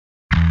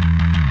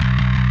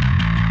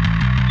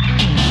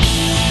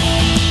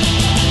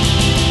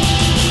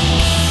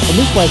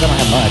news-wise, I don't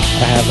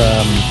have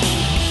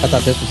much. I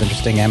thought this was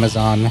interesting.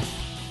 Amazon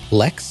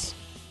Lex.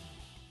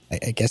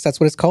 I guess that's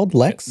what it's called,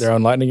 Lex. Their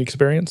own Lightning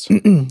experience.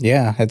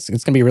 Yeah, it's going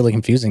to be really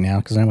confusing now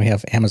because now we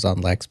have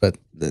Amazon Lex, but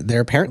they're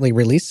apparently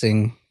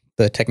releasing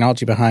the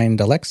technology behind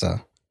Alexa,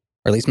 or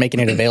at least making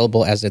it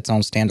available as its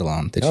own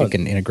standalone that you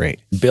can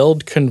integrate.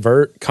 Build,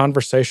 convert,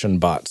 conversation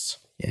bots.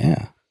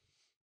 Yeah.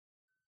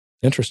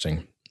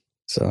 Interesting.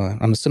 So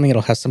I'm assuming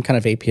it'll have some kind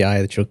of API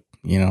that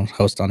you'll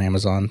host on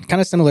Amazon, kind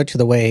of similar to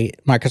the way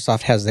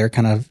Microsoft has their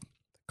kind of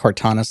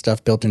Cortana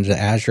stuff built into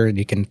Azure.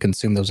 You can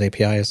consume those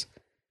APIs.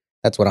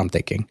 That's what I'm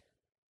thinking.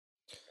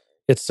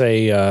 It's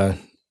a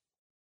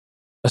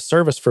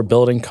service for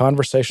building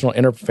conversational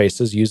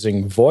interfaces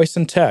using voice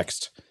and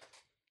text.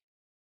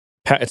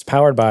 It's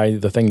powered by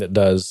the thing that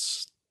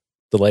does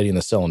the Lady in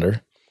the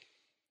Cylinder.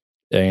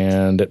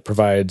 And it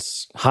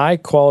provides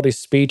high-quality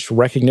speech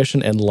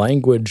recognition and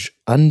language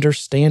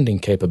understanding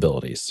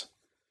capabilities.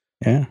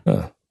 Yeah.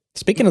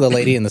 Speaking of the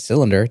Lady in the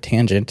Cylinder,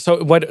 tangent.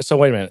 So wait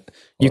a minute.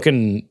 You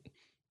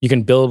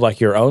can build like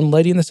your own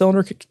Lady in the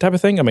Cylinder type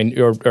of thing? I mean,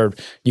 or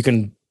you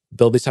can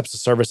build these types of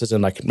services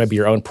in like maybe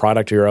your own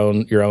product or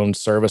your own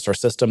service or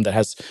system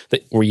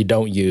where you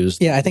don't use.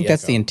 Yeah, I think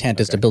that's the intent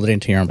is to build it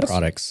into your own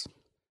products.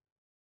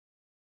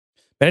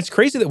 And it's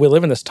crazy that we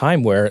live in this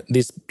time where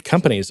these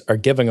companies are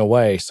giving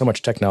away so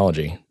much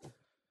technology.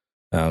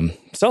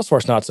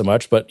 Salesforce, not so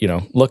much, but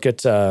look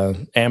at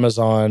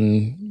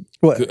Amazon,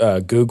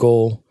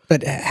 Google.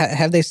 But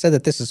have they said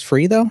that this is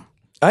free though?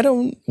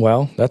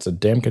 Well, that's a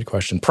damn good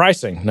question.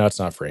 Pricing? No, it's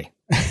not free.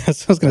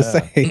 That's what I was going to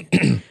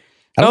say.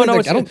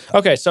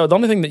 Okay, so the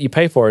only thing that you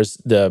pay for is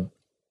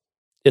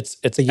it's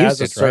the as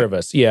usage, a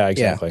service. Right? Yeah,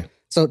 exactly. Yeah.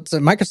 So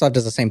Microsoft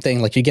does the same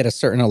thing. Like you get a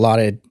certain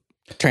allotted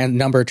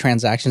number of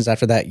transactions.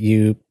 After that,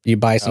 you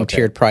buy some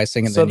tiered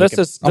pricing, and so then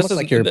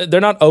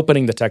they're not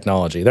opening the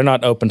technology. They're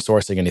not open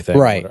sourcing anything.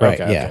 Right.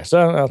 Okay.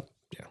 So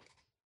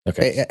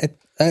okay.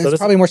 It's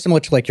probably more similar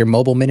to like your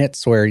mobile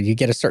minutes, where you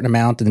get a certain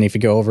amount, and then if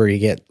you go over, you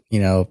get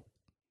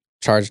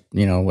charged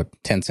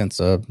 10 cents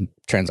a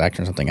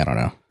transaction or something. I don't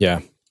know.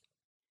 Yeah.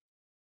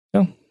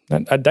 No,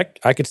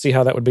 I could see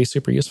how that would be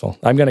super useful.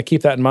 I'm going to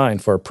keep that in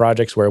mind for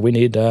projects where we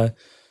need a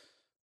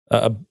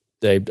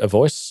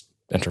voice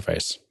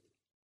interface.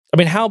 I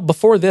mean,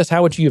 before this,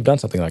 how would you have done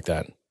something like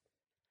that?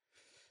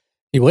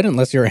 You wouldn't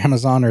unless you're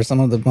Amazon or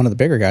one of the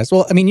bigger guys.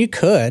 Well, I mean, you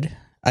could.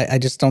 I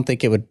just don't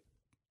think it would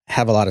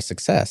have a lot of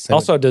success.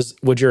 Would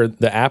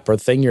the app or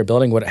thing you're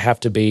building, would it have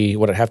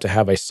to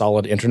have a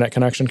solid internet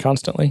connection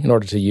constantly in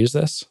order to use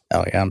this?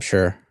 Oh yeah, I'm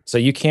sure. So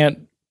you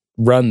can't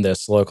run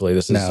this locally.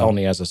 This is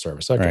only as a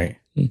service. Okay.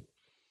 Right.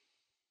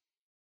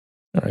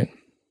 All right.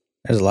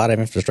 There's a lot of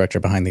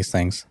infrastructure behind these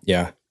things.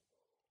 Yeah.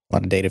 A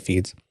lot of data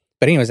feeds.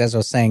 But anyways, as I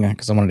was saying,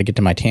 because I wanted to get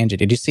to my tangent,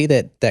 did you see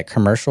that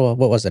commercial?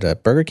 What was it? A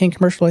Burger King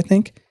commercial, I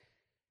think,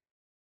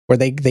 where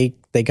they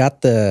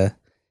got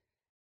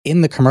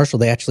in the commercial,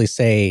 they actually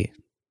say,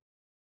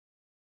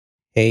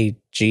 "Hey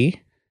G."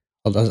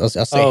 I'll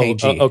say, "Hey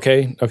G."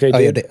 Okay,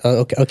 dude.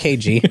 Okay,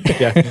 G.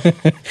 Yeah.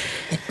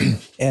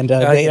 And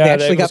they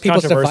actually got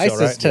people's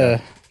devices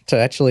right? to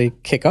actually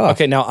kick off.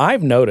 Okay, now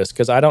I've noticed,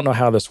 because I don't know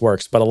how this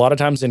works, but a lot of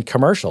times in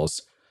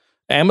commercials,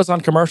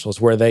 Amazon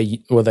commercials, where they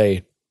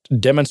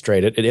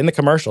demonstrate it in the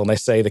commercial and they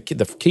say the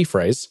key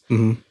phrase,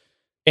 and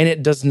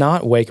it does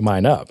not wake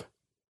mine up.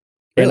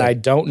 Really? And I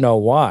don't know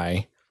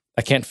why.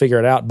 I can't figure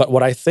it out. But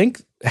what I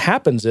think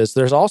happens is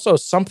there's also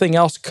something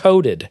else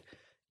coded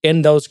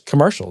in those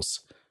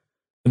commercials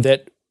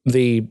that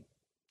the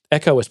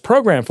Echo is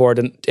programmed for it,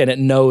 and it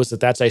knows that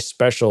that's a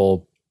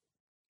special,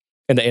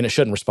 and it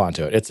shouldn't respond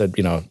to it. It's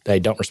hey,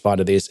 don't respond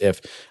to these.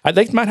 If I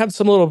think it might have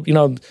some little,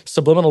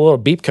 subliminal little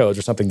beep codes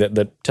or something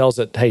that tells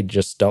it, hey,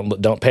 just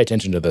don't pay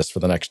attention to this for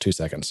the next 2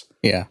 seconds.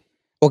 Yeah,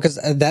 well, because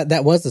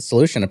that was the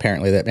solution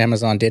apparently, that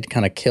Amazon did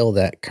kind of kill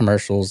that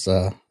commercial's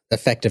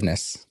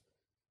effectiveness.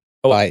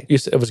 Oh,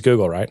 it was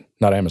Google, right?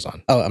 Not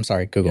Amazon. Oh, I'm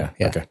sorry, Google.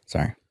 Yeah. Okay,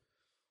 sorry.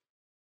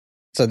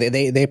 So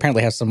they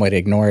apparently have some way to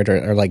ignore it,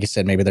 or like you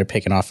said, maybe they're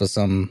picking off of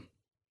some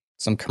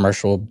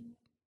commercial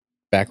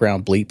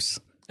background bleeps.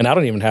 And I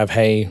don't even have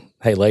 "Hey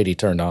Lady"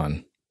 turned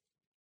on.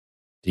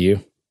 Do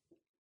you?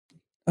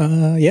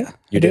 Yeah.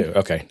 You do?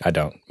 Okay, I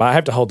don't. I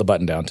have to hold the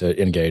button down to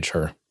engage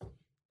her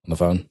on the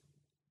phone.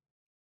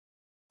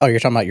 Oh, you're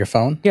talking about your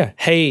phone? Yeah.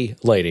 "Hey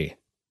Lady."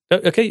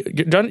 Okay,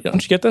 don't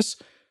you get this?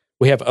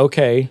 We have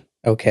okay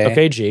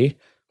G.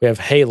 We have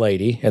 "Hey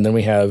Lady," and then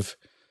we have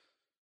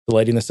the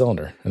Lady in the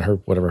Cylinder and her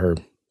whatever her.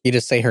 You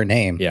just say her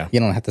name. Yeah. You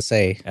don't have to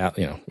say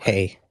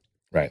hey.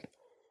 Right.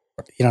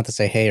 You don't have to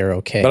say hey or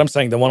okay. But I'm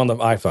saying the one on the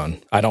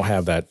iPhone, I don't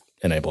have that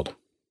enabled.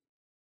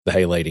 The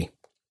 "Hey Lady."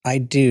 I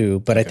do,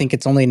 but okay. I think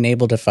it's only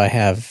enabled if I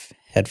have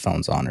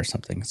headphones on or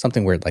something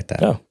weird like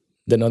that. Oh,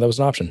 didn't know that was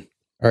an option.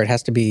 Or it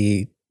has to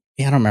be.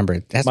 I don't remember.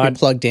 It has to be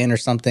plugged in or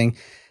something.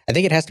 I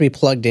think it has to be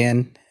plugged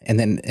in, and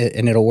then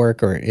it'll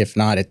work. Or if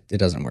not, it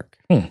doesn't work.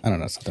 I don't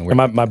know, something weird.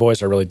 My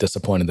boys are really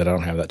disappointed that I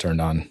don't have that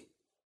turned on.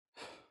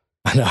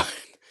 I know.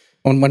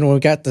 When we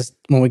got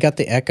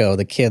the Echo,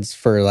 the kids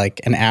for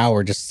like an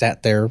hour just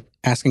sat there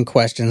asking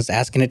questions,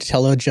 asking it to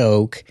tell a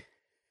joke.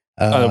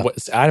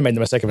 I made the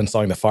mistake of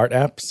installing the Fart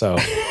app, so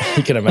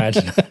you can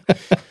imagine.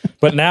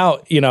 But now,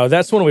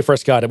 that's when we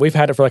first got it. We've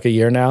had it for like a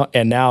year now,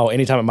 and now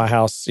anytime at my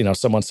house,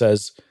 someone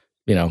says,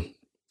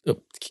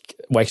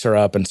 wakes her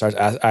up and starts,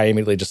 I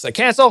immediately just say,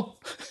 cancel.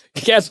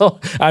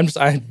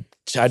 I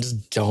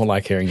just don't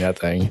like hearing that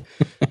thing.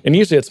 And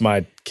usually it's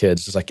my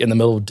kids, just like in the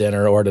middle of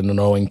dinner or at an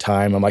annoying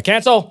time. I'm like,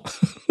 cancel.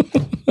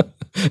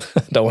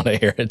 Don't want to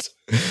hear it.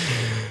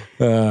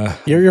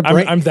 Your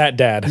brain, I'm that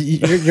dad.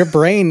 Your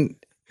brain,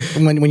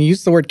 when you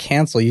use the word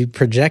cancel, you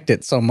project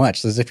it so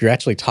much as if you're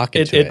actually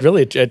talking to it. It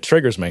really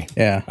triggers me.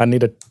 Yeah. I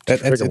need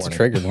It's a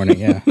trigger warning,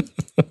 yeah.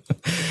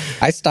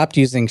 I stopped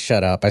using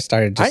shut up. I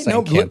started just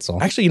saying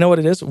cancel. Actually, you know what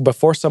it is?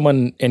 Before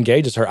someone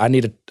engages her, I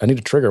need a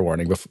trigger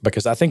warning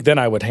because I think then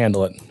I would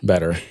handle it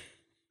better.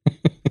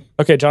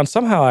 Okay, John,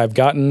 somehow I've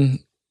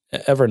gotten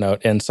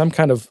Evernote in some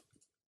kind of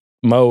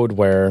mode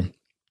where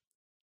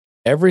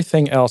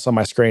everything else on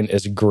my screen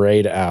is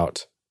grayed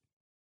out.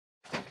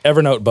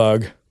 Evernote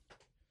bug.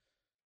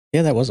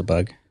 Yeah, that was a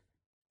bug.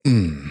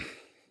 I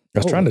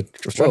was trying to.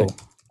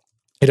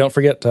 Hey, don't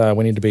forget,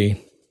 we need to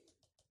be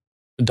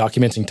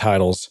documenting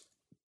titles.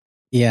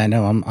 Yeah, I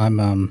know.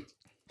 I'm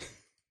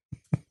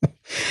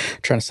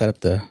trying to set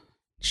up the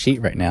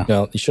sheet right now.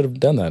 No, you should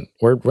have done that.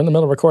 We're in the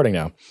middle of recording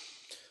now.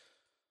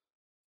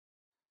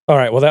 All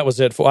right. Well, that was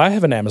it. I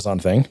have an Amazon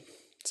thing.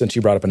 Since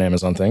you brought up an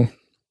Amazon thing,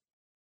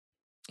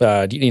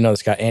 do you know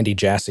this guy Andy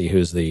Jassy,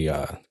 who's the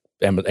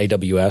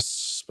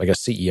AWS, I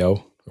guess CEO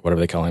or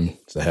whatever they call him?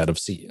 He's the head of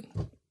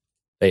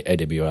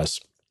AWS.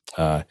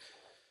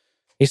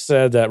 He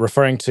said that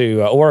referring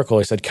to Oracle,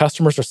 he said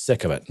customers are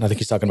sick of it. I think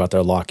he's talking about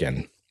their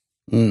lock-in.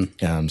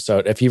 So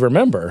if you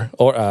remember,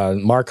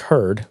 Mark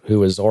Hurd,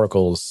 who is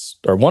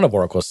one of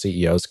Oracle's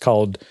CEOs,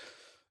 called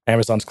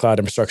Amazon's cloud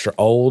infrastructure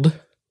old.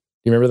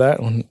 You remember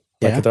that?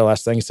 At their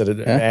last thing, he said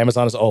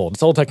Amazon is old.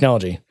 It's old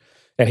technology.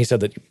 And he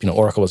said that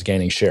Oracle was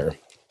gaining share.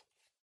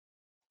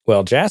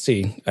 Well,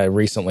 Jassy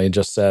recently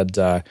just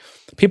said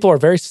people are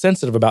very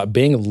sensitive about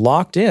being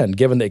locked in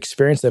given the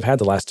experience they've had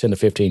the last 10 to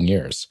 15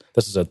 years.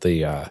 This is at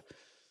the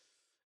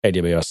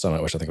AWS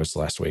Summit, which I think was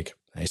last week.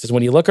 He says,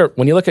 when you look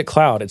at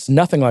cloud, it's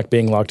nothing like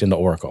being locked into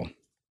Oracle.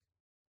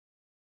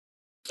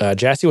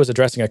 Jassy was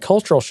addressing a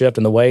cultural shift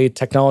in the way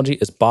technology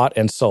is bought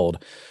and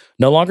sold.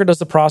 No longer does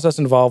the process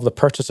involve the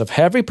purchase of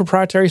heavy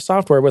proprietary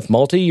software with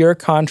multi-year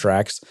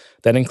contracts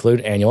that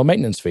include annual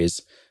maintenance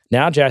fees.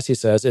 Now, Jassy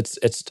says it's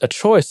a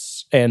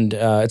choice, and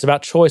it's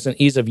about choice and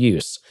ease of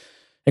use,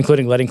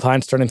 including letting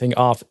clients turning things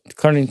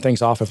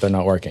off if they're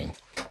not working.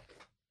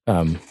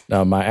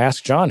 Now, my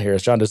ask John here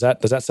is, John, does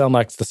that sound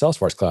like the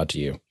Salesforce cloud to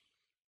you?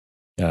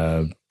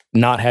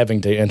 Not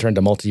having to enter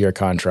into multi-year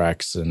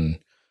contracts and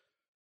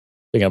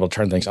being able to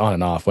turn things on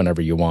and off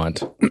whenever you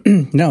want.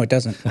 No, it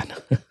doesn't.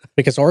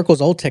 Because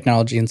Oracle's old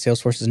technology and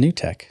Salesforce is new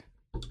tech.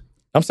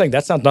 I'm saying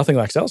that sounds nothing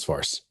like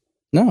Salesforce.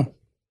 No.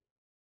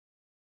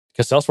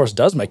 Because Salesforce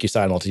does make you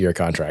sign multi-year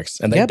contracts,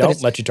 and they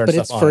don't let you turn stuff on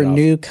and off. But it's for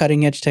new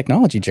cutting-edge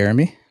technology,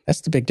 Jeremy.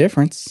 That's the big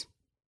difference.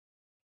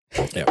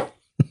 Yeah.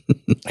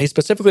 He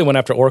specifically went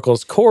after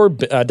Oracle's core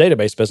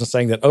database business,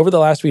 saying that over the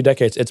last few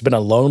decades, it's been a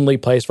lonely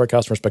place for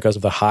customers because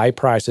of the high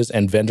prices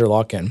and vendor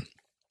lock-in.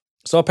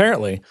 So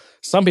apparently,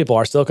 some people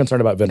are still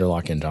concerned about vendor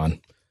lock-in, John.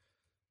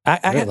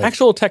 Really?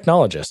 Actual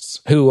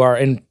technologists who are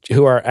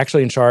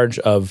actually in charge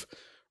of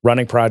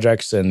running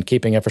projects and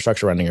keeping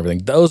infrastructure running, everything.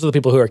 Those are the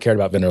people who are cared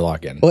about vendor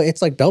lock-in. Well,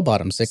 it's like bell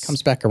bottoms. It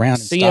comes back around.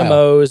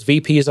 CMOs,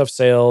 VPs of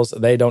sales,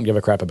 they don't give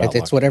a crap about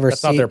it's whatever.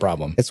 That's not their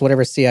problem. It's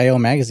whatever CIO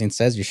magazine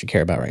says you should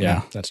care about right now.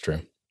 Yeah, that's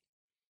true.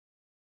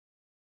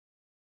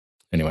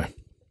 Anyway.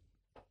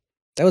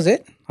 That was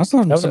it? I was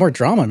some more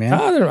drama, man.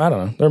 I don't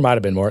know. There might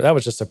have been more. That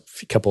was just a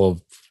couple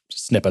of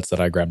snippets that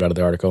I grabbed out of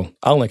the article.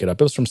 I'll link it up.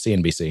 It was from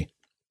CNBC.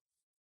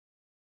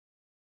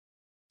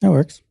 That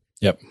works.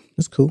 Yep.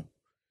 That's cool.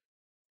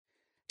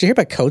 Did you hear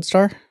about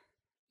CodeStar?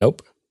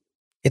 Nope.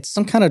 It's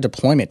some kind of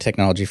deployment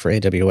technology for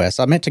AWS.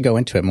 I meant to go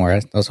into it more.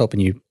 I was hoping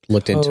you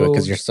looked into it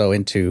because you're so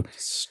into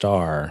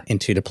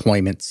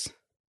deployments.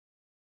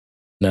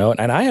 No,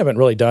 and I haven't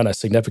really done a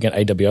significant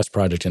AWS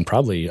project in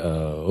probably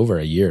over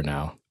a year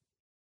now.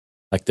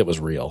 Like that was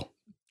real.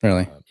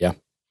 Really? Yeah.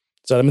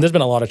 So I mean, there's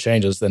been a lot of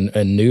changes and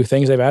new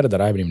things they've added that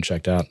I haven't even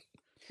checked out.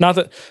 Not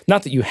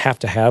that you have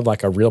to have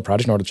like a real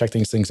project in order to check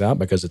these things out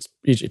because it's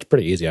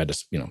pretty easy. I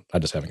just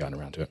haven't gotten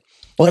around to it.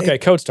 Well, okay,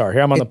 CodeStar.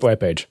 Here I'm on the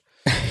webpage.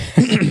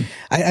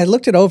 I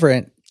looked it over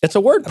and it's a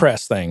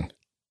WordPress thing.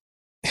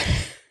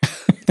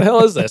 What the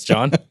hell is this,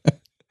 John?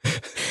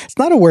 It's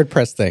not a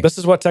WordPress thing. This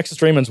is what Texas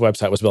Dreamin's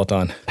website was built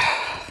on.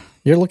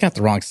 You're looking at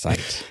the wrong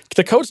site.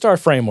 The CodeStar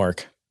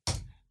framework.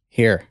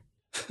 Here.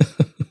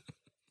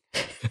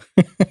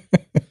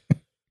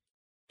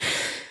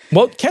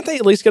 Well, can't they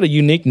at least get a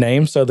unique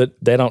name so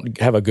that they don't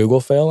have a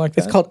Google fail like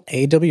that? It's called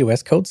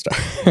AWS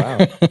CodeStar. Wow.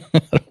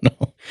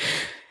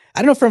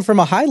 I don't know. From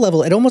a high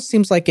level, it almost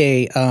seems like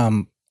a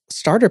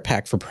starter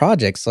pack for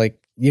projects. Like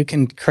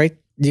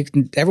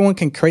everyone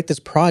can create this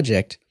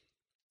project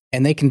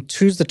and they can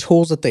choose the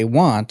tools that they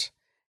want.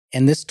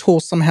 and this tool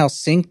somehow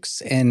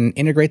syncs and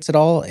integrates it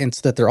all, and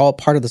so that they're all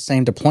part of the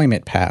same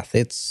deployment path.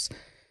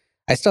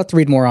 I still have to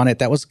read more on it.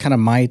 That was kind of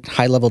my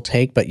high level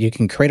take, but you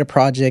can create a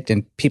project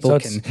and people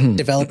can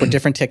develop with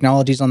different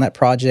technologies on that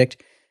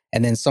project,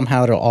 and then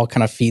somehow it'll all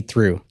kind of feed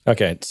through.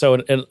 Okay, so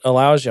it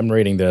allows you, I'm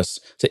reading this,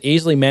 to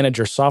easily manage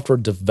your software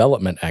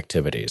development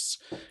activities.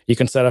 You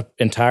can set up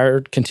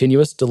entire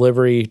continuous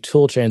delivery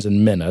tool chains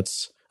in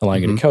minutes,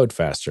 allowing you to code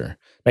faster.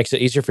 Makes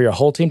it easier for your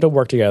whole team to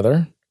work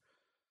together.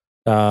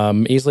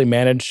 Easily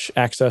manage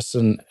access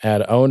and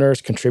add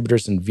owners,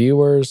 contributors, and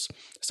viewers.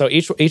 So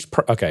each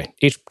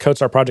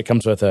CodeStar project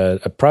comes with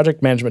a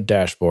project management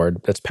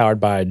dashboard that's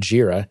powered by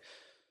Jira.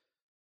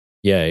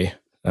 Yay.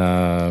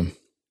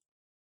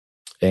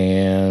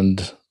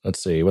 And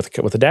let's see, with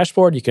the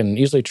dashboard, you can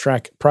easily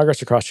track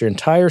progress across your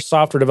entire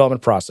software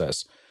development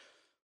process.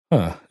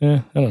 I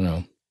don't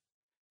know.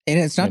 And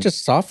it's not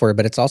just software,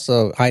 but it's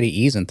also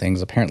IDEs and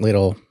things. Apparently,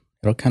 it'll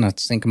kind of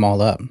sync them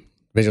all up.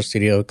 Visual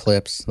Studio,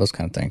 Eclipse, those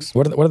kind of things.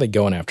 What are they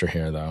going after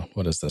here, though?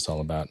 What is this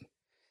all about?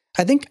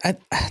 I think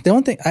the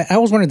only thing I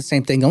always wondered the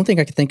same thing. The only thing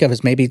I could think of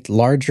is maybe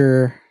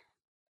larger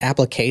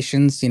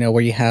applications,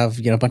 where you have,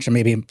 a bunch of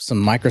maybe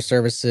some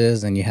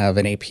microservices, and you have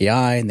an API,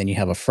 and then you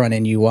have a front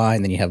end UI,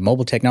 and then you have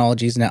mobile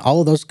technologies. Now,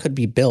 all of those could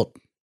be built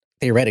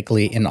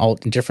theoretically in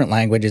different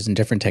languages and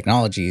different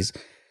technologies,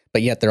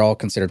 but yet they're all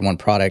considered one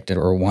product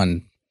or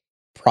one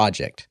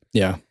project.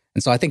 Yeah.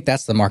 And so I think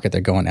that's the market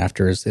they're going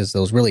after is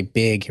those really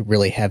big,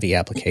 really heavy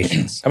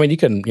applications. I mean, you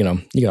can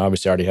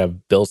obviously already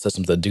have build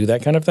systems that do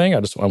that kind of thing.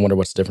 I wonder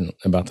what's different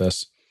about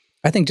this.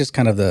 I think just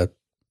kind of the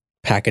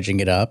packaging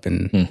it up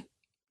and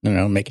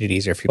making it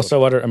easier for people.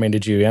 Well, so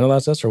did you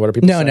analyze this, or what are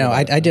people saying? No,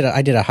 I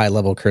did a high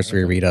level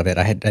cursory read of it.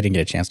 I didn't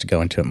get a chance to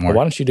go into it more. Well,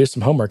 why don't you do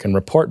some homework and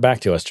report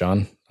back to us,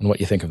 John, on what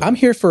you think of that? I'm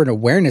here for an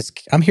awareness.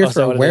 I'm here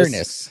for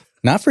awareness,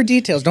 not for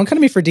details. Don't come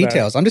to me for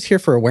details. Right. I'm just here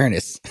for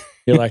awareness.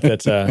 You're like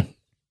that.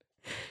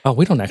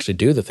 We don't actually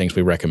do the things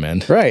we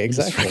recommend. Right,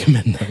 exactly. Just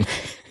recommend them.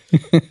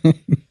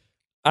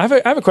 I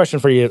have a question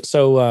for you.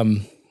 So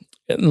in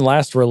the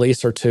last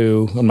release or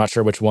two, I'm not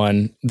sure which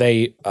one,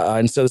 they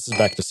and so this is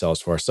back to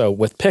Salesforce. So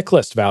with pick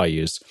list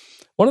values,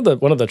 one of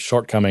the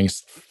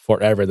shortcomings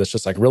forever that's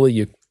just like, really,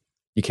 you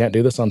can't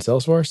do this on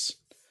Salesforce,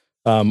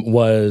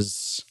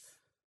 was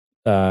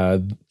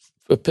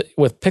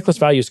with pick list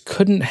values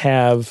couldn't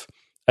have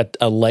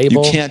a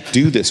label. You can't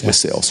do this with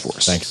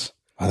Salesforce. Thanks.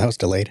 Oh, that was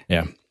delayed.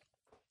 Yeah.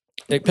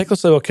 Pick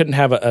list couldn't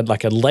have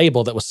a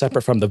label that was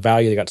separate from the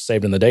value that got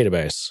saved in the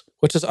database,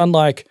 which is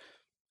unlike,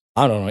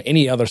 I don't know,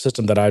 any other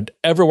system that I'd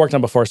ever worked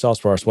on before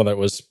Salesforce, whether it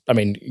was,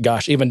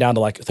 even down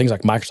to like things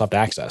like Microsoft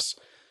Access.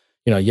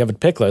 You have a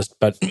pick list,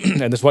 but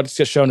and this what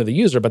gets shown to the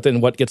user, but then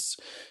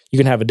you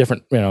can have a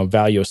different,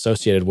 value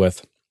associated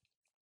with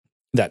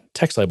that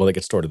text label that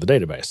gets stored in the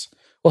database.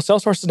 Well,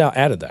 Salesforce has now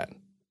added that.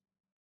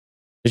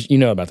 You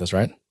know about this,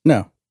 right? No.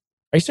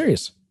 Are you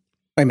serious?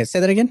 Wait a minute, say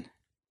that again?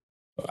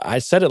 I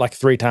said it like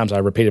 3 times. I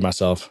repeated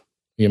myself.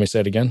 You want me to say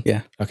it again?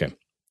 Yeah. Okay.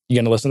 You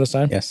going to listen this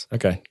time? Yes.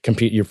 Okay.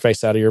 Compute your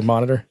face out of your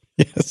monitor?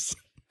 Yes.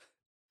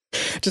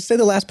 Just say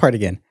the last part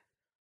again.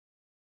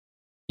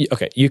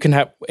 Okay. You can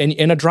have,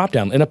 in a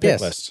drop-down, in a pick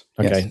list,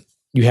 okay, yes.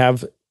 You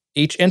have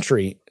each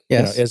entry,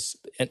 is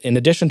in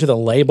addition to the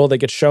label that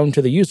gets shown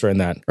to the user in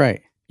that.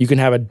 Right. You can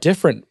have a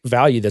different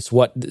value that's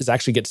what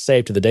actually gets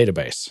saved to the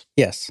database.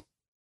 Yes.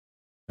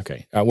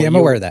 Okay. I'm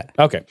aware of that.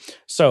 Okay.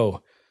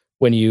 So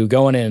when you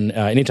go in,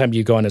 anytime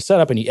you go in and set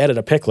up and you edit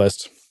a pick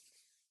list,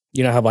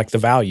 you now have like the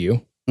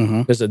value.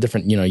 Mm-hmm. There's a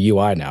different,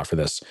 UI now for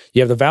this.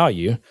 You have the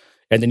value,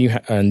 and then you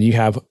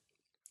have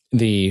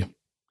the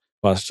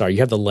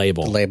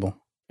label. The label.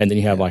 And then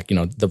you have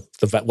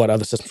the what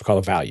other systems call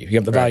the value. You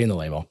have the value in the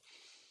label.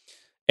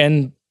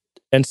 And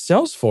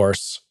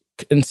Salesforce,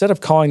 instead of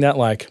calling that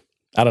like,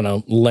 I don't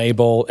know,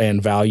 label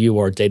and value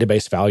or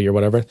database value or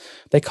whatever,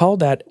 they call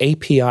that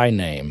API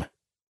name.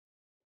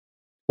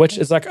 Which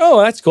is like,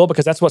 oh, that's cool,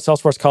 because that's what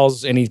Salesforce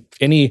calls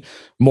any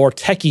more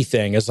techie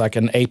thing is like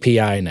an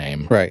API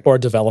name, right, or a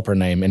developer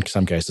name. In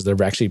some cases,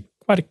 they're actually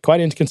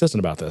quite inconsistent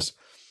about this.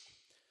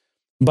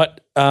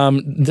 But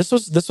this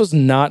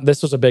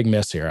was a big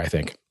miss here, I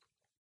think,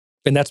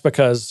 and that's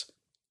because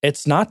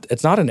it's not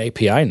an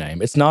API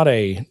name. It's not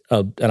an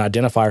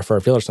identifier for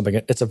a field or something.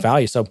 It's a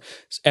value. So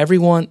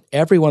everyone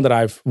that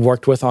I've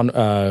worked with on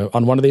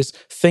one of these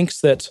thinks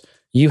that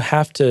you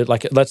have to,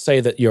 like, let's say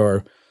that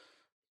your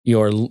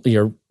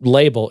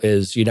label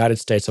is United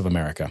States of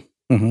America,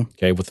 mm-hmm.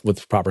 Okay,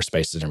 with proper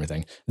spaces and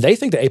everything. They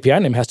think the API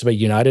name has to be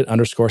United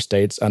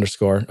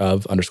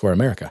 _States_of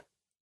America,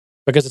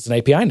 because it's an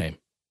API name.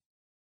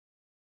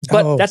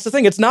 But that's the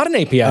thing; it's not an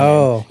API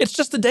name. It's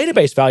just the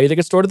database value that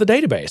gets stored to the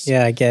database.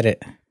 Yeah, I get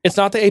it. It's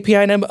not the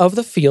API name of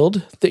the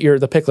field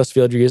the pick list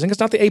field you're using.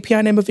 It's not the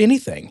API name of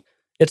anything.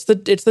 It's the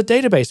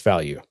database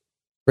value.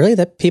 Really,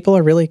 that people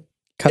are really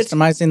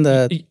customizing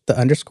the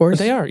underscores?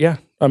 They are, yeah.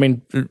 I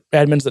mean,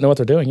 admins that know what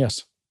they're doing,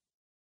 yes.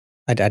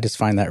 I just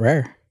find that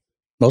rare.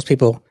 Most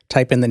people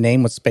type in the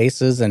name with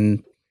spaces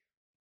and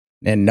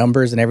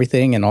numbers and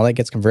everything, and all that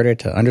gets converted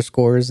to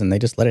underscores, and they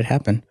just let it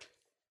happen.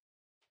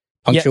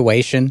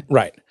 Punctuation. Yeah,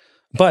 right.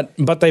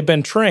 But they've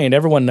been trained.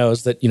 Everyone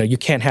knows that you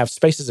can't have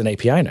spaces in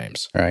API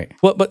names. Right.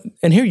 Well,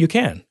 and here you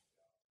can,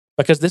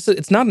 because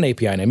it's not an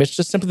API name. It's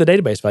just simply the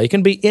database value. It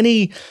can be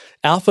any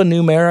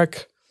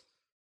alphanumeric,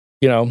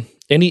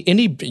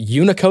 any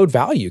Unicode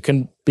value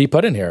can be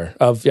put in here.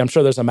 I'm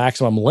sure there's a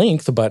maximum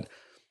length, but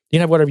you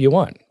can have whatever you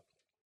want.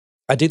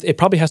 It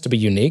probably has to be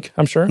unique,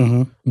 I'm sure.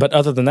 Mm-hmm. But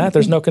other than that,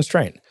 there's no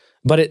constraint.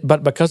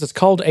 But because it's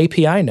called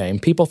API name,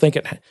 people think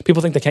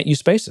they can't use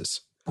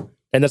spaces,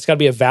 and that's got to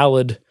be a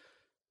valid,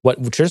 what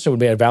traditionally would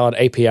be a valid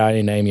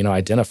API name,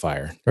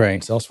 identifier, right?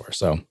 In Salesforce.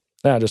 So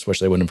I just wish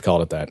they wouldn't have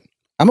called it that.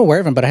 I'm aware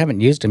of them, but I haven't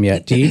used them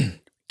yet.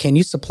 Can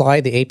you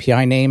supply the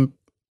API name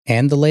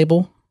and the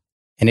label,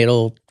 and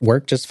it'll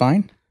work just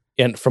fine?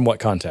 And from what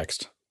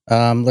context?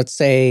 Let's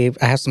say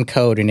I have some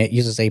code and it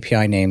uses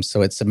API names,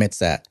 so it submits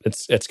that.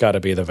 It's got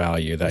to be the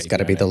value that it's got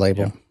to be the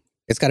label. Yeah.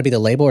 It's got to be the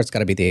label, or it's got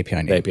to be the API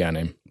name. The API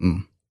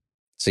name.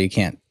 So you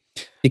can't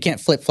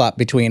flip flop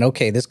between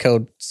this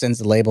code sends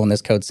the label and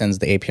this code sends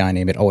the API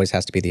name. It always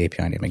has to be the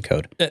API name in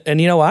code.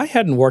 And I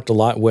hadn't worked a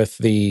lot with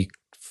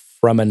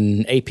from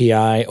an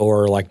API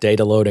or like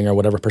data loading or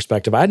whatever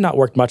perspective. I had not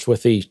worked much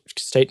with the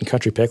state and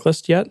country pick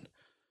list yet.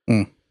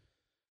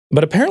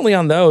 But apparently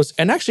on those,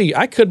 and actually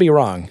I could be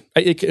wrong.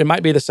 It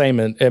might be the same.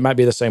 It might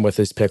be the same with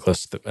these pick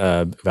list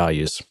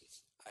values.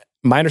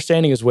 My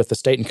understanding is with the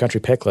state and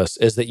country pick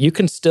list is that you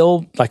can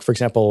still, like for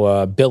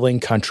example, billing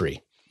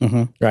country,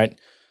 right?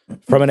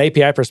 From an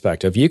API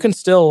perspective, you can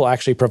still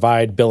actually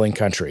provide billing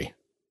country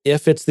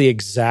if it's the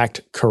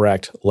exact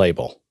correct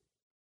label.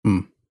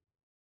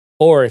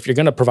 Or if you're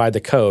going to provide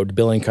the code,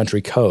 billing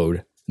country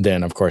code,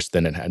 then of course,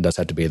 then it does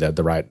have to be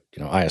the right,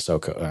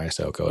 ISO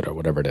code or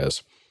whatever it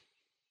is.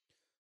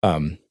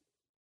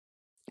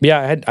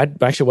 Yeah, I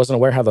actually wasn't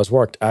aware how those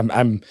worked.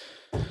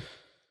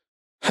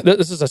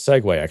 This is a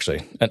segue,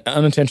 actually, an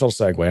unintentional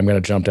segue. I'm going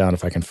to jump down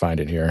if I can find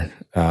it here.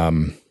 I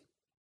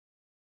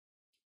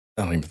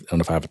don't know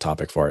if I have a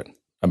topic for it,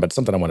 but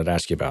something I wanted to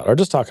ask you about or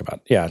just talk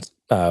about. Yeah.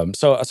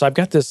 So I've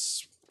got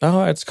this.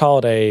 It's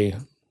called a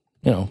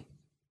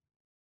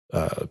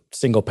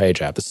single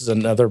page app. This is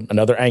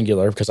another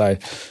Angular because I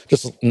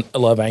just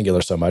love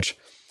Angular so much.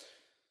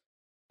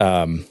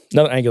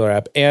 Another Angular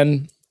app,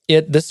 and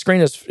this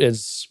screen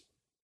is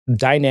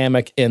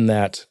dynamic in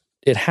that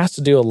it has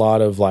to do a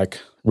lot of like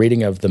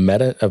reading of the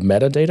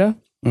metadata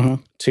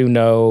to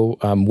know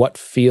what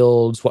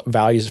fields, what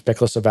values, pick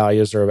lists of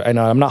values are. And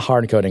I'm not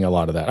hard coding a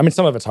lot of that. I mean,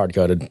 some of it's hard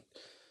coded.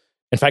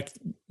 In fact,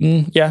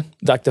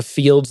 like the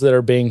fields that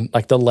are being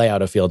like the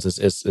layout of fields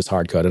is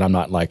hard coded. I'm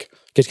not like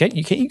because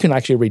you can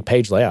actually read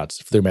page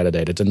layouts through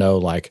metadata to know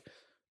like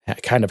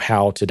kind of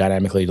how to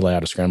dynamically lay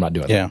out a screen. I'm not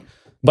doing that.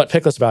 But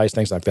pick list values,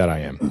 things like that, I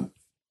am.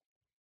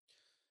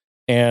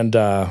 And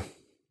I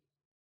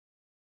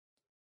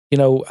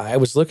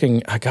was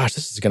looking. Oh gosh,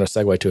 this is going to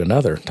segue to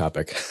another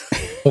topic.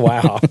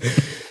 Wow,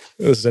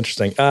 this is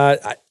interesting.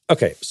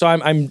 Okay, so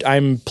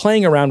I'm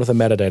playing around with a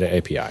metadata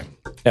API,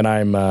 and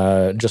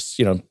I'm just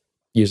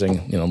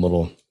using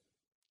little.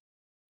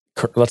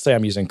 Let's say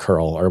I'm using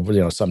curl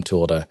or some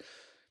tool to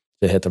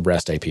hit the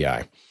REST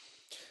API,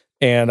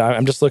 and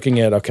I'm just looking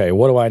at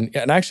what do I?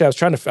 And actually, I was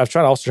trying to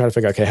also try to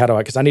figure out how do I,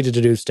 because I needed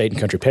to do state and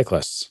country pick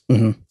lists.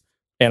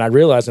 And I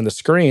realized in the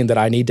screen that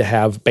I need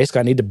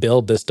to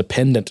build this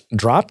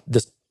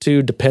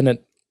two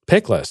dependent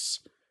pick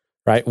lists,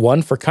 right?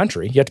 One for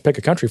country. You have to pick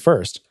a country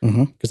first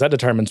because that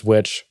determines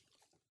which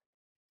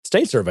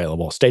states are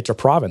available. States or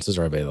provinces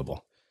are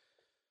available.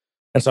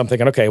 And so I'm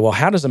thinking, well,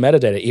 how does the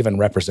metadata even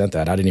represent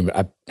that? I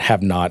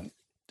have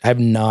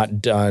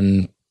not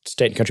done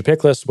state and country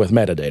pick lists with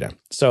metadata.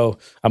 So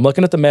I'm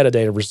looking at the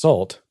metadata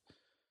result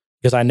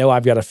because I know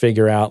I've got to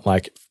figure out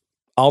like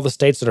all the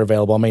states that are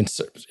available. I mean,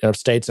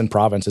 states and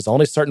provinces,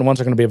 only certain ones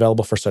are going to be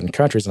available for certain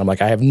countries. And I'm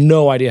like, I have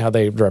no idea how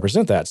they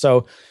represent that.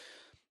 So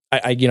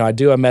I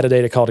do a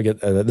metadata call to get,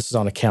 this is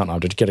on account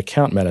object, to get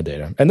account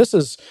metadata. And this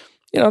is,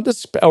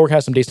 this org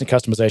has some decent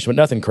customization, but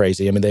nothing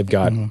crazy. I mean, they've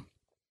got,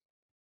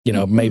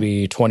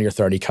 maybe 20 or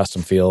 30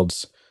 custom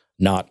fields,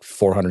 not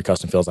 400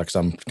 custom fields like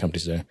some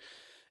companies do.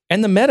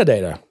 And the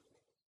metadata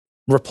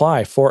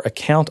reply for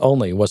account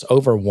only was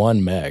over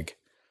 1 meg.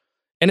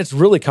 And it's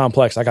really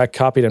complex. Like I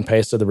copied and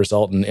pasted the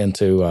result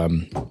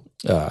into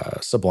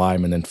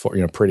Sublime, and then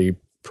pretty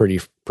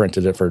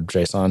printed it for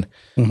JSON.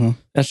 And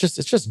it's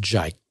just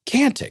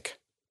gigantic.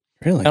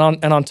 Really?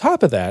 And on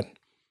top of that,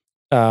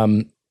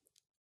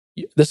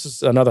 this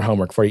is another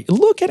homework for you.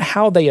 Look at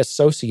how they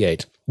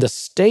associate the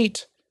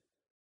state.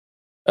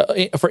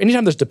 For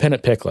anytime there's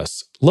dependent pick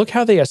lists, look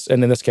how they,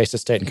 and in this case, the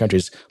state and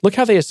countries, look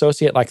how they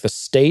associate like the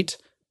state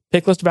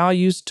pick list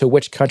values to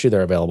which country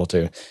they're available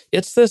to.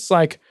 It's this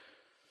like.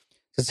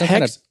 Is it some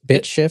kind of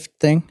bit shift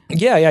thing?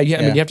 Yeah. I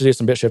mean, you have to do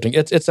some bit shifting.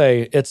 It's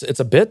a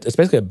bit. It's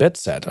basically a bit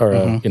set, or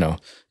and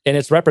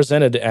it's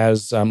represented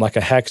as like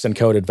a hex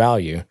encoded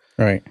value,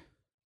 right?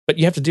 But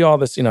you have to do all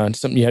this, and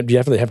you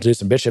definitely have to do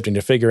some bit shifting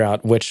to figure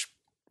out which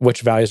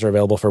values are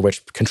available for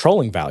which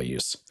controlling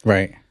values,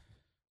 right?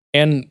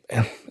 And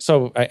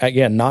so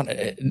again, not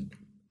in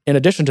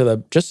addition to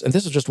and this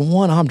is just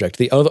one object,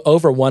 the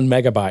over 1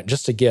 megabyte,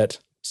 just to get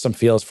some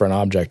fields for an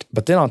object.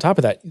 But then on top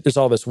of that, there's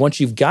all this. Once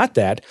you've got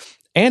that,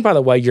 and by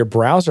the way, your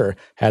browser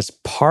has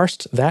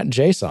parsed that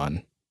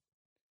JSON,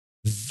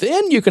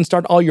 then you can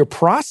start all your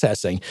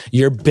processing,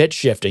 your bit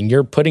shifting,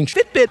 you're putting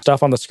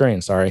stuff on the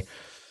screen. Sorry.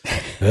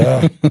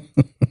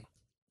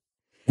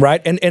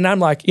 Right? And I'm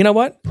like, you know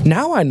what?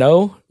 Now I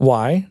know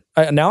why.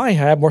 Now I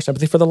have more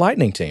sympathy for the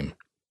Lightning team,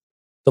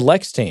 the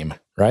Lex team,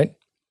 right?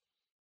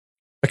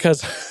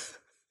 Because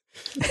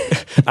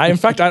I'm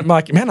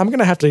like, man, I'm going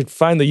to have to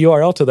find the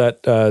URL to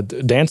that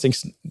dancing,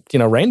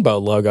 rainbow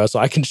logo so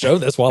I can show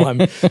this while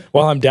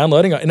I'm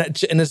downloading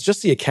it. And it's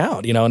just the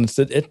account, and it's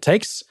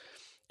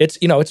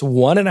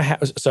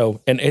 1.5.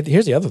 So,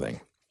 here's the other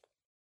thing.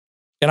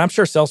 And I'm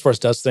sure Salesforce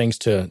does things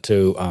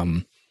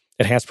to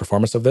enhance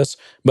performance of this,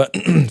 but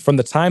from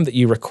the time that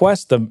you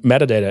request the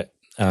metadata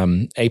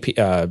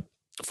API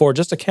for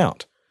just a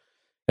count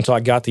until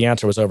I got the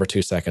answer was over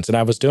 2 seconds. And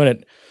I was doing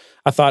it.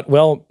 I thought,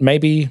 well,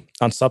 maybe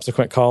on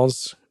subsequent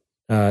calls,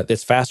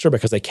 it's faster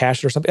because they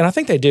cache it or something. And I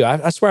think they do.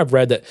 I swear I've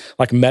read that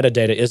like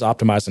metadata is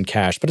optimized in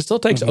cache, but it still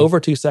takes over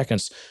 2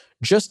 seconds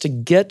just to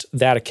get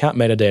that account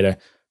metadata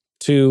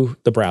to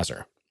the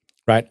browser,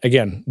 right?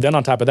 Again, then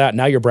on top of that,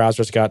 now your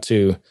browser's got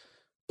to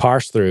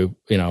parse through,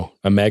 a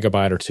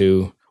megabyte or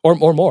two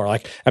or more.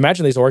 Like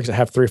imagine these orgs that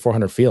have 300 or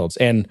 400 fields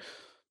and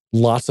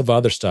lots of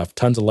other stuff,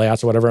 tons of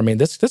layouts or whatever. I mean,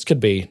 this could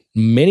be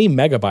many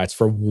megabytes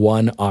for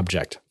one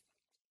object.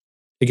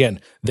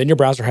 Again, then your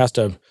browser has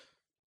to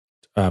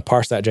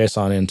parse that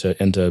JSON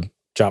into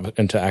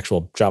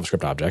actual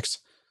JavaScript objects.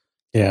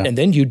 Yeah. And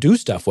then you do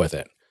stuff with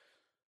it.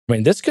 I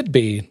mean, this could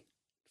be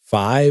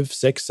 5,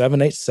 6,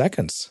 7, 8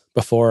 seconds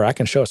before I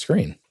can show a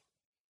screen.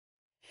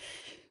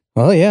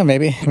 Well, yeah,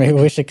 maybe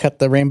we should cut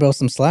the Rainbow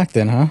some slack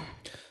then, huh?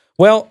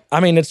 Well,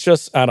 I mean, it's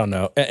just, I don't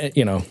know.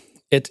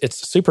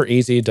 It's super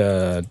easy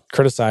to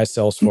criticize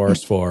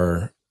Salesforce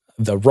for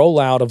the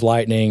rollout of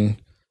Lightning,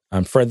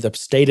 for the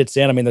state it's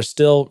in. I mean, there's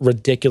still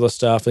ridiculous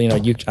stuff.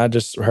 I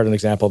just heard an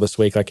example this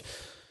week. Like,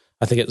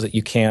 I think it's that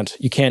you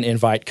can't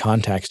invite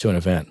contacts to an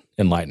event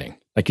in Lightning.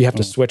 Like, you have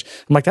to switch.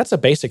 I'm like, that's a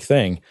basic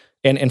thing.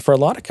 And for a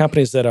lot of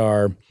companies that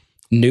are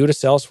new to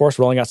Salesforce,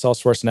 rolling out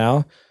Salesforce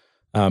now,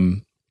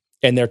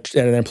 and their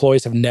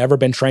employees have never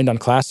been trained on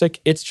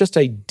Classic, it's just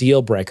a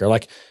deal breaker.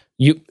 Like,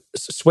 you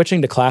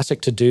switching to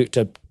Classic to do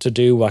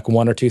like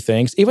one or two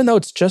things, even though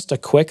it's just a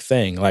quick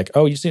thing. Like,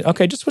 oh,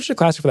 just switch to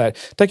Classic for that.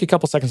 Take a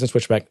couple seconds and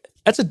switch back.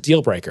 That's a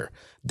deal breaker.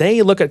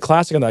 They look at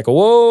Classic and they're like,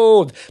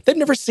 whoa, they've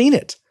never seen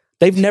it.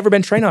 They've never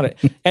been trained on it.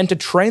 And to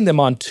train them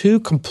on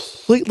two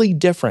completely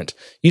different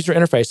user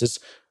interfaces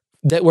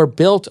that were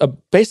built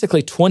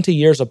basically 20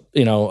 years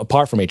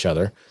apart from each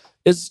other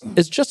is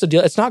just a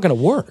deal. It's not going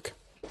to work.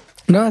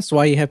 No, that's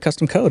why you have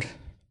custom code.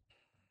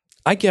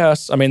 I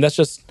guess. I mean, that's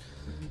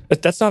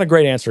not a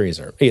great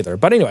answer either.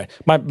 But anyway,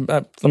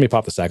 let me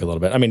pop the sack a little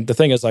bit. I mean, the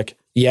thing is, like,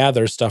 yeah,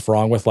 there's stuff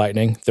wrong with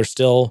Lightning. There's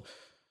still,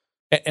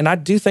 and I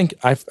do think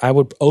I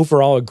would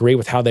overall agree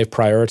with how they've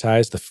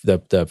prioritized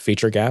the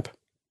feature gap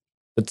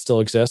that still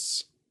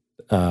exists.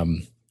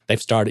 They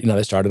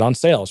started on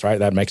sales, right?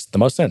 That makes the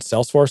most sense.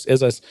 Salesforce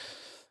is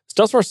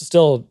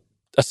still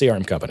a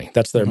CRM company.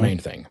 That's their main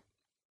thing,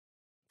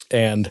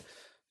 and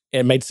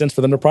it made sense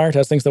for them to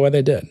prioritize things the way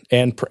they did.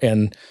 And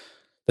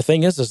the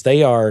thing is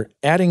they are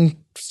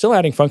still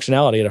adding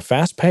functionality at a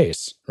fast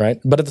pace, right?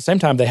 But at the same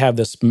time, they have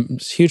this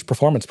huge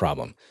performance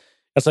problem.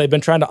 And so they've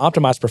been trying to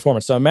optimize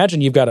performance. So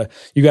imagine you've got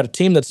a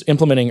team that's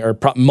implementing, or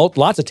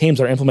lots of teams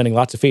are implementing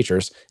lots of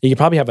features. You could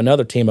probably have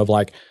another team of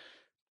like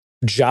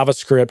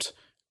JavaScript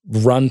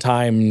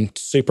runtime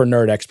super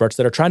nerd experts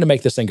that are trying to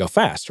make this thing go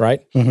fast,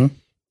 right? Mm-hmm.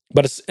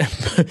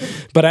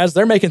 But as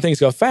they're making things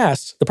go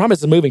fast, the problem is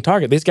the moving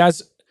target. These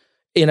guys,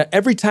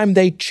 every time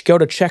they go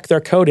to check their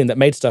coding that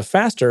made stuff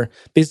faster,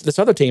 this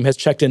other team has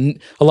checked in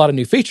a lot of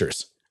new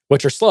features,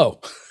 which are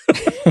slow.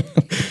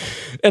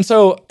 And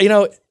so,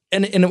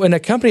 and when a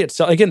company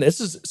itself, again,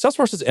 this is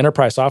Salesforce's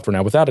enterprise software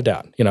now, without a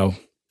doubt.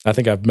 I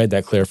think I've made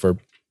that clear for,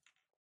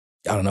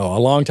 I don't know, a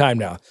long time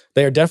now.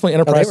 They are definitely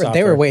enterprise software.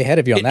 They were way ahead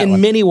of you on that one.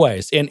 In many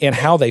ways, in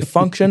how they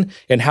function,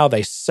 in how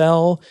they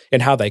sell,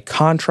 in how they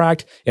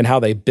contract, in how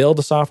they build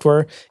the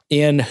software,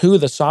 in who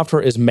the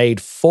software is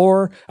made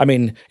for. I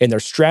mean, in their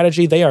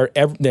strategy, they're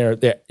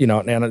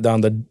and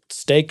on the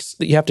stakes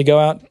that you have to go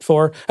out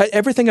for.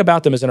 Everything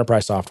about them is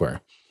enterprise software.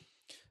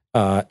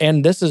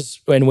 And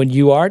when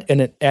you are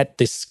at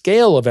the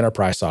scale of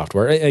enterprise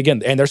software,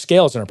 again, and their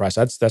scale is enterprise,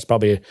 that's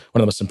probably one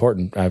of the most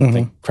important, I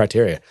think,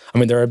 criteria. I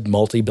mean, they're a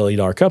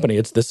multi-billion-dollar company.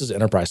 This is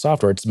enterprise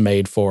software. It's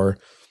made for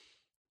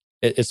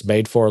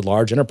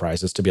large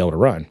enterprises to be able to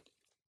run.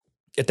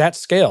 At that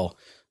scale,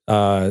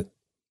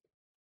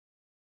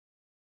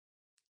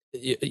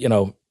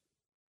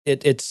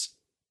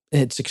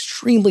 it's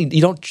extremely,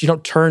 you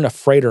don't turn a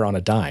freighter on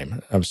a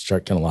dime. I was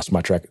kind of lost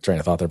my train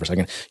of thought there for a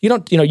second.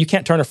 You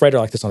can't turn a freighter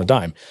like this on a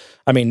dime.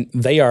 I mean,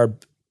 they are,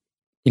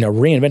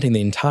 reinventing the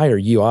entire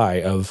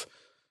UI of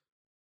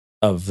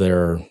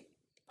their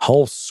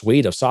whole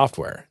suite of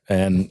software.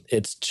 And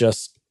it's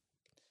just,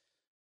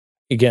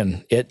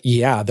 again,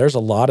 there's a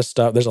lot of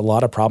stuff. There's a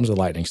lot of problems with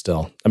Lightning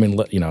still. I mean,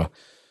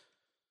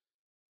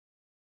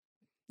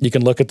 You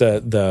can look at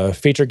the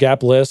feature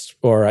gap list,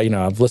 or I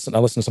listened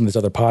to some of these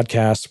other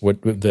podcasts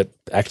that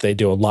actually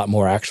do a lot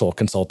more actual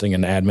consulting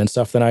and admin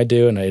stuff than I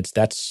do, and I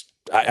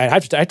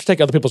have to take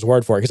other people's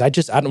word for it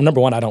because number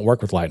one, I don't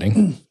work with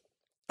Lightning.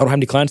 I don't have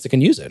any clients that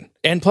can use it,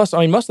 and plus,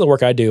 most of the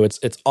work I do it's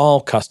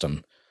all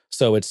custom,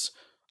 so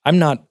I'm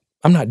not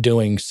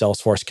doing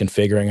Salesforce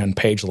configuring on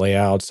page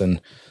layouts,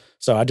 and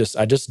so I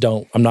just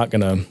don't.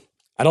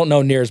 I don't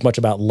know near as much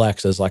about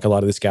Lex as like a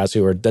lot of these guys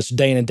who are that's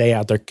day in and day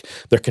out. They're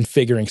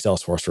configuring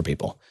Salesforce for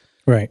people,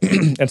 right?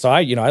 And so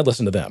I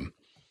listen to them,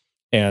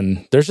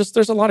 and there's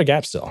a lot of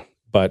gaps still,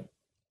 but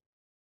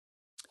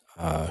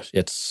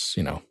it's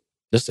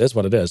this is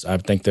what it is. I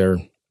think they're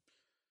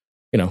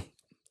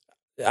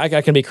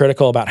I can be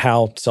critical about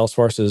how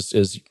Salesforce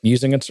is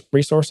using its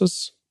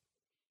resources.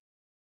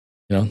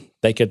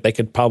 They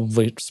could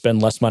probably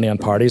spend less money on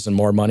parties and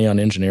more money on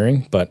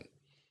engineering, but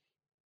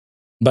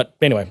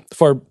anyway,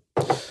 for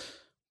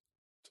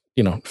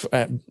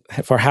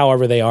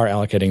however they are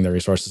allocating their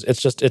resources,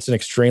 it's an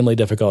extremely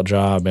difficult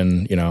job,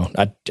 and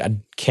I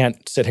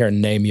can't sit here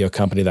and name you a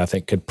company that I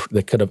think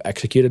could have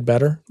executed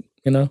better,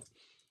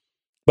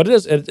 But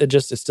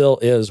it still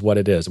is what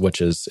it is,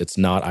 which is it's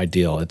not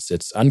ideal.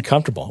 It's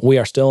uncomfortable. We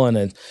are still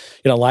in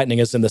Lightning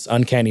is in this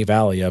uncanny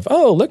valley of,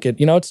 oh, look at,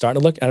 it's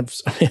starting to look.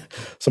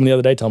 Someone the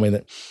other day told me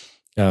that,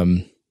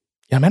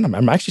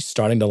 I'm actually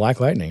starting to like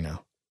Lightning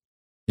now.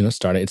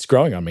 It's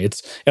growing on me.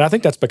 And I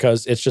think that's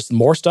because it's just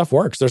more stuff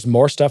works. There's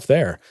more stuff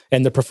there,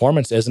 and the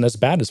performance isn't as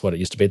bad as what it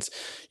used to be. It's,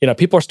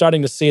 people are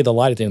starting to see the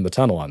light at the end of the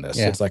tunnel on this.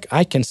 Yeah. It's like,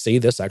 I can see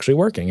this actually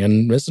working,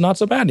 and it's not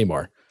so bad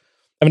anymore.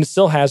 It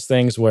still has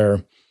things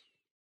where,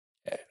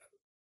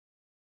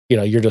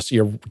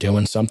 you're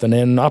doing something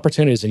in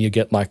opportunities and you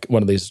get like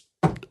one of these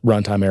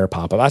runtime error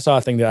pop-up. I saw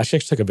a thing that I actually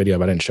took a video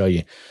of, I didn't show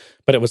you,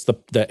 but it was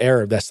the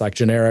error that's like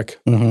generic,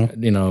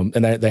 and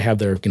they have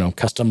their,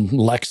 custom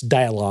Lex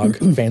dialogue,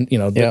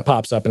 that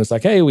pops up, and it's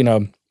like, hey,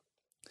 and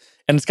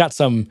it's got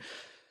some,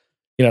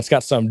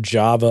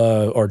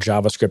 Java or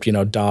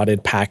JavaScript,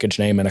 dotted package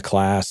name in a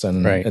class,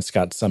 and it's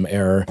got some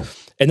error,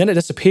 and then it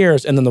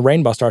disappears, and then the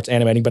rainbow starts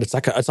animating, but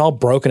it's all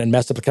broken and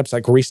messed up. It keeps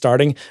like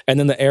restarting, and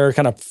then the error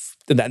kind of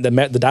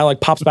the dialogue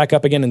pops back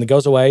up again and it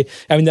goes away.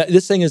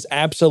 This thing is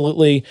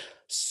absolutely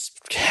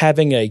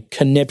having a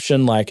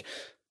conniption, like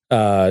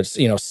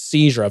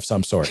seizure of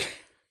some sort.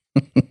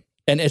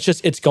 And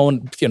it's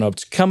going,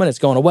 it's coming, it's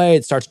going away.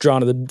 It starts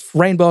drawing to the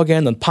rainbow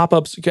again, then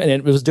pop-ups, and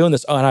it was doing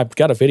this. Oh, and I've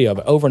got a video of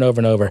it over and over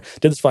and over.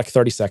 Did this for like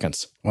 30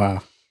 seconds. Wow.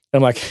 And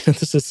I'm like,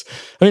 this is,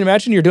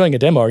 imagine you're doing a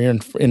demo or you're in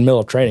the middle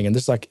of training, and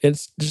this like, it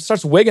just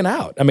starts wigging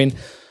out.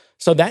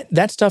 So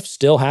that stuff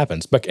still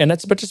happens, but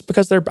just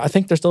because I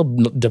think they're still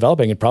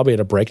developing it probably at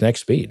a breakneck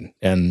speed.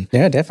 And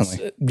yeah,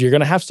 definitely. You're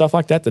going to have stuff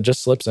like that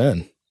just slips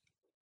in.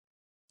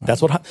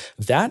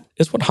 That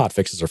is what hot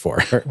fixes are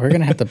for. We're going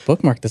to have to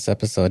bookmark this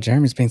episode.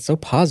 Jeremy's being so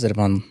positive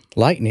on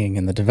Lightning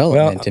and the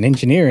development and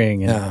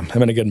engineering.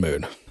 I'm in a good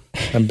mood.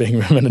 I'm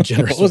in a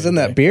generous What was in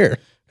that beer?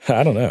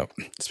 I don't know.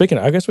 Speaking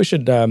of, I guess we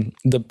should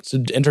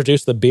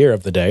introduce the beer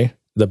of the day,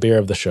 the beer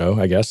of the show,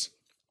 I guess.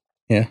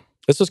 Yeah.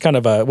 This was kind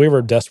of we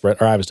were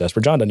desperate, or I was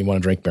desperate. John didn't even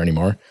want to drink beer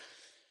anymore.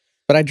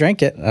 But I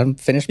drank it. I'm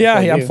finished. Yeah,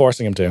 I'm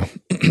forcing him to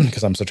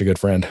because I'm such a good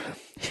friend.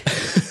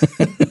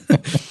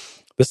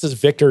 This is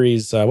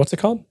Victory's, what's it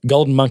called?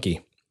 Golden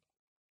Monkey.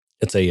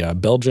 It's a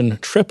Belgian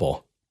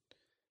triple,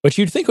 which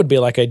you'd think would be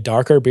like a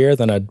darker beer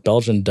than a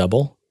Belgian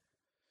double.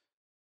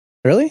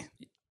 Really?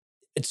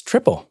 It's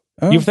triple.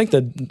 Oh. You'd think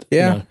that,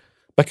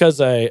 because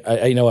a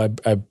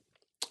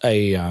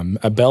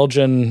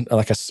Belgian,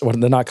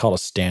 they're not called a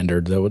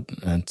standard, though.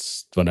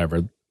 It's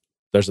whatever.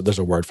 There's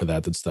a word for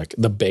that. That's like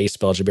the base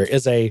Belgian beer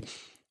is a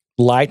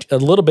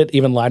little bit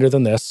even lighter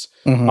than this,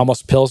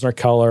 almost Pilsner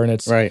color, and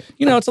it's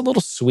it's a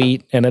little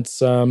sweet, and it's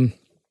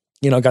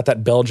got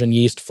that Belgian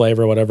yeast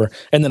flavor or whatever.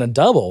 And then a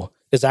double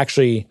is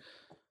actually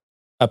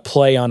a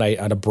play on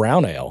a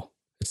brown ale.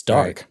 It's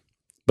dark.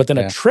 But then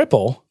a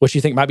triple, which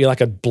you think might be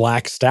like a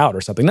black stout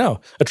or something.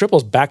 No, a triple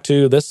is back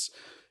to this,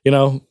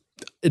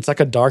 it's like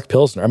a dark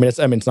Pilsner. It's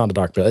not a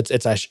dark Pilsner.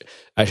 It's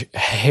a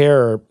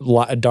hair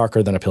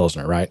darker than a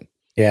Pilsner, right?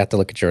 Yeah, I have to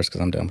look at yours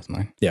because I'm done with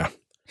mine. Yeah.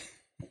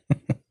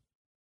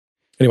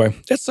 Anyway,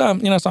 it's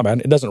it's not bad.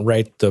 It doesn't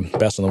rate the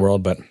best in the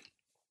world, but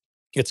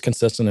it's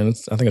consistent, and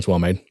I think it's well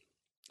made.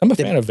 I'm a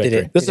fan of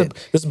Victory. This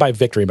is by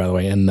Victory, by the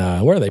way. And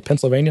where are they?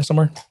 Pennsylvania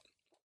somewhere?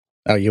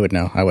 Oh, you would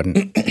know. I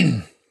wouldn't.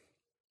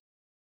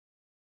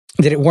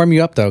 Did it warm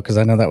you up though? Because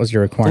I know that was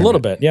your requirement. A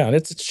little bit, yeah.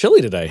 It's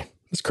chilly today.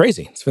 It's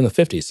crazy. It's in the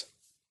 50s.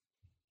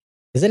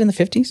 Is it in the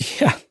 50s?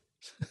 Yeah.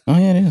 Oh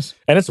yeah, it is.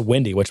 And it's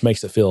windy, which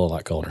makes it feel a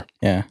lot colder.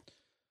 Yeah.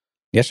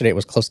 Yesterday it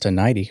was close to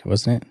 90,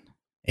 wasn't it?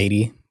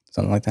 80,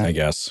 something like that. I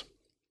guess.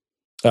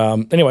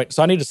 Anyway,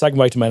 so I need to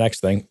segue to my next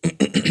thing,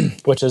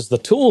 which is the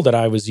tool that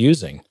I was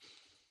using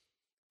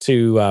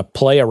to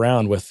play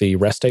around with the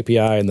REST API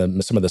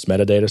and some of this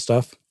metadata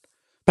stuff.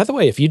 By the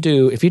way, if you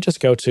just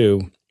go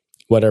to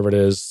whatever it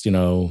is, I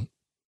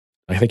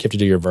think you have to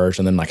do your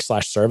version, then like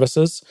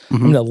 /services.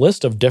 The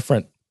list of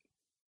different,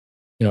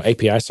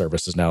 API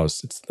services now.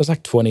 There's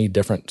like 20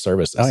 different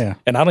services. Oh, yeah.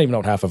 And I don't even know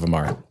what half of them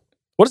are.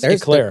 What is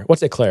Eclair?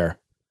 What's Eclair?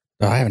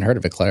 Oh, I haven't heard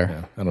of Eclair.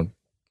 Yeah, I don't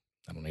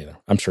either.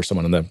 I'm sure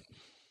someone in the...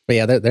 But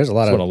yeah, there's a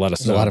lot of... let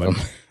us know, a lot of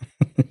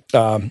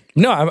them.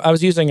 No, I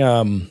was using...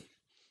 and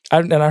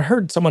I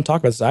heard someone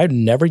talk about this. I've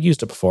never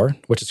used it before,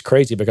 which is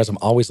crazy because I'm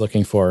always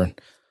looking for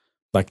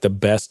like the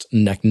best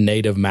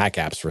native Mac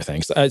apps for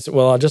things.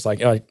 Well, just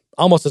like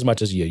almost as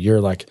much as you. You're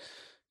like,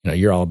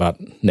 you're all about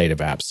native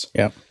apps.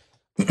 Yeah.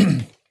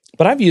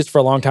 But I've used for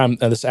a long time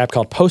this app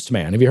called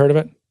Postman. Have you heard of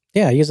it?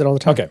 Yeah, I use it all the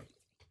time. Okay.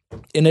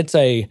 And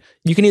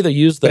you can either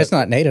use But it's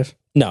not native.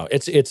 No,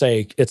 it's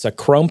a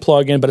Chrome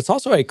plugin, but it's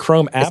also a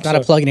Chrome app. It's not a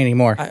plugin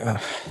anymore.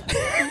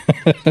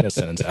 Get a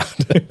sentence out.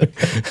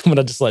 I'm going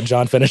to just let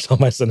John finish all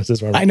my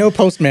sentences. I know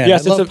Postman.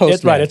 Yes, I love Postman.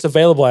 It's right. It's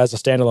available as a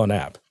standalone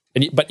app.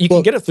 But you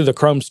can get it through the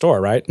Chrome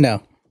store, right?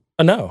 No.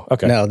 Oh, no.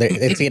 Okay. No,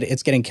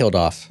 it's getting killed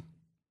off.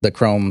 The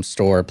Chrome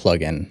store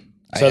plugin.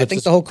 So I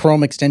think the whole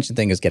Chrome extension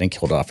thing is getting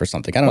killed off or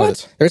something. I don't know.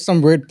 There's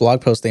some weird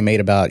blog post they made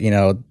about,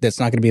 that's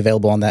not going to be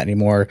available on that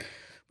anymore.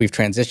 We've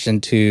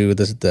transitioned to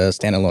the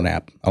standalone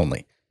app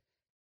only.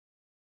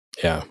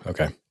 Yeah.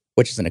 Okay.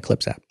 Which is an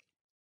Eclipse app.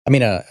 I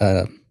mean,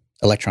 a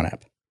Electron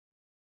app.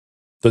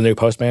 The new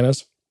Postman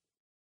is?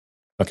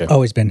 Okay.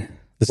 Always been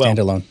the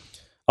standalone.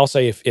 I'll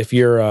say if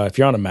you're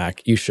on a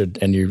Mac, you should,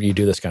 and you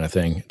do this kind of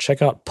thing,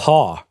 check out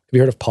Paw. Have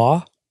you heard of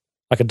Paw?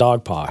 Like a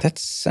dog paw. That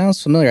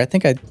sounds familiar. I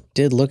think I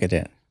did look at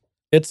it.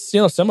 It's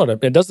similar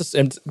to it does this.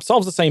 It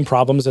solves the same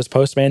problems as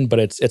Postman, but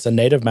it's a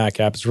native Mac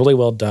app. It's really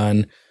well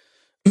done.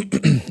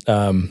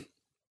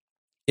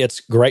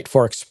 It's great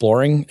for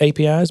exploring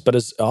APIs, but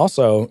it's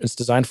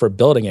designed for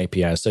building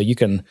APIs. So you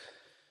can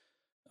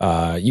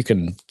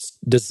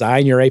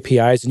design your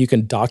APIs and you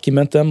can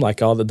document them,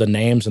 like all the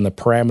names and the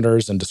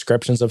parameters and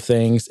descriptions of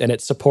things. And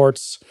it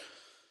supports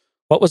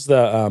what was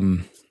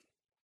the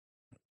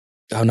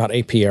not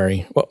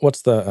apiary.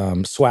 What's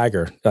the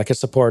Swagger? Like it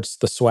supports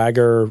the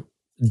Swagger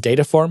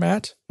data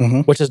format,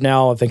 which is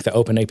now I think the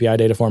Open API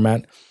data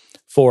format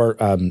for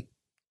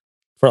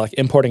like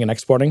importing and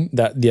exporting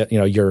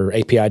your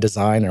API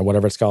design or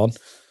whatever it's called.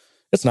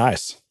 It's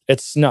nice.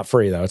 It's not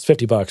free though. It's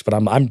 $50, but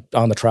I'm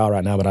on the trial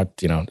right now. But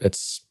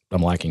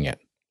I'm liking it.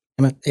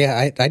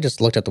 Yeah, I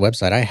just looked at the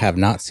website. I have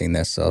not seen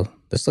this, so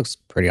this looks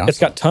pretty awesome. It's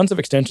got tons of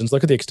extensions.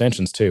 Look at the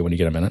extensions too when you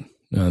get a minute.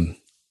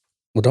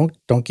 Well,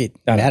 don't get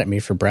mad at me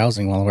for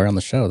browsing while we're on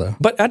the show, though.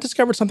 But I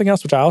discovered something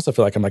else, which I also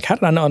feel like I'm like, how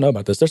did I not know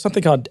about this? There's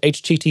something called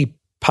HTTP.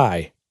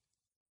 Have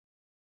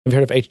you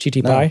heard of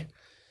HTTP? No.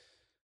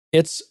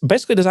 It's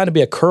basically designed to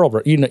be a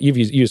curl. You've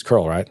used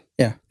curl, right?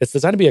 Yeah. It's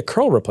designed to be a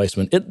curl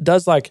replacement. It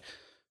does like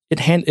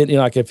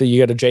like if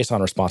you get a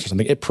JSON response or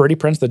something, it pretty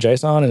prints the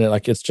JSON, and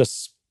it's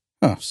just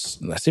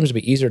that seems to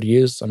be easier to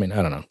use. I mean,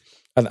 I don't know.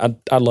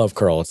 I love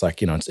curl. It's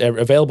like it's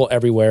available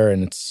everywhere,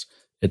 and it's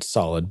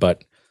solid,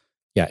 but.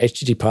 Yeah,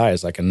 HTTP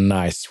is like a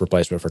nice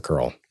replacement for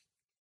curl.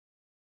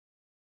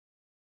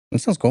 That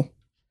sounds cool.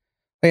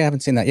 Oh, yeah, I haven't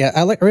seen that. Yeah,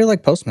 I really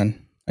like Postman.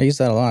 I use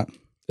that a lot.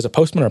 Is it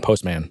Postman or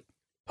Postman?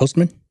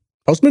 Postman?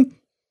 I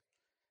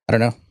don't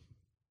know.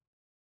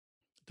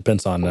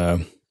 Depends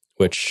on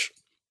which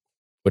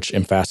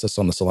emphasis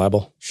on the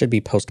syllable. Should be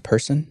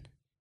postperson.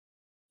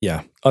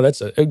 Yeah. Oh,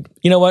 that's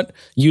you know what?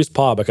 Use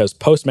PAW because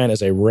Postman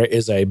is a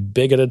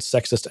bigoted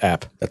sexist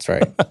app. That's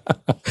right.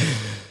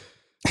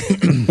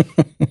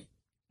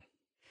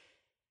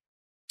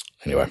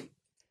 Anyway,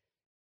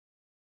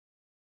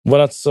 what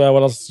else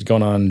is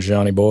going on,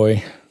 Johnny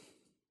boy?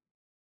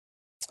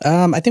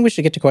 I think we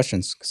should get to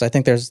questions because I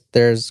think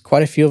there's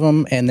quite a few of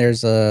them, and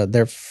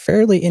they're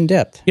fairly in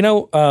depth.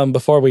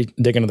 Before we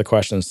dig into the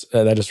questions,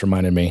 that just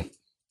reminded me.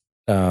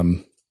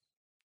 If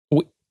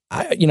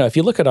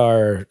you look at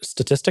our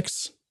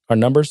statistics, our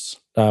numbers,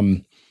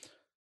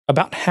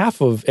 about half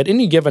of at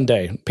any given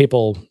day,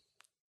 people,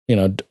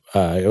 when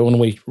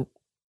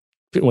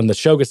the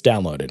show gets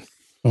downloaded.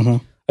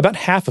 Mm-hmm. About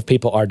half of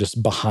people are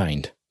just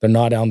behind. They're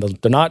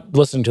not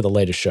listening to the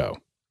latest show.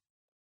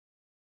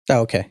 Oh,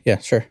 okay. Yeah,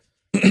 sure.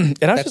 And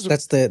that's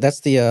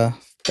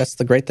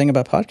the great thing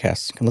about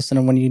podcasts. You can listen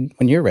to them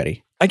when you're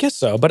ready. I guess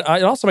so. But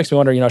it also makes me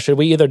wonder, should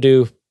we either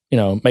do,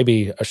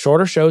 maybe a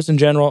shorter shows in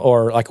general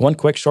or like one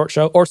quick short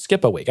show or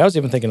skip a week? I was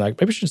even thinking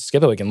like maybe we should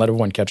skip a week and let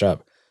everyone catch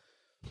up.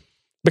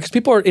 Because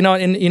people are,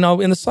 in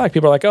the Slack,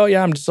 people are like, oh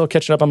yeah, I'm just still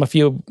catching up. I'm a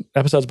few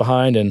episodes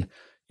behind. And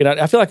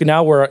I feel like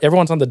now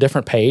everyone's on the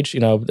different page,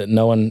 that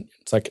no one,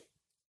 it's like.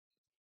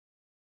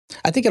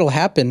 I think it'll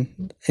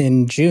happen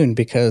in June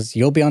because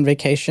you'll be on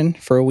vacation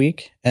for a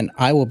week and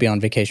I will be on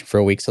vacation for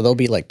a week. So there'll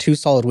be like 2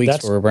 solid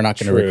weeks where we're not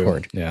going to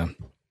record. Yeah.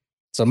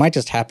 So it might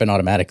just happen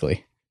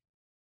automatically.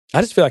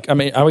 I just feel like,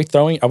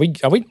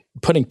 are we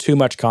putting too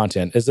much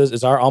content?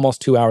 Is our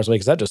almost 2 hours a week?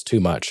 Is that just too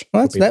much?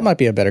 Well, that might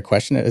be a better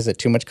question. Is it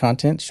too much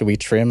content? Should we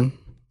trim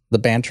the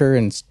banter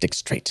and stick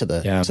straight to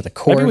the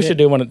core? Maybe we should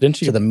do one.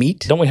 Didn't you? To the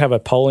meat? Don't we have a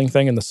polling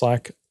thing in the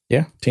Slack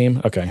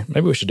team? Okay.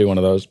 Maybe we should do one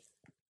of those.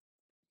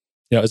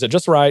 Is it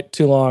just right,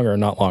 too long, or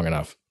not long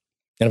enough?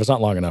 And if it's not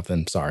long enough,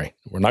 then sorry.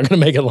 We're not going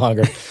to make it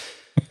longer.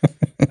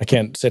 I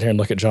can't sit here and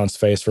look at John's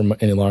face for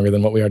any longer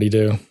than what we already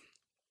do.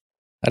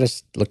 I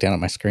just looked down at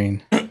my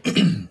screen,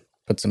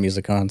 put some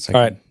music on. So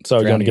all right. So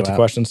you want to get to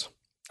questions?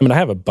 I mean, I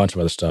have a bunch of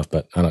other stuff,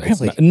 but I don't.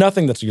 It's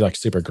nothing that's like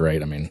super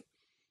great. I mean,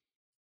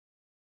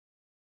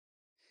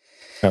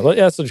 all right,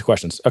 let's do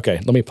questions. Okay,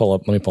 let me pull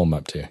them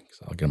up too, because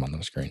I'll get them on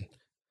the screen.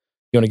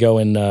 You want to go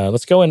in?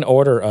 Let's go in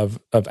order of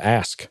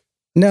ask.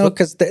 No,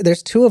 because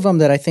there's two of them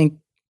that I think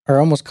are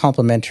almost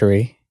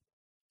complementary.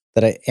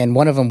 And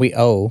one of them we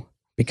owe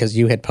because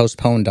you had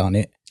postponed on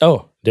it.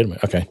 Oh, did we?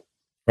 Okay.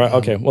 Right.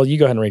 Okay. Well, you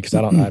go ahead and read because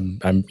I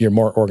don't. You're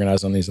more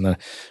organized on these than that.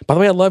 By the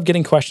way, I love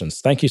getting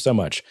questions. Thank you so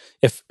much.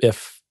 If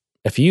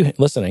you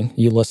listening,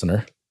 you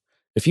listener,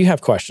 if you have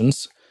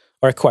questions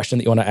or a question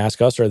that you want to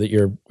ask us, or that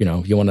you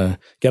want to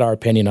get our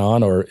opinion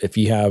on, or if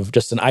you have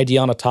just an idea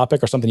on a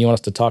topic or something you want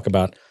us to talk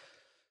about,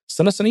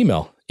 send us an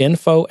email,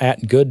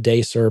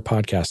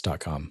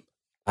 info@gooddaysirpodcast.com.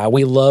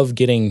 We love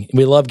getting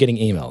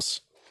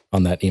emails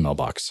on that email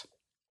box.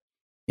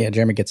 Yeah,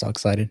 Jeremy gets all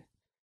excited.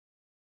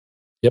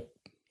 Yep.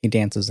 He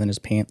dances in his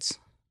pants.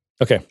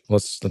 Okay,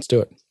 let's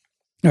do it.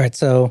 All right,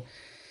 so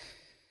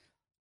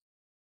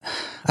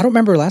I don't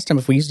remember last time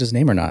if we used his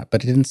name or not,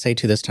 but it didn't say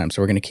to this time,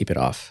 so we're going to keep it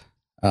off.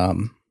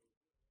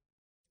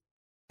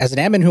 As an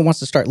admin who wants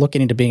to start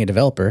looking into being a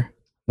developer,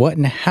 what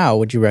and how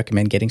would you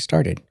recommend getting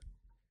started?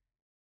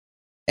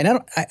 And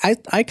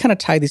I kind of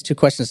tie these two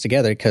questions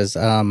together because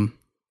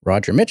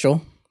Roger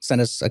Mitchell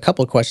sent us a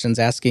couple of questions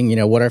asking,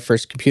 what our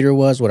first computer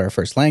was, what our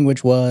first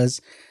language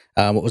was,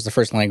 what was the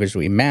first language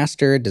we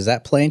mastered. Does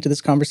that play into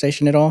this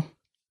conversation at all?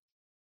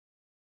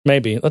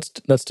 Maybe.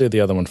 Let's do the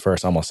other one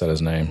first. I almost said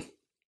his name.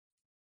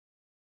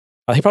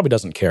 He probably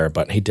doesn't care,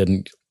 but he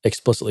didn't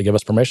explicitly give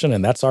us permission,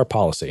 and that's our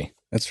policy.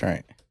 That's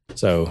right.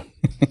 So,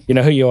 you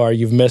know who you are.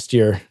 You've missed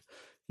your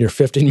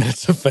 15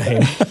 minutes of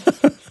fame.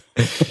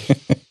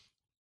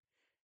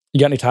 You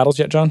got any titles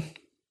yet, John?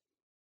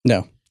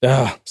 No.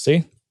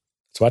 See?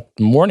 That's what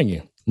I'm warning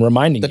you. I'm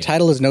reminding you. The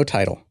title is no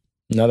title.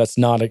 No, that's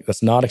not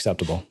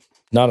acceptable.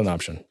 Not an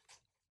option.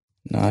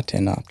 Not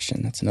an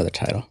option. That's another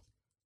title.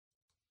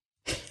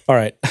 All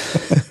right.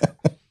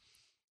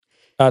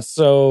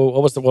 So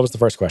what was the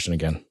first question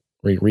again?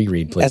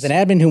 Reread, please. As an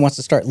admin who wants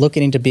to start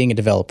looking into being a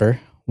developer,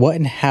 what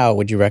and how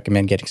would you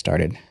recommend getting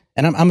started?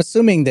 And I'm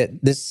assuming that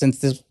since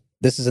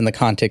this is in the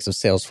context of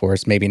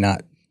Salesforce, maybe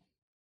not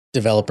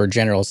developer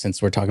general,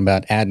 since we're talking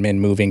about admin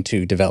moving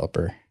to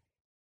developer.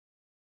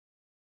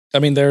 I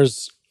mean,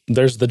 there's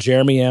the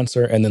Jeremy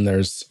answer, and then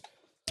there's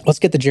let's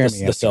get the Jeremy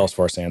the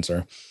Salesforce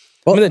answer.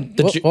 Well,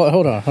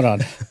 hold on.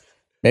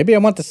 Maybe I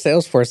want the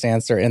Salesforce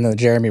answer and the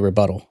Jeremy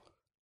rebuttal.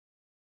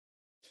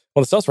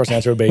 Well, the Salesforce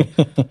answer would be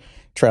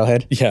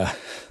Trailhead. Yeah,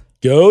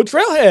 go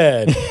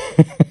Trailhead.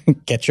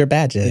 Get your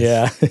badges.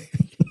 Yeah.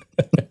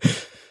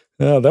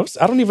 I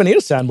don't even need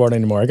a soundboard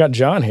anymore. I got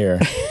John here.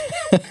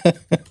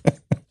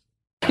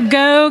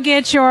 Go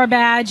get your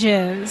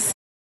badges.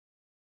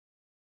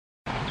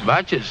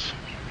 Badges?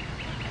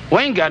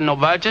 We ain't got no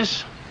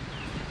badges.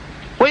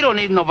 We don't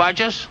need no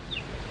badges.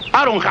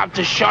 I don't have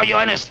to show you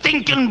any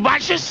stinking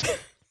badges.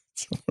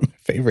 It's one of my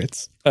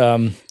favorites.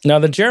 Now,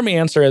 the Jeremy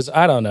answer is,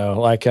 I don't know,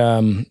 like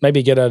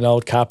maybe get an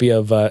old copy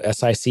of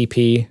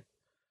SICP.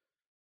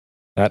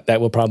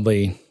 That will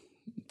probably,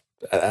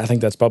 I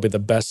think that's probably the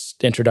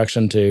best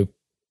introduction to.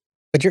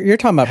 But you're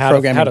talking about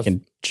programming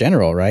in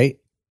general, right?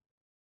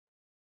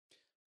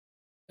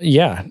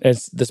 Yeah,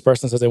 it's this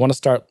person says they want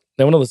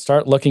to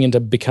start looking into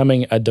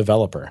becoming a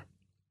developer.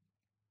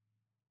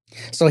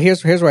 So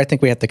here's where I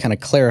think we have to kind of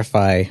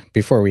clarify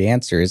before we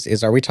answer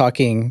is are we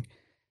talking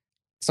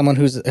someone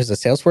who's a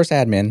Salesforce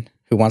admin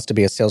who wants to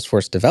be a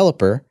Salesforce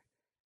developer,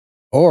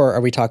 or are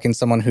we talking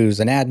someone who's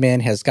an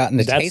admin, has gotten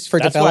the taste for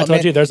development? That's why I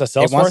told you there's a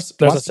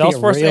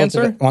Salesforce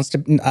answer.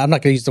 I'm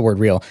not going to use the word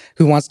real.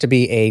 Who wants to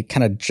be a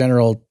kind of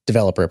general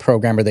developer, a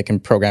programmer that can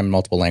program in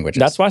multiple languages?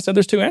 That's why I said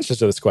there's two answers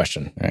to this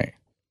question. Right.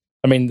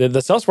 I mean, the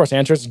Salesforce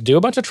answer is do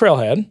a bunch of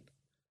Trailhead.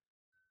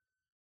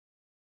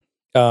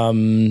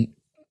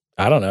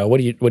 I don't know. What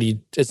do you?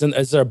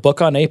 Is there a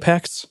book on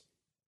Apex?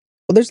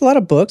 Well, there's a lot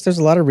of books. There's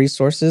a lot of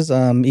resources.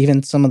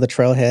 Even some of the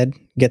Trailhead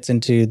gets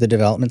into the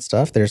development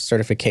stuff. There's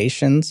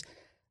certifications.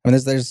 I mean,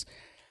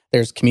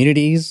 there's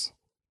communities.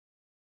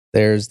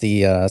 There's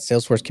the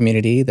Salesforce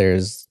community.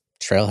 There's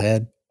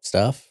Trailhead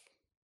stuff.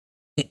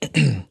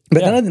 But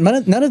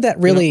none of that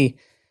really.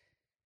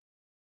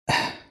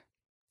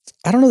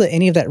 I don't know that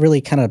any of that really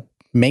kind of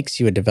makes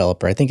you a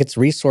developer. I think it's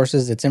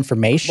resources, it's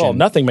information. Well,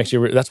 nothing makes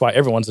you. That's why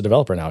everyone's a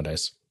developer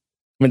nowadays.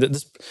 I mean,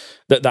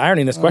 the irony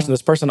in this question: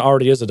 this person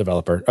already is a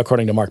developer,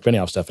 according to Mark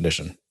Benioff's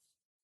definition.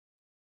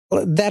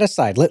 Well, that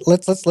aside,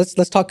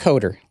 let's talk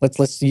coder.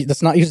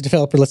 Let's not use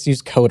developer. Let's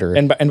use coder.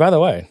 And by the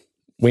way,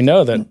 we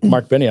know that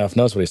Mark Benioff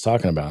knows what he's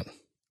talking about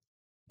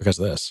because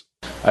of this.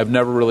 I've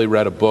never really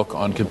read a book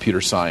on computer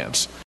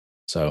science,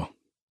 so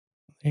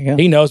there you go.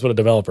 He knows what a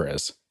developer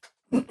is.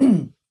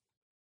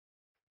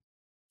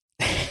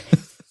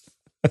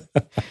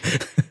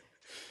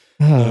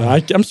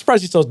 I'm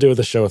surprised you still do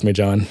the show with me,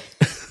 John.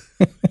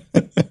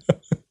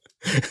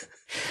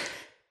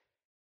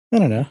 I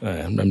don't know.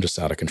 I'm just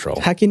out of control.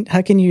 How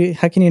can you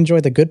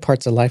enjoy the good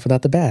parts of life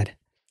without the bad?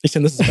 You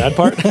saying this is the bad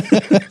part?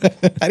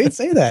 I didn't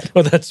say that.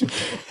 Well, that's.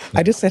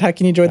 I just said, how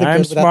can you enjoy the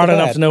I'm good without smart the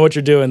enough bad? to know what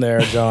you're doing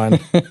there, John.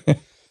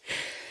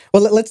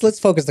 Well, let's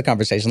focus the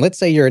conversation. Let's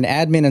say you're an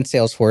admin in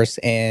Salesforce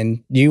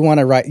and you want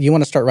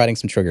to start writing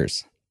some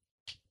triggers.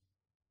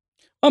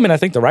 I mean, I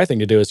think the right thing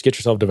to do is get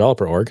yourself a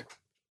developer org.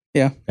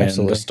 Yeah, and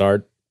absolutely. just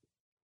start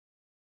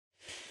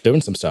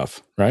doing some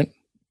stuff, right?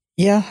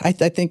 Yeah, I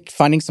think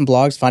finding some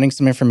blogs, finding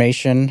some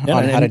information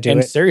on how to do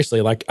it.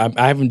 Seriously, like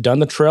I haven't done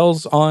the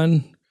trails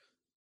on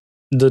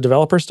the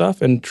developer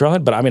stuff in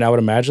Trailhead, but I mean, I would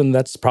imagine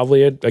that's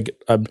probably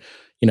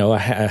a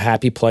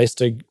happy place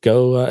to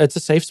go. It's a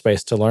safe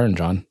space to learn,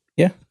 John.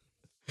 Yeah.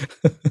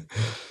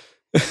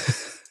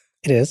 It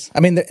is. I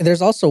mean,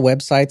 there's also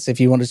websites if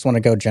you just want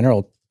to go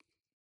general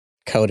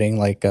coding,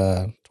 like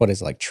what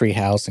is it, like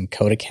Treehouse and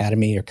Code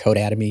Academy or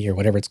Codatomy or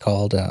whatever it's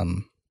called.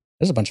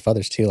 There's a bunch of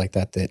others too, like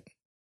that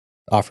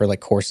offer like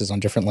courses on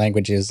different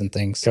languages and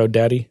things.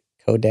 CodeDaddy,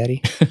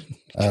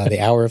 The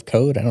Hour of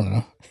Code. I don't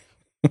know.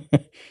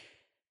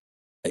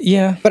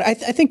 Yeah, but I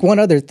think one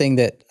other thing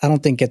that I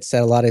don't think gets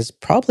said a lot is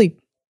probably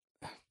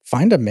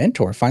find a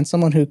mentor, find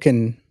someone who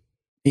can.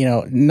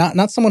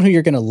 Not someone who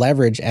you're going to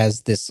leverage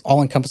as this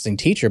all-encompassing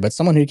teacher, but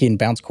someone who can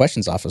bounce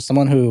questions off of.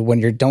 Someone who, when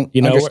you don't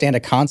understand a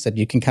concept,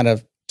 you can kind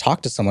of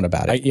talk to someone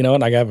about it.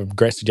 And I have a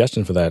great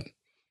suggestion for that.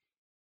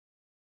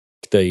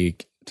 The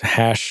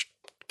hash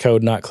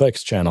code not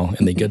clicks channel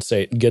in the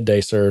Good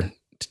Day Sir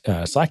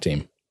Slack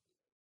team.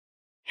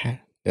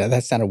 Yeah,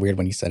 that sounded weird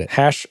when you said it.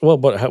 Hash. Well,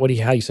 but how do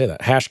you say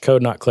that? Hash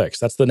code not clicks.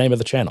 That's the name of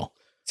the channel.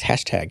 It's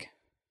hashtag.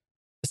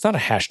 It's not a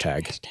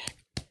hashtag.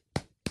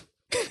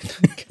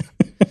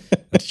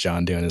 That's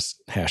John doing his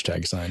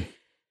hashtag sign.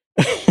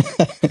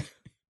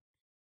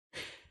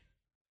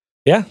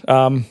 Yeah.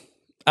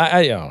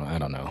 I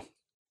don't know.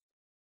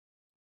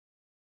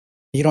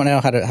 You don't know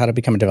how to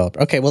become a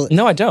developer. Okay. Well,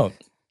 no, I don't.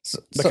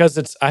 Because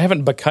it's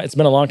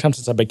been a long time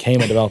since I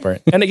became a developer.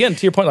 And again,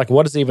 to your point, like,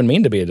 what does it even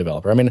mean to be a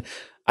developer? I mean,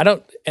 I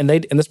don't, and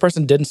this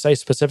person didn't say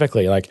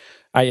specifically, like,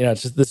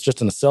 it's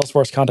just in the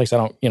Salesforce context. I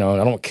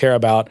don't care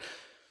about,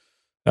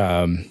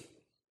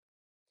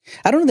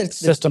 I don't know that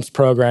systems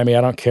programming.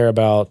 I don't care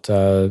about,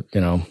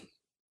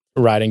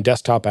 writing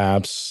desktop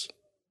apps.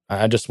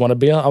 I just want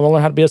to I want to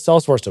learn how to be a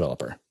Salesforce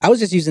developer. I was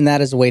just using that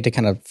as a way to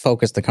kind of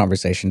focus the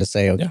conversation to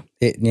say,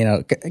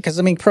 because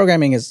I mean,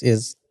 programming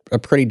is a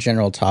pretty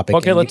general topic.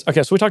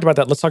 Okay, so we talked about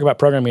that. Let's talk about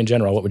programming in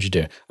general. What would you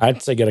do?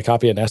 I'd say get a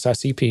copy of an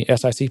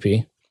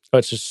SICP. Oh,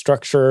 it's just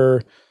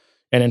structure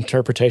and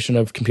interpretation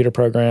of computer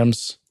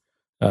programs.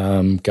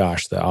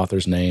 The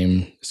author's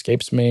name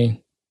escapes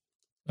me.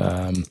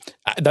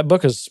 That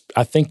book is,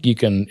 I think you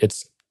can,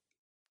 it's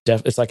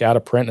like out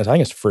of print. I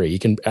think it's free.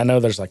 I know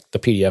there's like the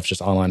PDF's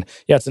just online.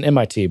 Yeah, it's an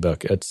MIT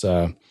book. It's,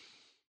 I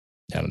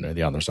don't know who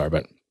the authors are,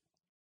 but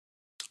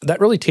that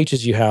really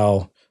teaches you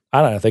how,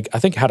 I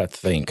think how to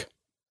think.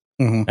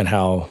 Mm-hmm. And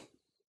how,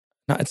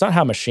 it's not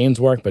how machines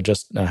work, but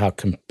just how, I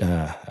don't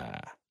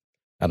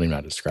even know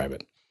how to describe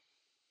it.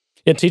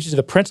 It teaches you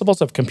the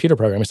principles of computer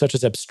programming, such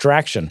as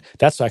abstraction.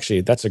 That's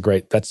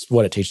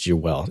what it teaches you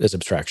well, is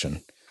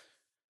abstraction.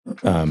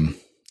 And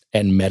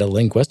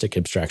metalinguistic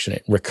abstraction,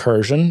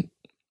 recursion,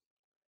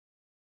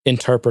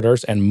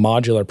 interpreters, and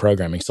modular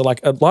programming. So like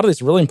a lot of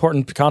these really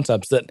important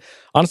concepts that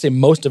honestly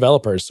most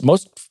developers,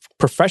 most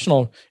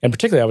professional, and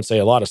particularly I would say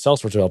a lot of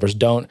Salesforce developers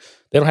don't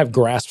have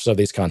grasps of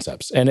these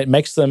concepts, and it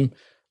makes them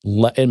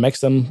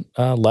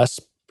less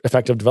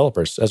effective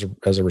developers as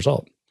a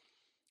result.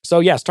 So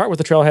yeah, start with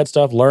the Trailhead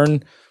stuff,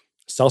 learn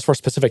Salesforce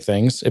specific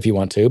things if you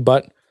want to,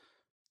 but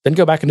then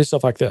go back and do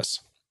stuff like this.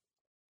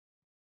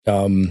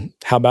 How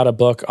about a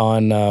book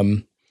on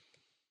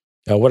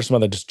what are some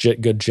other just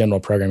good general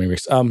programming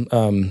weeks? What's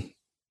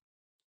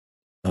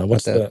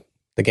the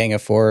Gang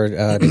of Four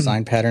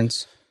design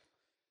patterns?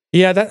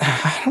 Yeah,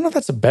 I don't know if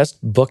that's the best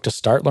book to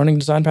start learning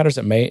design patterns.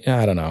 It may,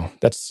 I don't know.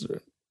 It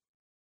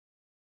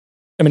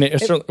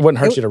certainly wouldn't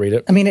hurt you to read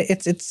it. I mean,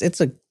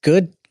 it's a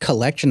good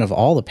collection of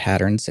all the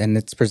patterns, and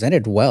it's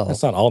presented well.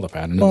 It's not all the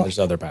patterns. Well, there's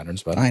other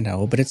patterns, but I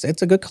know, but it's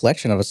a good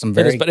collection of some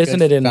very. But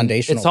isn't it in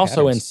foundational? It's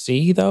also patterns. in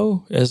C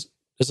though,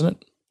 isn't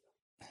it?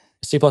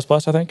 C++, I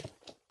think,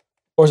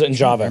 or is it in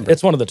Java?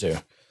 It's one of the two.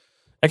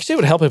 Actually, it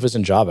would help if it's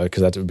in Java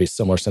because that would be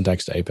similar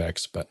syntax to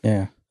Apex. But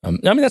yeah.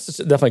 That's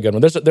definitely a good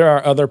one. There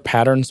are other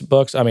patterns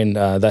books. I mean,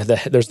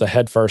 there's the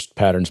Head First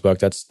Patterns book.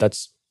 That's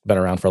been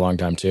around for a long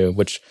time too,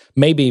 which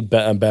may be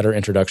a better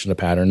introduction to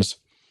patterns.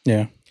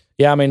 Yeah.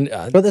 Yeah, I mean...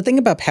 but the thing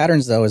about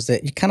patterns, though, is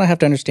that you kind of have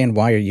to understand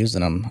why you're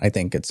using them, I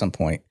think, at some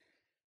point.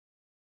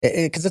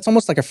 Because it's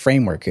almost like a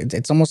framework.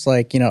 It's almost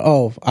like, I'm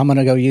going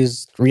to go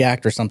use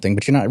React or something,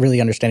 but you're not really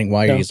understanding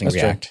why you're using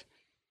React. True.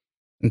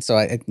 And so,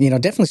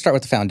 definitely start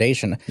with the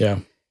foundation.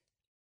 Yeah.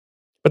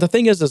 But the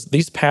thing is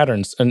these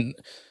patterns, and...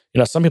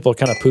 some people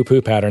kind of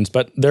poo-poo patterns,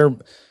 but they're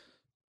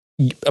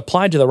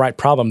applied to the right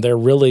problem. They're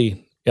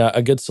really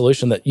a good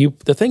solution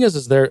the thing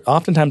is they're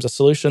oftentimes a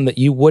solution that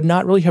you would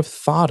not really have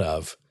thought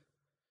of.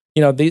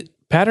 The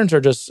patterns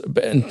are just,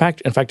 in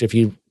fact, if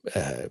you,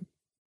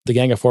 the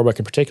Gang of Four book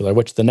in particular,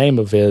 which the name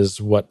of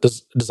is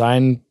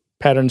design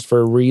patterns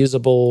for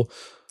reusable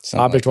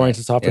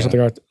object-oriented software,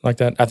 something like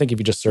that. I think if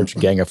you just search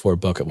Ganga for a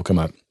book, it will come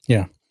up.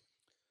 Yeah.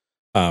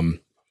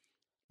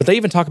 But they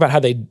even talk about how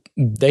they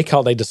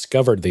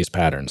discovered these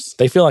patterns.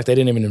 They feel like they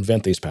didn't even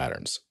invent these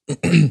patterns.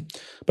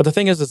 But the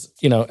thing is,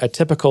 a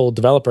typical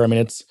developer, I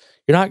mean,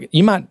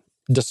 you might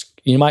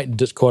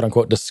just quote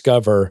unquote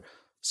discover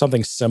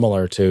something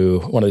similar to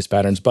one of these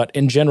patterns, but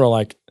in general,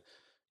 like,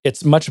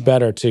 it's much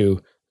better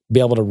to be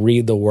able to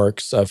read the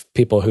works of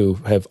people who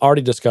have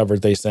already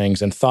discovered these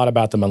things and thought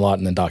about them a lot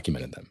and then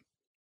documented them.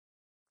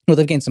 Well,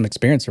 they've gained some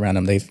experience around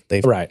them.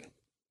 They've right.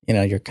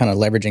 You're kind of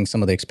leveraging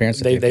some of the experience.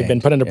 They've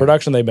been put into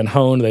production. They've been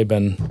honed. They've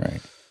been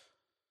right.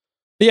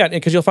 Yeah,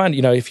 because you'll find,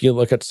 if you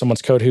look at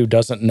someone's code who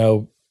doesn't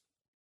know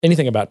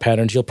anything about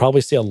patterns, you'll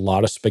probably see a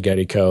lot of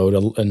spaghetti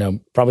code.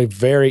 Probably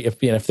if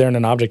they're in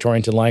an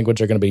object-oriented language,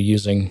 they're going to be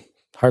using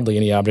hardly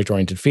any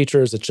object-oriented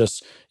features. It's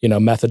just,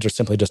 methods are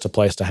simply just a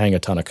place to hang a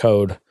ton of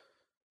code,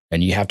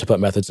 and you have to put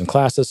methods in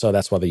classes, so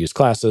that's why they use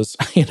classes.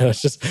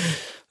 It's just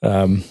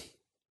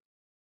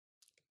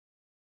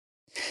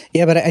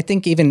yeah, but I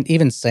think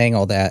even saying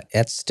all that,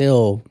 that's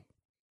still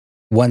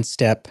one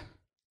step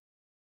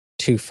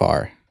too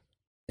far,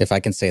 if I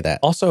can say that.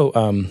 Also,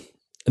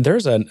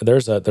 there's a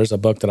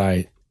book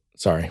that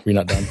sorry, we're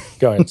not done.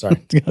 Go ahead. Sorry.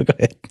 Go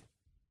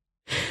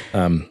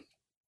ahead.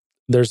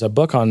 There's a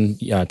book on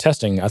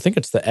testing. I think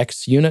it's the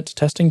XUnit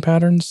testing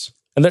patterns,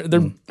 and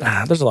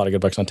there's a lot of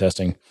good books on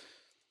testing.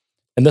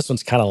 And this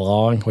one's kind of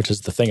long, which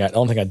is the thing. I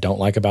don't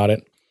like about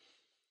it.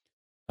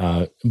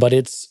 But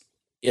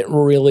it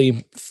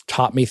really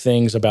taught me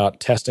things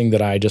about testing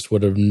that I just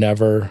would have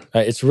never.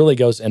 It really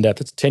goes in depth.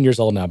 It's 10 years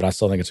old now, but I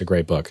still think it's a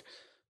great book.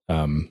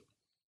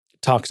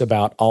 Talks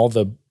about all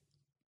the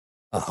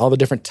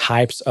different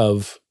types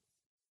of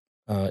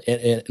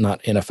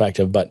not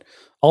ineffective, but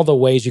all the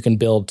ways you can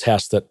build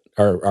tests that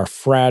are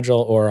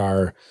fragile or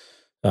are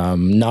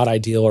not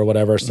ideal or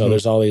whatever. So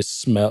there's all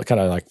these kind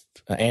of like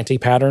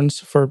anti-patterns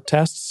for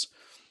tests,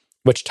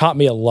 which taught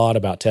me a lot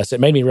about tests.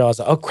 It made me realize,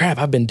 oh crap,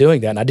 I've been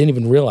doing that and I didn't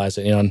even realize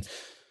it. And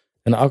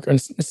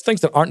it's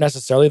things that aren't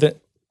necessarily the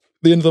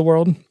end of the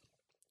world,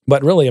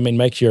 but really, I mean,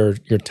 make your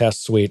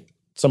test suite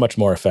so much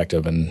more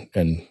effective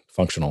and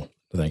functional,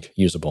 I think,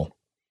 usable.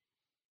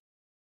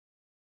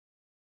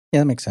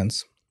 Yeah, that makes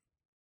sense.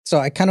 So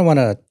I kind of want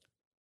to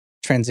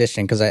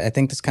transition because I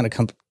think this kind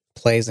of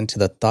plays into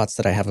the thoughts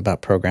that I have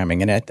about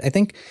programming. And I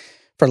think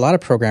for a lot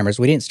of programmers,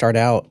 we didn't start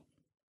out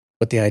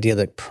with the idea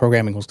that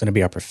programming was going to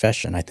be our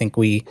profession. I think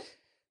we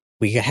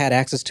had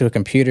access to a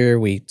computer.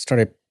 We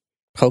started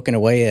poking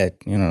away at,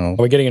 Are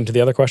we getting into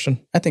the other question?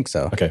 I think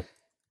so. Okay.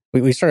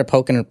 We started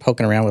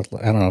poking around with,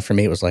 I don't know, for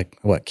me it was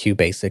like,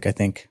 QBasic, I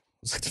think.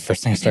 It was like the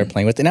first thing I started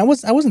playing with. And I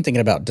wasn't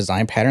thinking about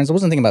design patterns. I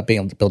wasn't thinking about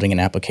building an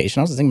application.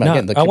 I was thinking about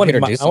getting the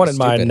computer to do something I wanted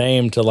my stupid.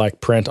 name to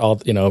like print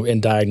all,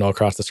 in diagonal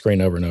across the screen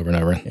over and over and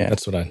over. Yeah.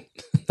 That's what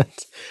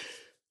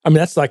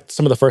that's like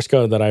some of the first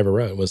code that I ever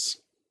wrote was,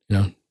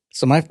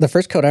 So the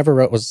first code I ever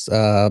wrote was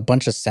a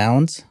bunch of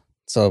sounds.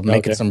 So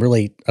making some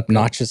really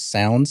obnoxious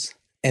sounds.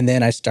 And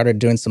then I started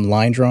doing some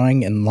line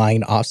drawing and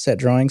line offset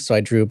drawing. So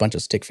I drew a bunch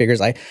of stick figures.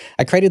 I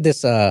created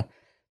this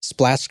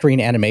splash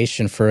screen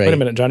animation for Wait a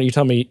minute, Johnny. You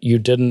tell me you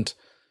didn't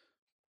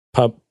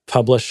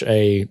publish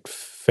a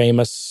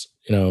famous,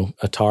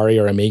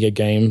 Atari or Amiga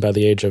game by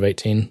the age of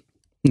 18?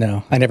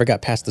 No, I never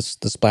got past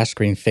the splash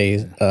screen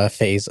phase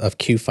of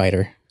Q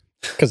Fighter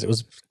because it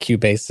was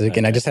QBasic. Okay.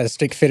 And I just had a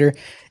stick figure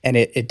and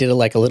it did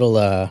like a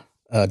little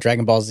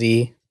Dragon Ball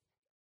Z.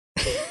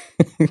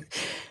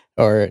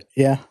 Or,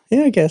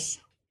 I guess.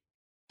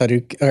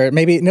 Or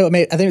maybe, I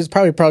think it was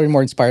probably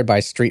more inspired by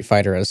Street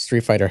Fighter, as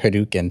Street Fighter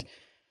Hadouken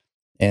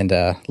and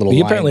little.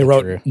 You apparently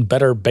wrote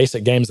better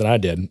basic games than I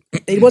did.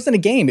 It wasn't a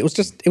game. It was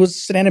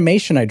just an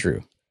animation I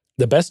drew.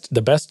 The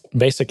best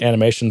basic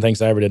animation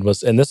things I ever did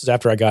was, and this is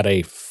after I got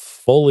a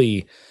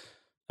fully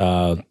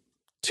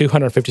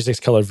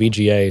 256 color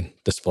VGA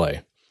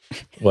display,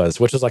 which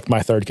was like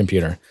my third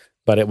computer.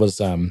 But it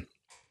was I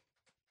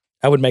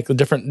would make the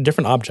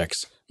different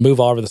objects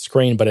move all over the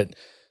screen, but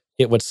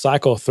it would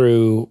cycle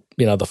through,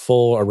 the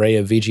full array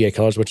of VGA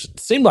colors, which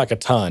seemed like a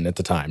ton at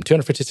the time.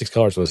 256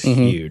 colors was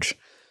huge.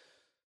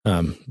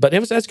 But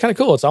it's kind of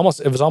cool. It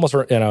was almost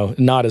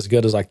not as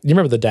good as like, you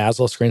remember the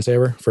Dazzle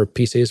screensaver for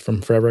PCs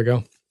from forever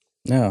ago?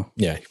 No.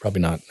 Yeah, you're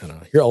probably not. I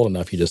don't know. You're old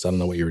enough. I don't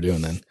know what you were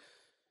doing then.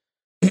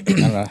 I don't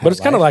know. But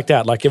it's kind of like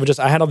that. Like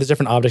I had all these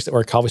different objects that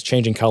were always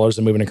changing colors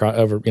and moving across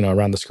over,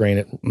 around the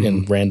screen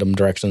in random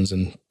directions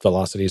and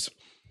velocities.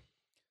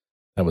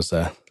 That was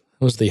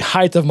the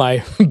height of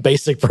my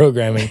basic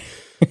programming.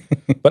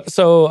 But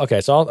so I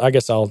guess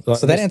I'll.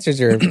 So that answers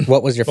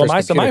what was your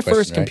first? So my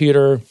first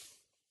computer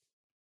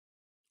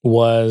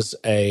was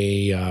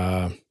a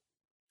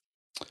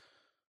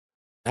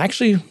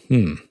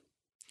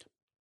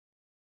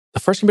the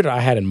first computer I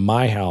had in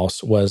my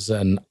house was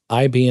an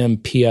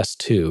IBM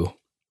PS2,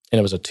 and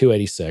it was a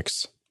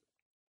 286.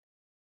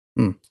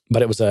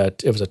 But it was a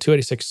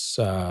 286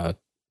 12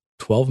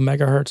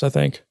 megahertz, I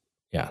think.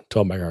 Yeah,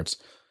 12 megahertz.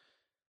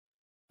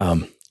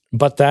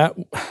 But that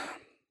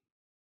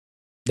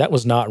that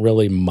was not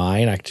really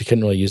mine. I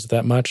couldn't really use it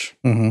that much.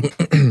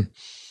 Mm-hmm.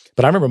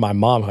 But I remember my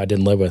mom, who I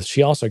didn't live with,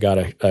 she also got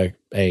a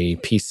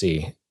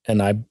PC,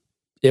 and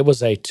it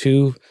was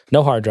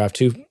no hard drive,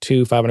 two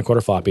 5.25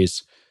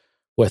 floppies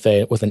with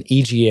an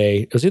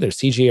EGA. It was either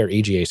CGA or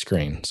EGA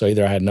screen. So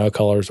either I had no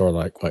colors or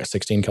like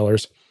 16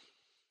 colors.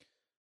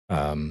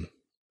 And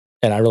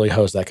I really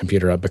hosed that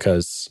computer up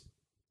because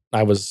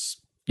I was,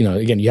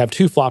 again, you have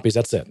 2 floppies,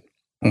 that's it.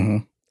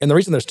 Mm-hmm. And the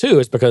reason there's 2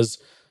 is because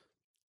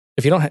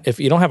if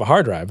you don't have a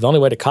hard drive, the only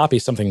way to copy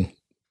something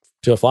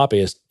to a floppy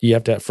is you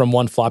have to from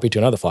one floppy to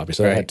another floppy.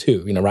 So I had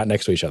 2, right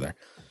next to each other.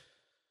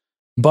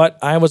 But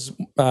I was,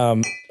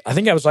 I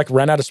think I was like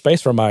ran out of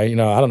space for my, I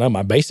don't know,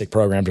 my basic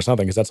programs or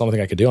something, because that's the only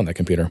thing I could do on that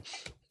computer.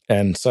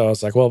 And so I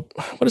was like, well,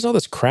 what is all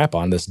this crap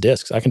on this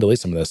disk? I can delete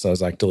some of this. So I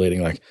was like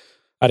deleting, I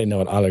didn't know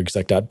what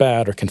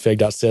autoexec.bat or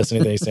config.sys,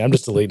 anything. So I'm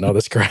just deleting all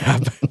this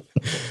crap.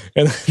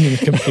 And then the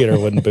computer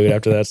wouldn't boot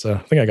after that. So I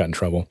think I got in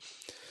trouble.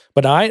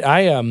 But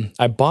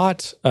I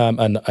bought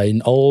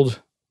an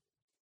old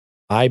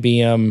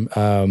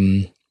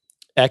IBM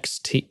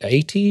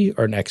XT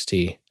or an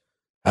XT.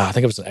 I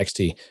think it was an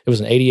XT. It was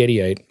an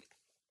 8088.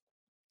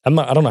 I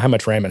don't know how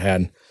much RAM it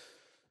had.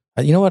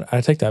 You know what?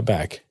 I take that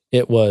back.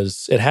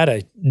 It had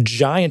a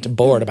giant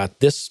board about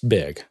this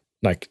big.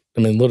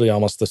 Literally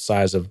almost the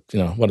size of,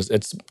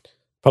 it's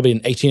probably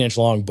an 18-inch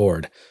long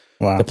board.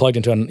 Wow. That plugged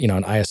into an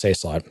ISA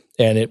slot.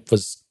 And it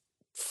was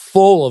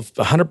full of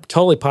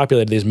totally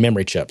populated these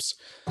memory chips.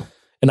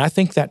 And I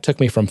think that took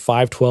me from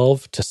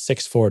 512 to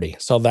 640.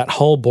 So that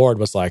whole board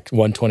was like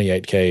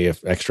 128K of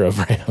extra of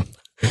RAM.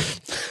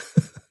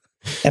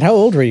 And how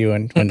old were you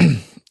when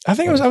I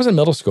think I was in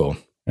middle school.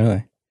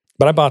 Really?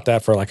 But I bought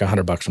that for like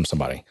 $100 from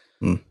somebody.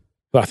 Who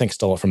I think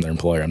stole it from their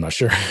employer. I'm not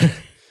sure.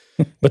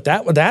 But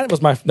that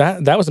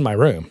was in my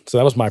room. So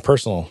that was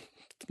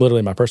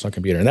literally my personal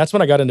computer. And that's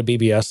when I got into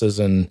BBSs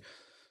and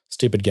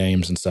stupid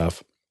games and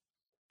stuff.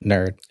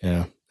 Nerd.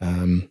 Yeah.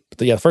 But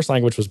the first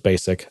language was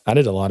BASIC. I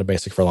did a lot of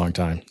BASIC for a long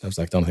time. That was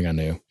like the only thing I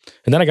knew.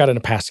 And then I got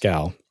into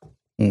Pascal.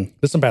 Did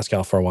some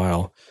Pascal for a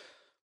while.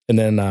 And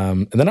then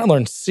I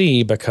learned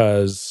C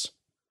because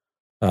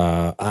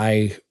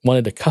I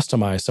wanted to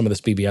customize some of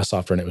this BBS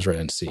software, and it was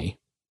written in C.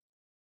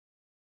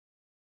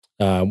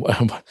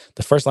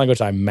 The first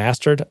language I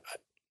mastered,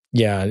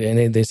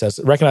 and they says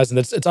recognizing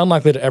that it's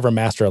unlikely to ever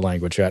master a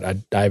language yet.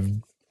 I've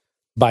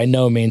by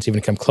no means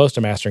even come close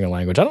to mastering a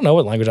language. I don't know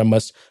what language I'm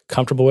most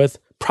comfortable with.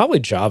 Probably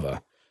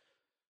Java.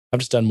 I've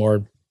just done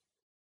more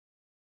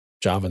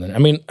Java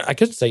than I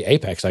could say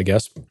Apex, I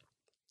guess,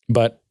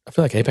 but I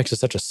feel like Apex is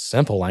such a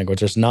simple language.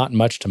 There's not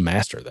much to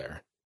master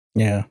there.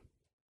 Yeah.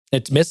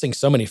 It's missing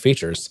so many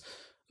features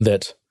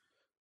that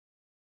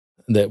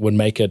would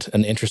make it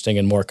an interesting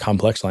and more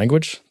complex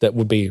language that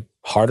would be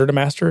harder to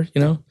master,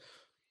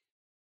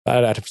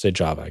 I'd have to say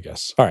Java, I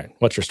guess. All right.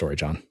 What's your story,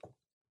 John?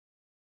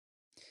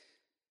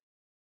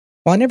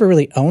 Well, I never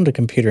really owned a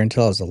computer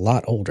until I was a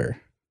lot older.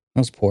 I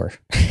was poor.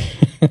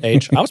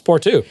 Age. I was poor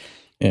too.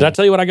 Yeah. Did I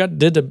tell you what I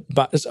did to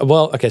buy?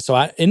 Well, okay. So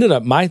I ended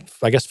up, my,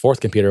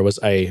 fourth computer was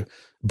a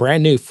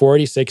brand new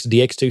 486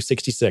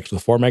 DX266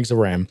 with 4 megs of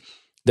RAM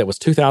that was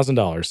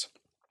 $2,000.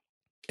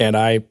 And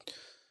I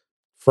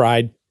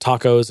fried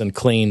tacos and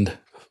cleaned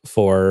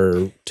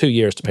for 2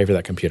 years to pay for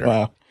that computer.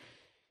 Wow.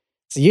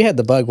 So you had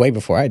the bug way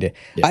before I did.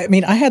 Yeah.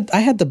 I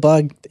had the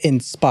bug in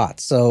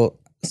spots. So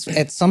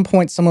at some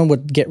point, someone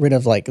would get rid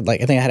of I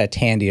think I had a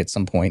Tandy at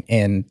some point,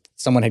 and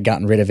someone had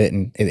gotten rid of it,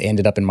 and it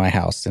ended up in my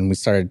house. And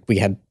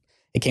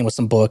it came with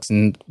some books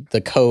and the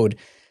code.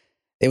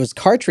 It was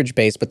cartridge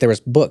based, but there was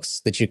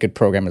books that you could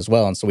program as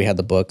well. And so we had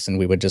the books, and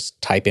we would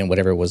just type in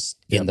whatever was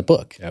in the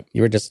book. Yep.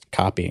 You were just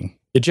copying.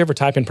 Did you ever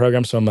type in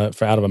programs from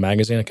out of a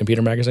magazine, a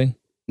computer magazine?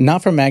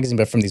 Not from a magazine,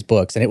 but from these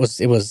books. And it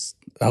was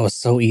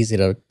so easy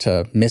to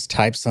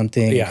mistype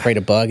something, and create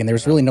a bug, and there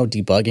was really no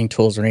debugging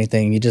tools or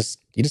anything. You just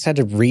had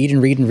to read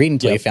and read and read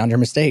until you found your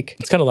mistake.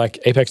 It's kind of like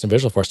Apex and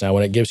Visual Force now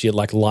when it gives you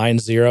like line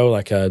 0,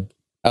 like a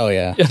oh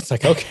yeah, it's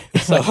like okay,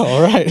 it's like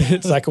all right.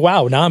 It's like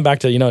wow, now I'm back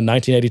to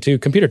 1982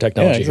 computer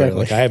technology here.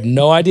 Like I have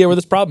no idea where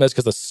this problem is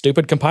because the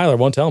stupid compiler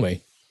won't tell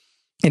me.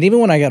 And even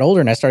when I got older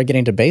and I started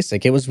getting to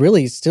BASIC, it was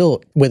really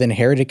still with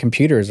inherited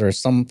computers or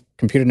some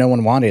computer no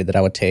one wanted that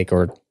I would take,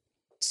 or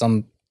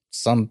some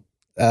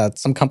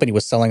company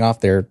was selling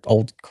off their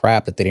old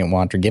crap that they didn't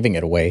want or giving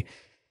it away.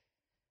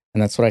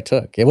 And that's what I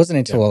took. It wasn't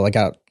until I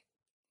got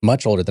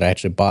much older that I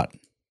actually bought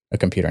a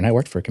computer, and I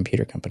worked for a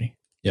computer company.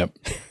 Yep.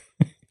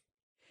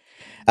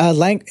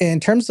 In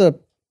terms of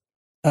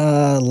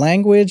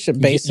language,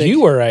 BASIC.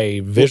 You were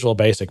a Visual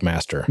Basic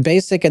master.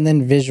 BASIC and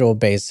then Visual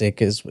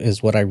Basic is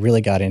what I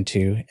really got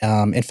into.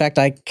 In fact,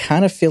 I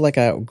kind of feel like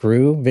I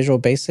outgrew Visual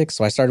Basic,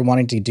 so I started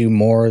wanting to do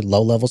more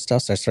low-level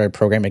stuff. So I started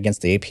programming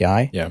against the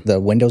API, the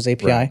Windows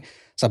API. Right.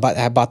 So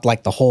I bought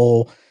like the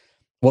whole,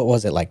 what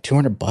was it, like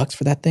 $200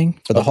 for that thing?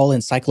 For the whole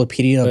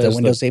encyclopedia of the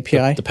Windows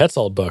API? The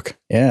Petzold book.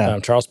 Yeah.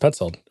 Charles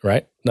Petzold,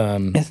 right? I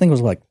think it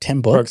was like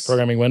 $10.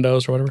 Programming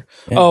Windows or whatever.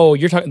 Yeah. Oh,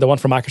 you're talking the one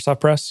from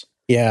Microsoft Press?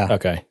 Yeah.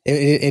 Okay.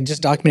 It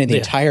just documented the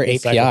entire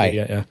API.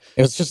 Yeah.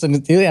 It was just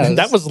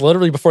That was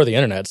literally before the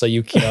internet, so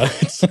you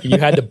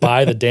had to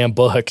buy the damn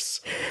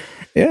books.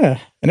 Yeah,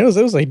 and it was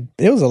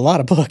a lot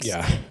of books.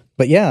 Yeah.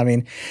 But yeah, I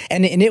mean,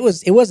 and it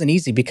wasn't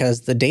easy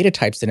because the data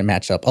types didn't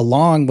match up. A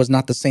long was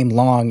not the same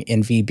long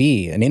in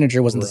VB. An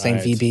integer wasn't the same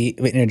VB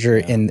integer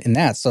in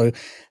that. So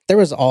there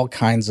was all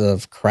kinds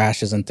of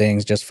crashes and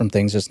things just from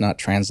things just not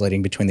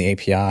translating between the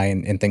API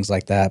and things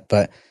like that.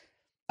 But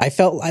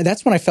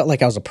that's when I felt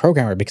like I was a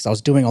programmer because I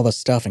was doing all this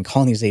stuff and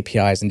calling these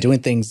APIs and doing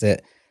things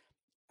that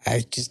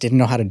I just didn't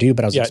know how to do,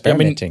 but I was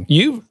experimenting.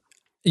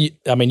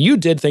 I mean, you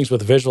did things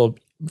with Visual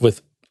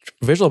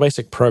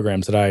Basic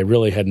programs that I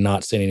really had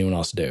not seen anyone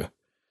else do.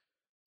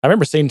 I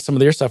remember seeing some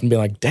of your stuff and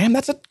being like, damn,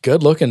 that's a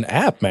good looking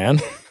app,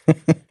 man.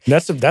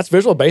 That's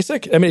Visual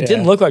Basic. I mean, it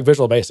didn't look like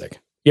Visual Basic,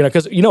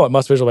 because you know what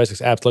most Visual Basic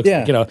apps look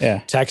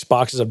like, text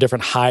boxes of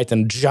different height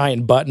and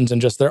giant buttons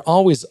and they're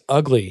always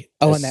ugly.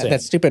 Oh, and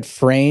that stupid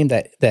frame,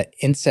 that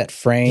inset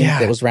frame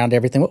that was around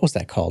everything. What was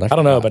that called? I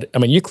don't know, but I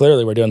mean, you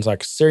clearly were doing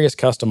like serious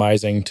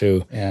customizing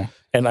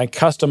and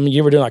like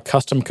you were doing like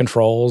custom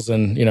controls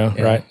and,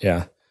 right?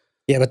 Yeah.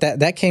 Yeah, but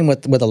that came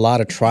with a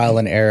lot of trial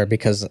and error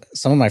because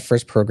some of my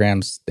first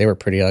programs, they were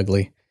pretty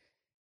ugly.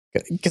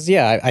 Because you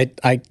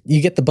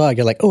get the bug,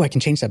 you're like, oh, I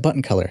can change that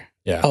button color.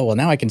 Yeah. Oh, well,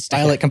 now I can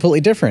style it completely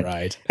different.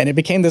 Right. And it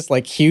became this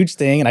like huge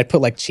thing, and I'd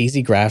put like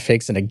cheesy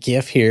graphics and a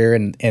GIF here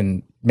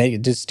and make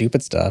it do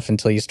stupid stuff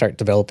until you start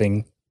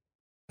developing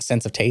a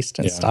sense of taste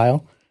and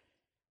style.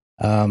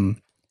 I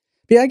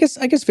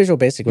guess Visual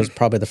Basic was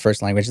probably the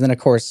first language. And then of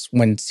course,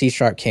 when C#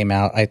 came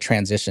out, I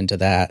transitioned to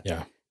that.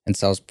 Yeah. And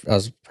so I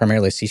was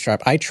primarily C#.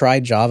 I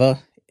tried Java.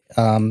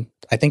 I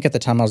think at the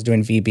time I was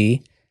doing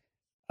VB.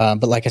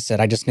 But like I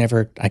said, I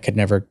could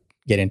never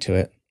get into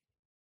it.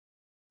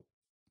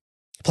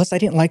 Plus, I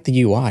didn't like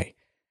the UI.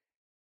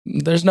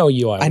 There's no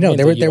UI. I know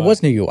there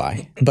was no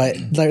UI, but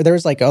there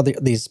was like all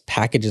these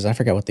packages. I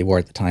forgot what they were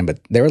at the time,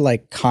 but they were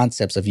like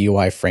concepts of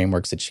UI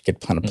frameworks that you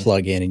could kind of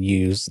plug in and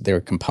use. There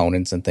were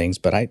components and things,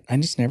 but I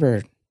just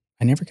never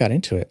got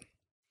into it.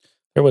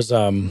 There was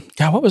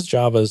what was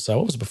Java's?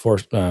 What was before?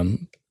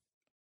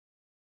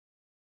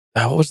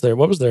 What was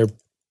their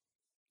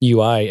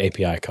UI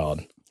API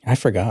called? I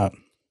forgot.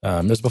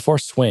 It was before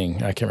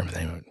Swing. I can't remember the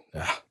name of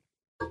it.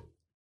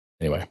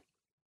 Anyway.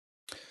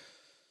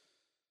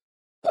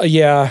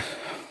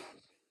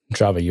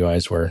 Java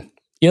UIs were...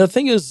 the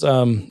thing is,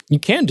 you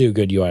can do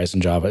good UIs in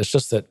Java. It's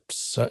just that,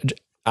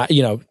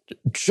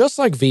 just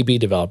like VB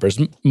developers,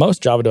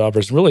 most Java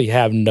developers really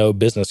have no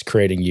business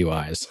creating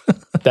UIs.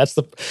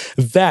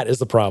 That is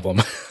the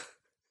problem.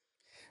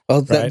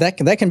 Well, right?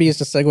 that can be used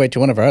to segue to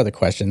one of our other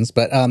questions.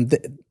 But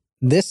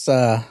this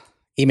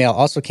email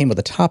also came with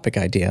a topic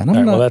idea.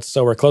 And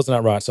so we're closing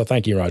out Roger. So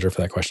thank you, Roger,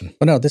 for that question.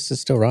 Well, no, this is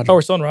still Roger. Oh,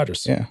 we're still on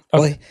Roger's. Yeah.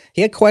 Okay. Well,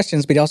 he had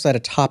questions, but he also had a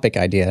topic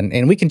idea.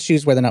 And we can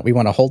choose whether or not we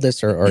want to hold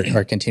this or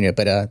continue it.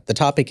 But the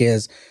topic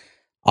is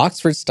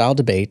Oxford-style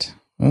debate.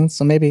 Well,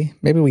 so maybe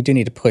we do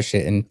need to push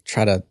it and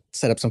try to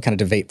set up some kind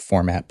of debate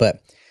format.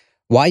 But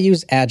why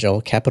use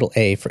Agile, capital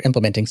A, for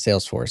implementing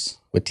Salesforce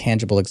with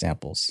tangible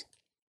examples?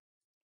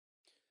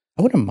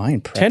 I wouldn't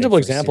mind tangible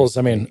examples.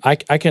 I mean, I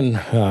can.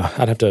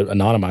 I'd have to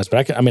anonymize,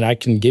 but I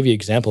can give you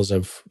examples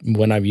of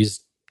when I've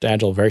used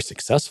Agile very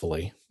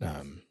successfully.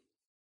 But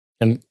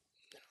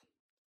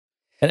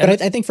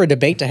I think for a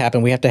debate to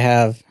happen, we have to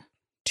have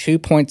 2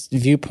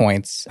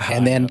 viewpoints,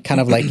 and then kind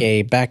of like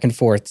a back and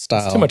forth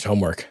style. It's too much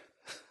homework.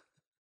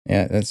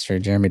 Yeah, that's true.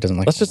 Jeremy doesn't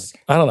like.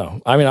 I don't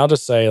know. I mean, I'll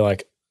just say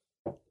like,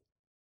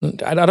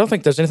 I don't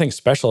think there's anything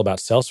special about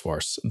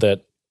Salesforce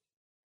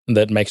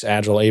that makes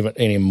Agile even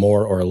any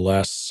more or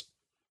less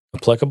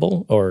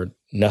applicable or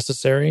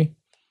necessary.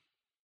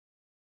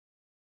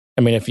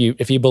 I mean, if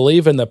you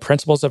believe in the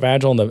principles of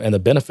Agile and the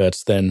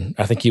benefits, then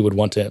I think you would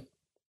want to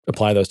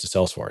apply those to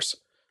Salesforce.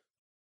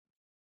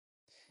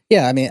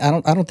 Yeah, I mean, I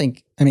don't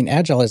think. I mean,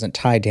 Agile isn't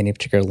tied to any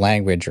particular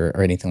language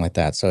or anything like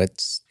that. So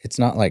it's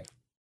not like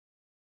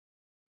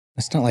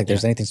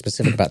there's anything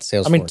specific about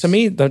Salesforce. I mean, to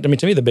me,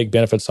 the big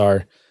benefits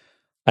are,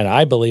 and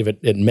I believe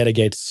it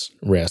mitigates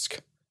risk.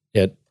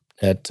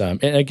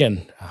 And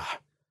again,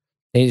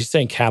 he's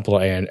saying capital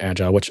A and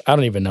Agile, which I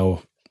don't even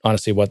know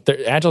honestly what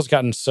Agile's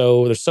gotten.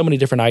 There's so many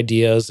different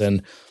ideas,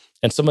 and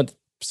so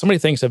many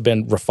things have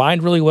been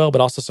refined really well,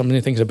 but also so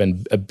many things have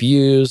been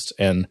abused,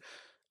 and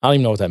I don't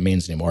even know what that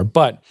means anymore.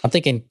 But I'm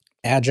thinking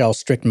Agile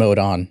strict mode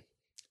on.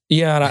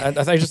 Yeah, and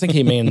I just think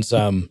he means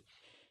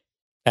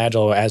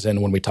Agile as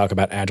in when we talk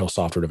about Agile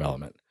software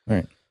development.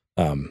 Right.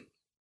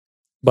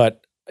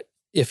 But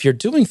if you're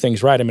doing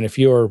things right, I mean, if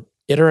you're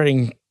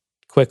iterating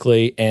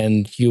quickly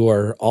and you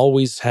are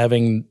always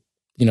having,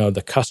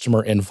 the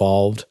customer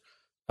involved,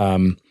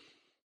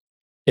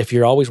 if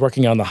you're always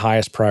working on the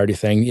highest priority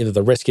thing, either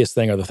the riskiest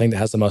thing or the thing that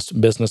has the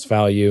most business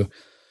value,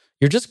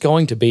 you're just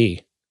going to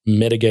be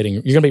mitigating,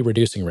 you're going to be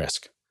reducing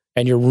risk.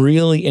 And you're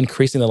really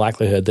increasing the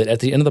likelihood that at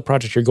the end of the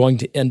project, you're going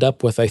to end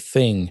up with a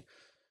thing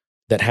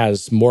that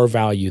has more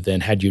value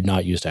than had you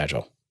not used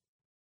Agile.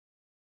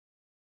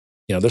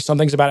 There's some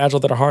things about Agile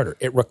that are harder.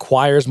 It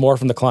requires more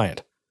from the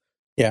client.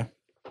 Yeah.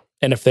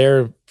 And if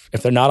they're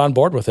not on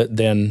board with it,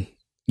 then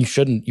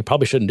you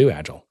probably shouldn't do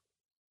Agile.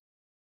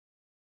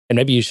 And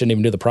maybe you shouldn't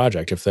even do the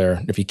project if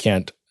the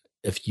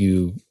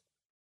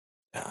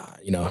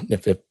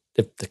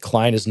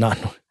client is not,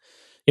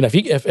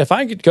 if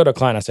I could go to a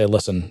client and say,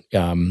 listen,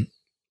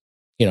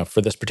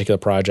 for this particular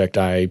project,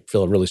 I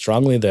feel really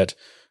strongly that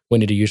we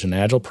need to use an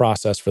Agile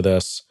process for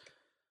this,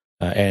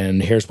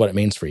 and here's what it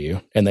means for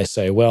you. And they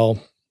say, well,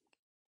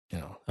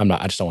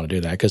 I just don't want to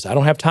do that because I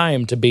don't have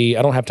time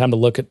to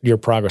look at your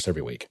progress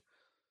every week,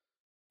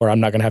 or I'm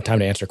not going to have time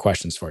to answer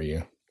questions for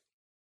you.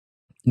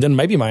 Then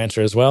maybe my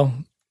answer is, well,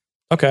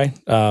 okay.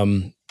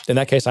 In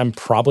that case, I'm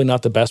probably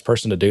not the best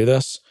person to do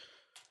this.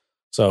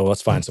 So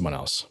let's find someone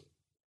else.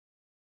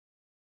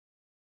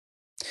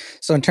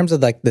 So in terms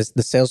of like the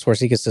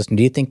Salesforce ecosystem,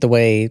 do you think the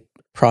way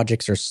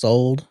projects are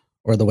sold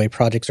or the way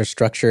projects are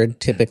structured,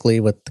 typically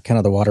with kind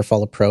of the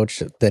waterfall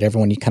approach that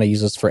everyone kind of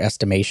uses for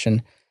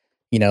estimation,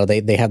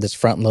 they have this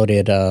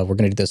front-loaded, we're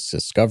going to do this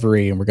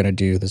discovery and we're going to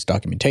do this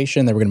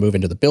documentation, then we're going to move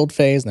into the build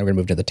phase, and then we're going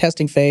to move into the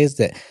testing phase,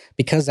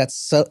 because that's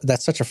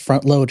such a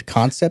front-load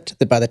concept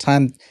that by the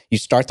time you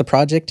start the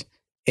project,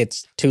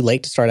 it's too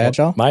late to start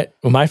Agile?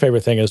 My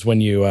favorite thing is when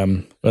you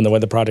when the way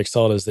the project's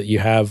sold is that you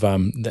have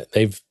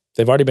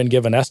they've already been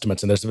given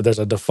estimates, and there's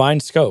a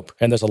defined scope,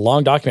 and there's a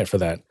long document for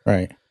that.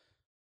 Right.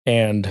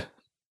 And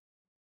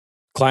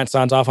client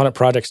signs off on it,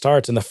 project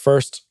starts, and the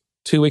first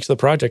 2 weeks of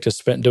the project is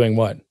spent doing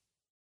what?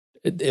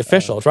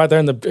 Official. It's right there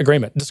in the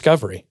agreement.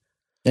 Discovery.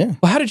 Yeah.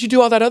 Well, how did you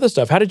do all that other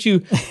stuff? How did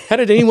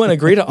anyone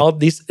agree to all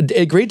these?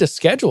 Agree to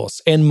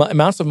schedules and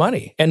amounts of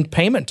money and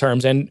payment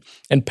terms and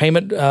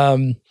payment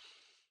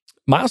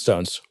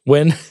milestones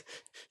when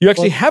you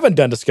actually haven't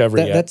done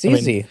discovery yet? That's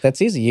easy.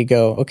 That's easy. You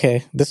go,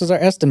 okay, this is our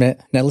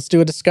estimate. Now let's do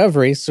a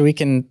discovery so we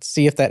can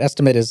see if that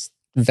estimate is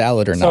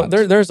valid or not.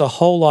 So there's a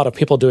whole lot of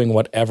people doing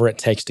whatever it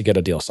takes to get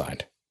a deal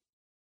signed.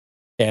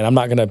 And I'm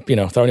not going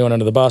to, throw anyone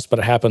under the bus, but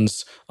it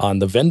happens on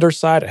the vendor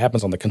side. It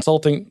happens on the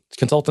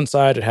consultant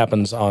side. It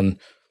happens on,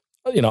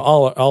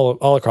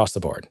 all across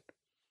the board.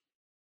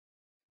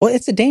 Well,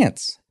 it's a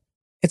dance.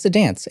 It's a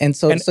dance. And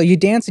so you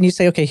dance and you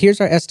say, okay, here's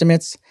our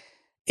estimates.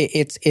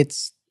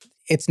 It's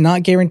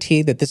not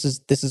guaranteed that this is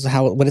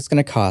what it's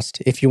going to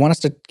cost. If you want us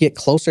to get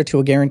closer to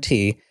a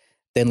guarantee,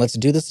 then let's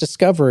do this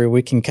discovery.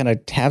 We can kind of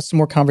have some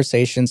more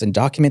conversations and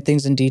document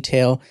things in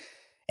detail.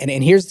 And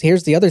here's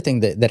the other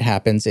thing that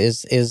happens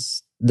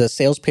is the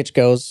sales pitch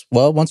goes,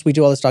 well, once we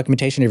do all this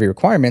documentation of your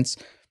requirements,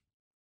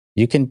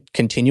 you can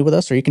continue with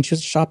us or you can choose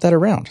to shop that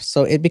around.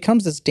 So it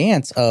becomes this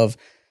dance of,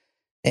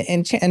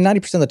 and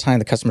 90% of the time,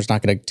 the customer's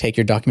not going to take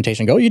your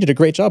documentation and go, oh, you did a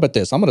great job at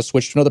this, I'm going to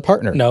switch to another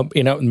partner. No,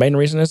 the main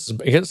reason is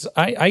because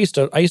I used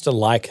to think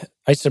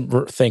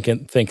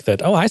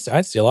that, oh, I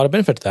see a lot of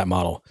benefit to that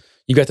model.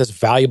 You got this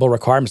valuable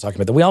requirements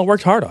document that we all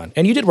worked hard on,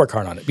 and you did work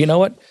hard on it. But you know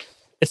what?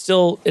 It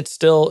still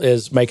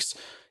is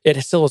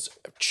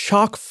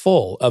chock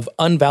full of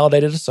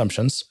unvalidated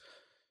assumptions,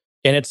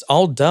 and it's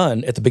all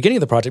done at the beginning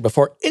of the project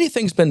before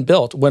anything's been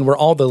built, when we're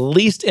all the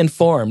least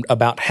informed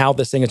about how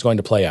this thing is going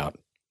to play out.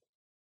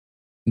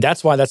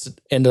 That's why that's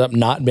ended up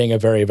not being a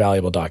very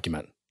valuable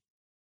document.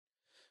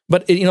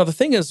 But the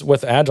thing is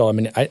with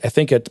Agile, I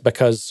think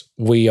because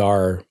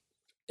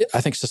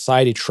I think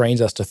society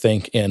trains us to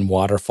think in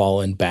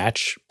waterfall and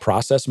batch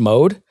process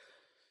mode,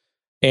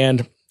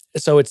 and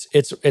so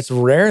it's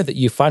rare that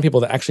you find people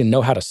that actually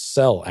know how to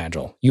sell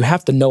Agile. You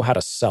have to know how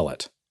to sell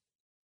it.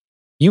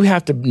 You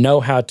have to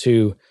know how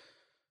to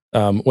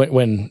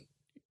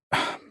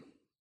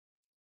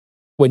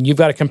when you've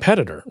got a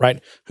competitor,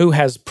 right, who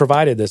has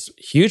provided this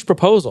huge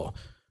proposal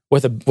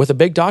with a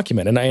big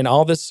document and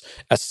all this,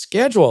 a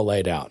schedule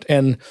laid out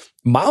and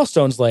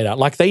milestones laid out,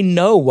 like they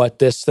know what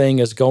this thing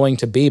is going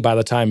to be by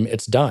the time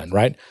it's done,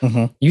 right?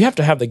 Mm-hmm. You have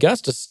to have the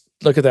guts to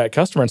look at that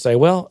customer and say,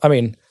 well,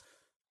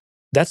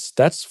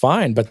 that's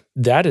fine, but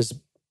that is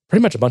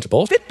pretty much a bunch of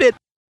bullshit.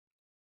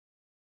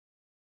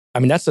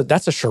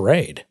 That's a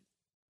charade,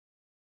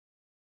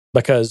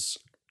 because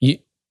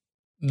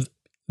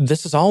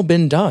this has all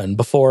been done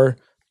before,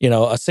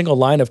 a single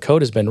line of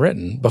code has been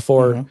written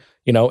before,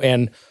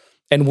 mm-hmm.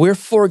 And we're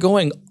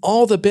foregoing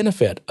all the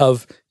benefit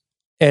of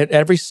at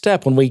every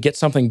step when we get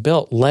something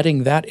built,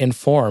 letting that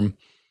inform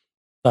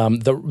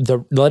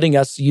the letting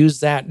us use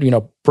that,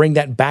 bring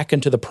that back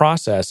into the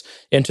process,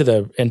 into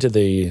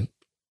the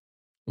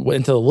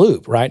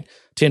loop, right?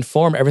 To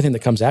inform everything that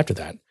comes after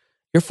that.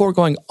 You're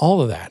foregoing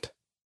all of that.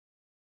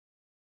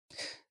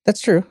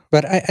 That's true.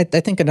 But I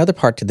think another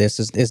part to this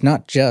is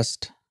not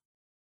just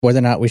whether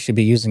or not we should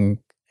be using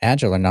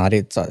Agile or not.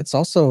 It's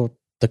also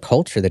the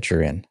culture that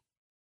you're in.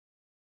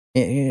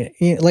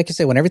 Like you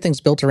say, when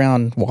everything's built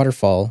around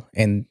waterfall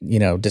and,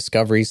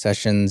 discovery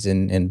sessions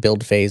and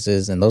build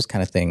phases and those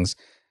kind of things,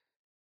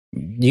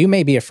 you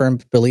may be a firm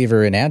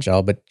believer in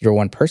Agile, but you're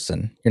one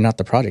person. You're not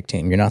the project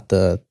team. You're not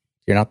the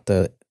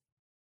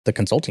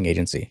consulting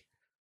agency.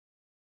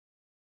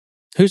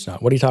 Who's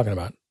not? What are you talking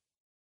about?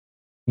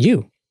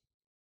 You.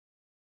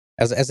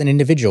 As an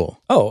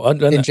individual. Oh,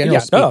 in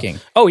general speaking.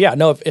 Oh, yeah.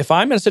 No, if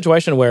I'm in a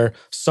situation where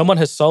someone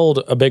has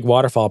sold a big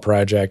waterfall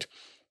project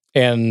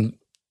and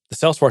the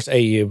Salesforce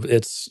AU,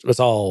 it's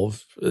all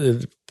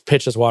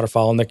pitch is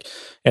waterfall,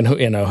 and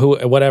who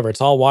whatever,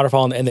 it's all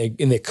waterfall, and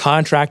the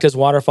contract is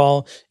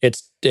waterfall.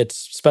 It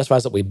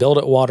specifies that we build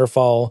it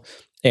waterfall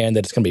and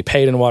that it's going to be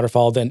paid in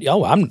waterfall. Then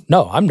I'm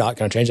not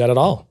going to change that at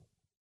all.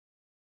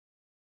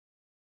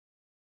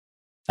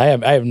 I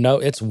have no.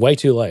 It's way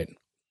too late.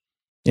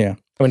 Yeah,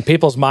 I mean,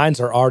 people's minds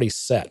are already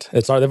set.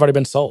 They've already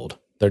been sold.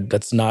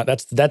 That's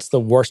the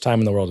worst time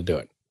in the world to do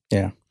it.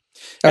 Yeah.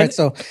 All right.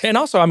 So, and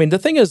also, I mean, the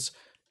thing is,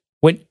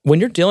 when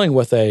you're dealing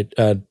with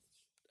a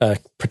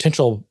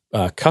potential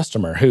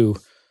customer who,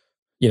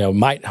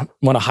 might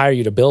want to hire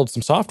you to build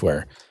some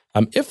software,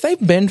 if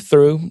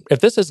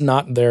this is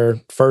not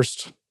their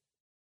first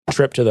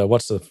trip to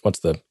what's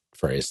the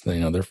phrase?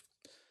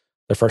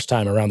 Their first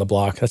time around the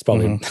block. That's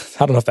probably, I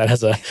don't know if that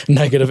has a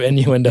negative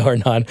innuendo or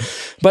not,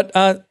 but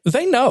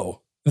they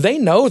know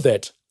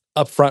that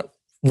upfront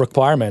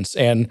requirements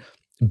and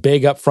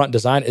big upfront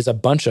design is a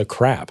bunch of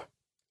crap.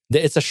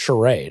 It's a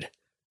charade.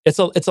 It's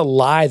a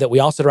lie that we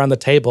all sit around the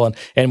table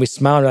and we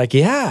smile and we're like,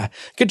 yeah,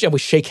 good job. We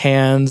shake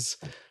hands.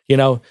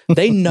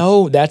 They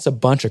know that's a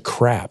bunch of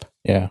crap.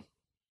 Yeah.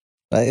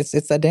 It's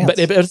that dance. But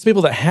it's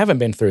people that haven't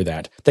been through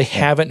that. They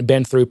haven't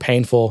been through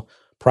painful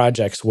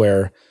projects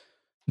where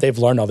they've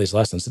learned all these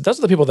lessons. Those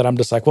are the people that I'm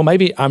just like, well,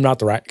 maybe I'm not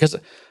the right, because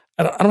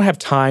I don't have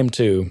time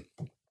to,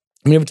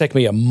 it would take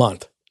me a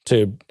month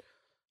to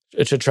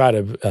try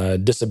to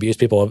disabuse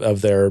people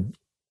of their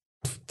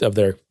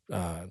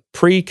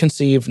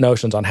preconceived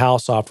notions on how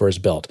software is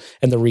built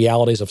and the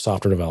realities of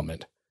software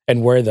development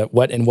and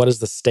what is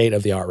the state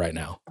of the art right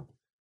now.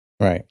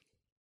 Right.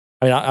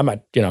 I mean,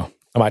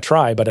 I might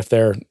try, but if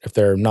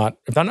they're not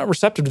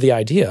receptive to the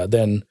idea,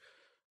 then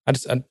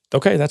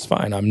okay, that's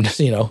fine. I'm just,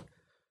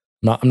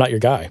 I'm not your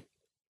guy.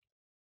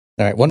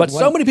 All right.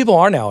 So many people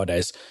are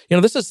nowadays.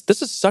 This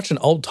is such an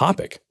old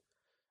topic.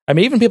 I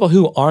mean, even people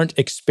who aren't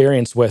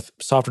experienced with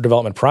software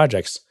development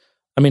projects,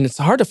 I mean, it's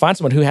hard to find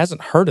someone who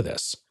hasn't heard of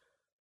this.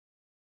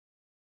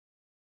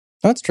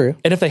 That's true.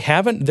 And if they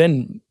haven't,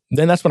 then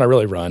that's when I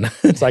really run.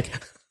 It's like,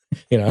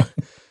 they've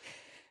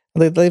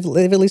at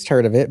least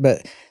heard of it.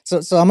 But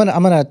so I'm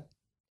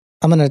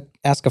gonna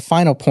ask a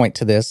final point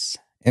to this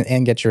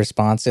and get your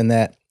response in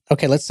that.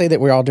 Okay, let's say that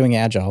we're all doing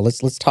Agile.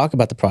 Let's talk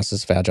about the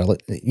process of Agile.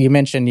 You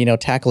mentioned,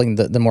 tackling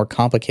the more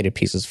complicated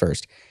pieces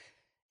first,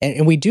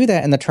 and we do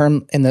that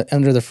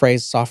under the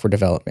phrase software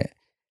development.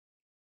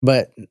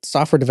 But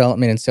software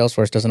development in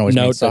Salesforce doesn't always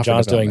mean software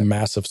John's development. Doing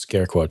massive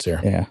scare quotes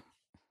here. Yeah.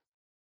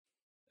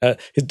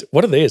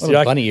 What are these?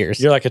 You're bunny ears.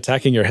 You're like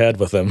attacking your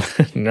head with them.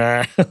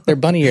 Nah. They're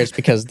bunny ears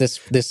because this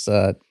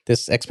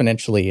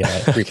exponentially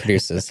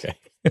reproduces. Okay.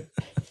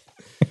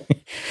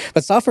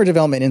 But software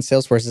development in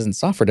Salesforce isn't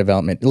software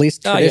development, at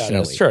least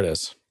traditionally. Yeah, sure it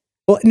is.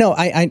 Well, no,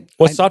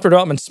 software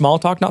development small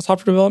talk, not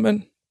software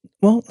development?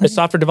 Well, is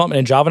software development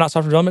in Java not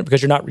software development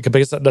because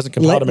that doesn't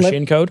compile to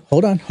machine code?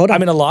 Hold on. I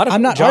mean, a lot of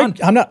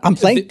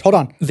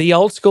The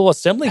old school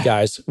assembly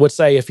guys would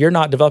say if you're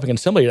not developing an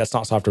assembly, that's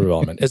not software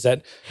development. Is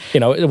that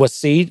it was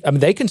C? I mean,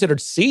 they considered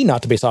C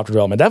not to be software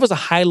development. That was a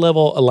high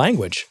level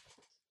language.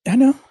 I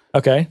know.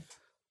 Okay.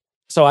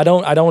 So I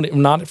don't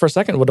not for a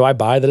second. Do I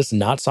buy that it's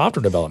not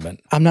software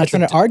development? I'm not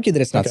trying to argue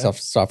that it's not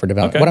software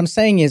development. Okay. What I'm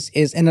saying is,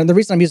 and the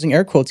reason I'm using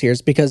air quotes here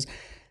is because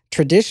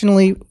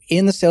traditionally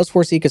in the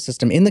Salesforce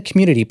ecosystem, in the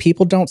community,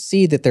 people don't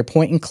see that their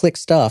point and click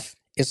stuff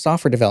is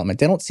software development.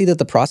 They don't see that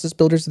the process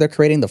builders they're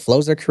creating, the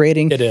flows they're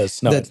creating, it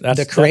is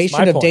the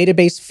creation of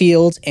database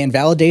fields and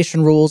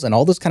validation rules and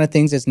all those kind of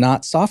things is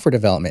not software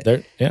development.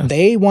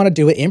 They want to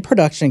do it in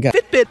production,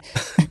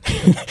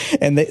 Fitbit,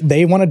 and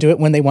they want to do it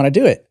when they want to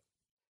do it.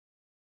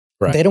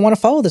 Right. They don't want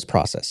to follow this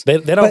process. They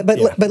don't.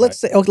 But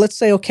let's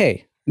say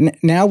okay.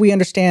 Now we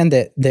understand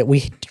that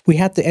we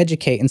have to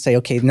educate and say,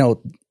 okay,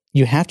 no,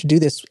 you have to do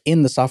this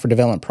in the software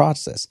development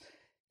process.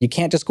 You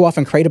can't just go off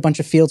and create a bunch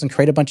of fields and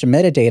create a bunch of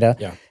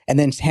metadata and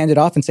then hand it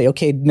off and say,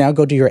 okay, now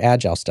go do your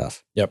Agile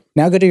stuff. Yep.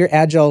 Now go do your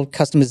Agile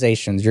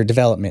customizations, your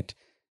development.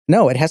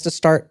 No, it has to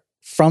start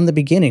from the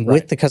beginning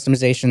with the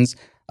customizations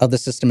of the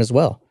system as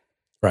well.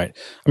 Right.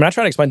 I mean, I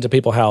try to explain to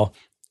people how,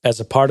 as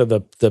a part of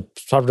the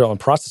software development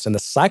process and the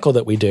cycle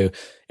that we do,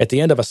 at the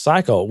end of a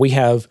cycle, we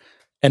have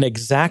an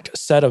exact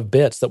set of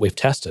bits that we've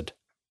tested.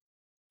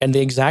 And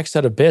the exact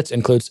set of bits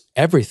includes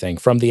everything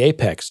from the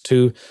apex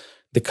to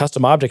the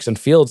custom objects and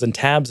fields and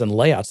tabs and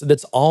layouts.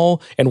 That's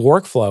all, and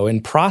workflow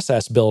and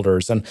process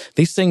builders. And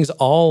these things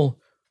all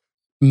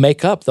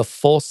make up the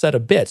full set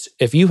of bits.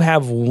 If you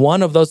have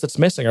one of those that's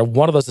missing or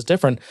one of those that's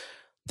different,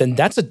 then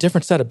that's a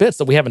different set of bits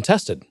that we haven't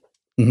tested.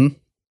 Mm-hmm.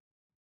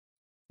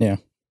 Yeah.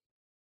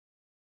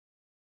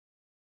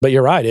 But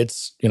you're right.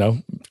 It's,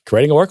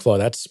 creating a workflow.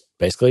 That's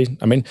basically,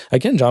 I mean,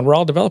 again, John, we're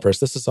all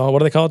developers. This is all, what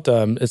do they call it?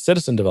 It's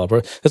citizen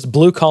developer. It's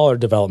blue collar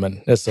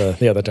development. It's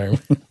the other term.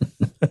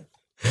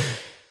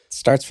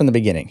 Starts from the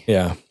beginning.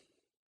 Yeah.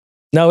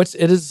 No, it's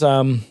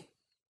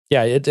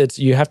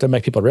you have to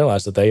make people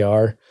realize that they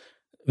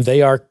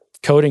are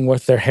coding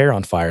with their hair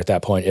on fire at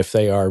that point if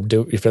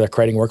they're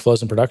creating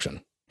workflows in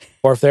production.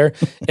 Or if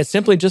it's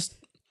simply just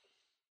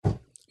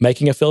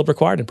making a field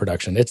required in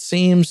production. It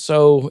seems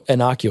so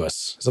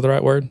innocuous. Is that the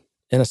right word?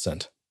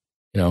 Innocent,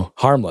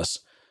 harmless.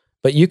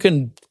 But you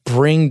can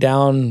bring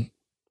down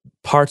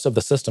parts of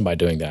the system by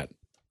doing that.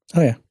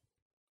 Oh, yeah.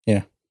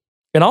 Yeah.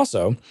 And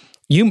also,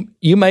 you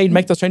may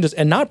make those changes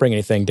and not bring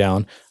anything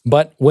down,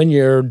 but when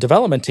your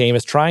development team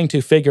is trying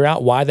to figure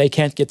out why they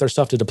can't get their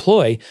stuff to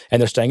deploy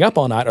and they're staying up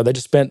all night, or they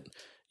just spent,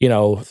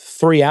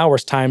 3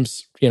 hours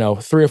times, 3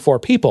 or 4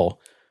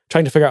 people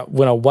trying to figure out,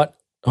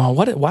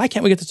 why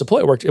can't we get this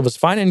deployed? It was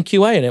fine in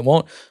QA and it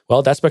won't.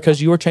 Well, that's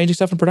because you were changing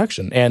stuff in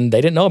production and they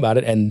didn't know about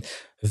it. And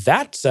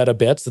that set of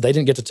bits that they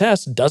didn't get to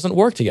test doesn't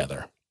work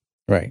together.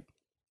 Right.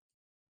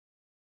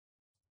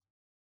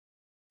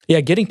 Yeah,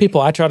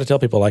 I try to tell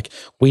people, like,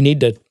 we need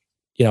to,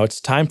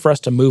 it's time for us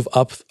to move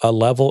up a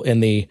level in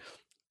the,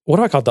 what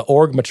do I call it? The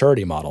org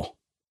maturity model.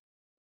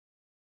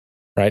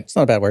 Right? It's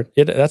not a bad word.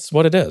 That's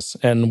what it is.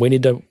 And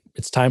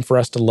it's time for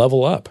us to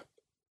level up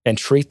and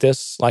treat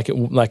this like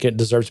it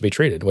deserves to be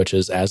treated, which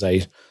is as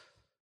a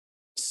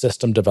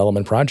system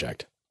development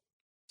project.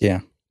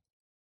 Yeah.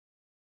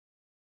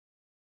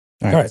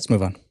 All right, let's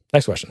move on.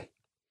 Next question.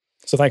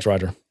 So thanks,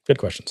 Roger. Good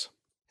questions.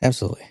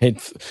 Absolutely.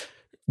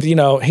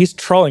 He's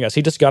trolling us.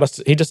 He just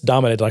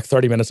dominated like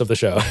 30 minutes of the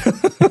show.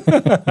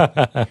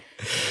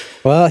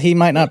 Well, he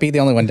might not be the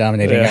only one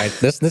dominating. Yeah. Right.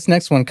 This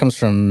next one comes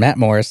from Matt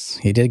Morris.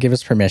 He did give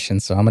us permission,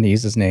 so I'm going to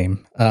use his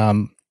name.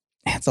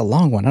 It's a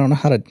long one. I don't know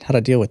how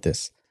to deal with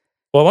this.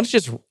 Well, why don't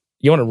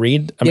you want to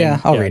read?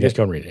 I'll read it. Just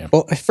go and read it. Yeah.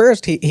 Well,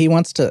 first he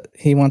wants to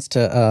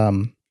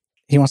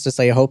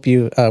say, I hope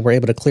you were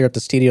able to clear up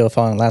the studio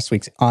following last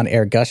week's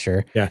on-air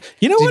gusher. Yeah.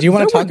 Did you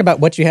want to talk about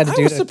what you had to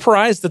do? I was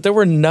surprised that there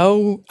were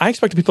I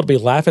expected people to be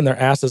laughing their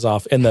asses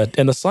off in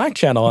the Slack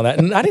channel on that,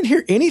 and I didn't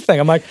hear anything.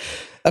 I'm like,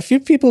 a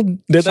few people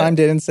chimed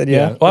in and said,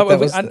 yeah.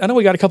 Well, I know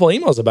we got a couple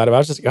emails about it. I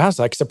was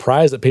like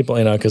surprised that people,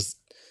 because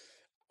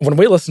when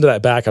we listened to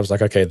that back, I was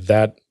like, okay,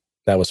 that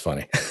was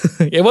funny.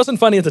 It wasn't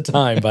funny at the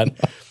time, but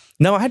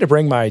no, I had to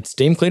bring my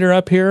steam cleaner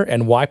up here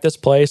and wipe this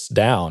place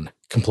down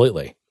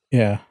completely.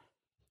 Yeah.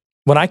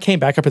 When I came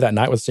back up here that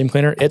night with the steam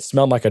cleaner, it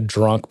smelled like a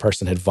drunk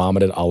person had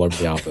vomited all over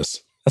the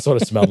office. That's what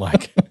it smelled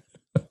like.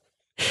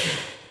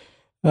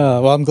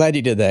 Well, I'm glad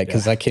you did that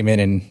because I came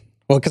in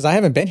because I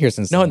haven't been here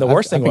since. No, and the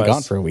worst thing I've been was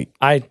gone for a week.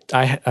 I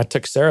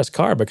took Sarah's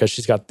car because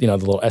she's got the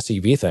little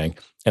SEV thing,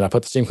 and I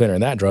put the steam cleaner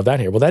in that and drove that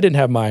here. Well, that didn't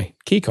have my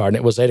key card, and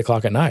it was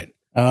 8:00 at night.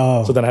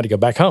 Oh, so then I had to go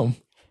back home,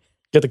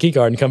 get the key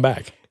card, and come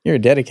back. You're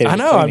dedicated. I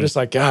know. I'm just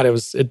like, God, it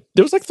was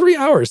like 3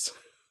 hours.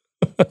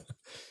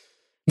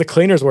 The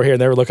cleaners were here,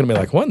 and they were looking at me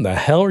like, "What in the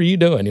hell are you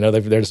doing?"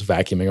 They're just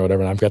vacuuming or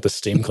whatever, and I've got the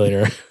steam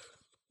cleaner.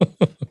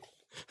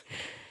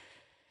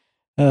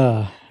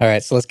 All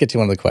right, so let's get to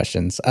one of the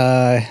questions.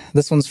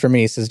 This one's for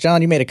me. It says,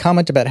 John, you made a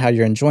comment about how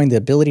you're enjoying the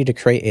ability to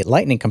create a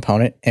Lightning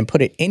component and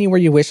put it anywhere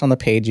you wish on the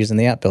page using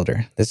the app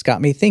builder. This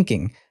got me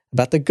thinking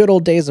about the good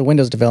old days of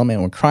Windows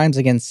development when crimes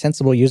against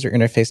sensible user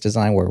interface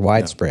design were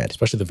widespread. Yeah,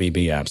 especially the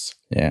VB apps.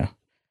 Yeah.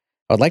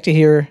 I would like to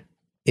hear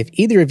if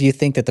either of you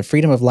think that the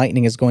freedom of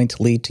Lightning is going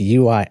to lead to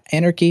UI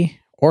anarchy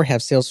or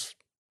have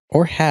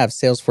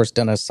Salesforce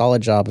done a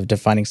solid job of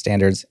defining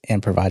standards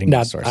and providing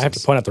resources. I have to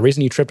point out the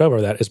reason you tripped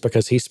over that is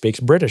because he speaks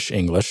British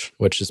English,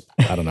 which is,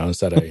 I don't know, is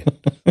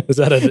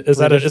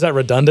that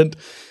redundant?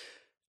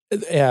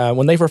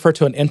 When they refer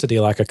to an entity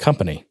like a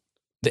company,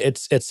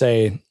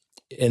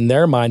 in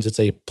their minds it's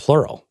a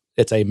plural.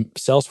 It's a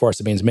Salesforce.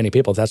 It means many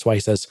people. That's why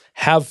he says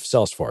have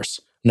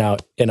Salesforce. Now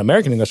in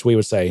American English we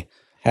would say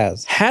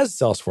has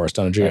Salesforce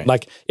done a job? Right.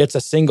 Like it's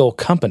a single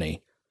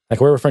company. Like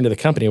we're referring to the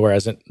company,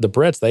 whereas in the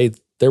Brits,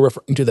 they're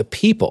referring to the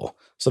people.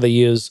 So they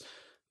use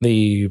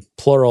the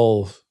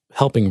plural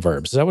helping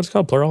verbs. Is that what it's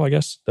called? Plural, I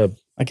guess? Or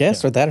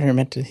that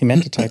he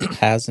meant to type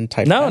has and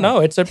type No,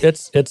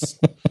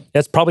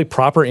 it's probably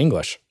proper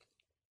English.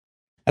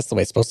 That's the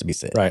way it's supposed to be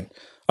said. Right.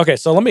 Okay,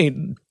 so let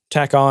me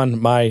tack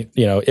on my,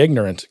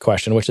 ignorant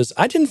question, which is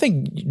I didn't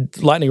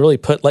think Lightning really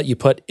let you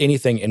put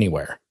anything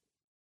anywhere.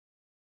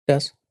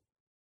 Yes.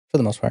 For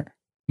the most part.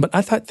 But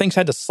I thought things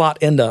had to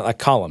slot into like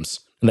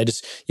columns. And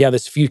there's a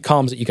few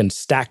columns that you can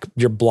stack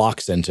your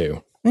blocks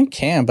into. You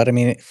can, but I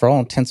mean, for all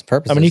intents and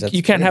purposes, I mean,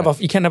 you can't have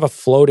a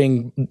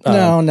floating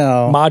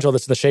module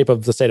that's in the shape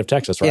of the state of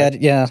Texas,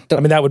 right? Yeah. I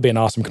mean, that would be an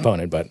awesome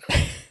component, but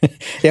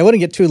I wouldn't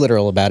get too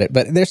literal about it.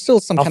 But there's still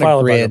some kind of grid.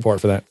 I'll file a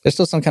report for that. There's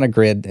still some kind of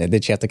grid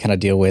that you have to kind of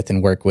deal with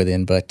and work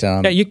within. But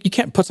you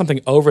can't put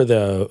something over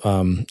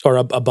the or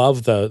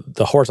above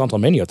the horizontal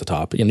menu at the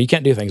top. You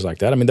can't do things like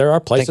that. I mean, there are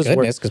places thank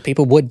goodness, because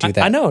people would do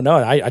that. I know. No,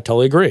 I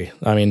totally agree.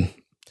 I mean,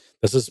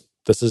 this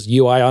is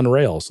UI on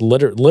rails,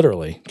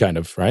 literally, kind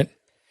of, right?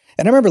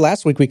 And I remember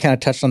last week we kind of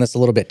touched on this a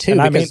little bit too.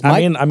 And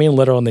I mean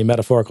literal in the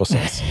metaphorical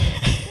sense.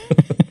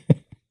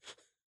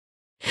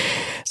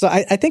 So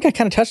I think I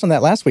kind of touched on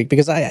that last week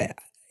because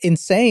in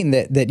saying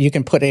that you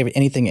can put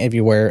anything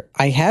everywhere,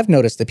 I have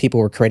noticed that people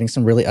were creating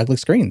some really ugly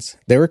screens.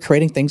 They were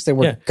creating things that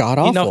were god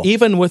awful.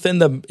 Even within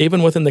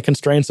the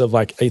constraints of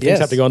like things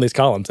have to go in these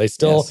columns, they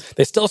still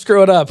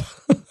screw it up.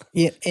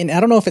 Yeah, and I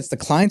don't know if it's the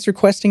clients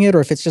requesting it or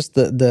if it's just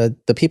the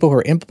people who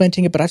are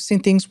implementing it. But I've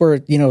seen things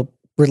where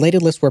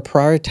related lists were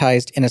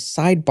prioritized in a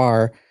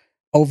sidebar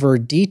over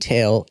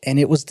detail, and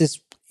it was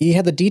this. You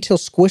had the detail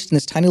squished in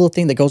this tiny little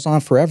thing that goes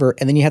on forever,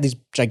 and then you have these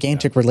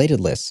gigantic related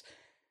lists.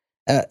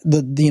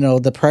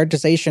 The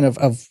prioritization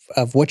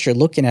of what you're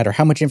looking at or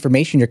how much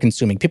information you're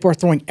consuming. People are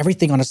throwing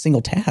everything on a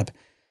single tab.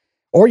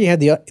 Or you had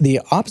the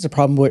opposite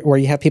problem where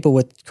you have people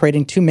with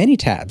creating too many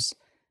tabs,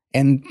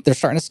 and they're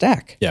starting to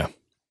stack. Yeah.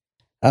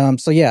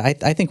 So yeah,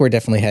 I think we're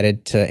definitely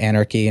headed to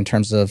anarchy in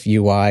terms of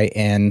UI,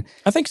 and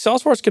I think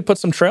Salesforce could put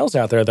some trails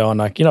out there though on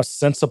like,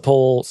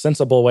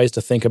 sensible ways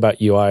to think about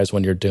UIs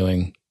when you're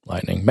doing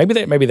Lightning. Maybe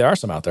there are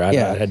some out there. I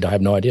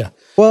have no idea.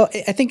 Well,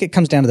 I think it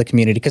comes down to the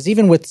community, because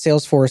even with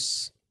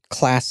Salesforce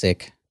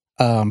Classic,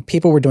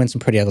 people were doing some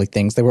pretty ugly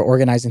things. They were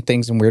organizing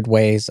things in weird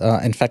ways.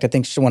 In fact, I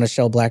think one of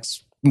Shell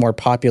Black's more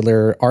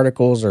popular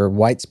articles or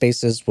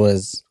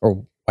whiteboards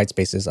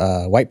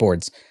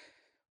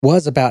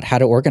was about how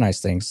to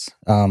organize things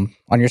on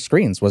your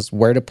screens, was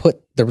where to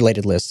put the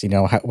related lists,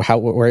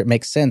 where it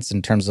makes sense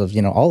in terms of,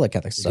 all that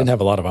kind of stuff. You didn't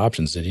have a lot of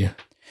options, did you?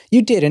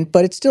 You didn't,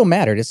 but it still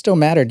mattered. It still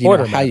mattered,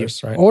 Order how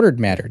matters, right? Ordered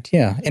mattered,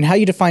 yeah. And how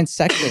you define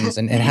sections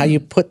and how you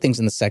put things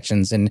in the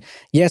sections. And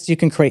yes, you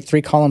can create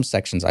 3-column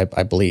sections, I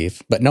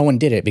believe, but no one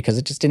did it because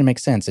it just didn't make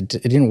sense. It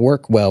didn't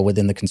work well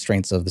within the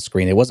constraints of the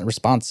screen. It wasn't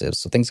responsive,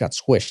 so things got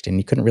squished and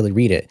you couldn't really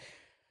read it.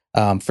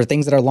 For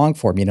things that are long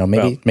form,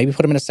 maybe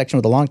put them in a section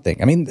with a long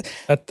thing. I mean,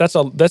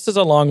 this is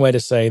a long way to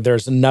say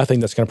there's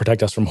nothing that's going to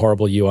protect us from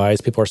horrible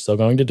UIs. People are still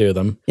going to do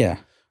them. Yeah.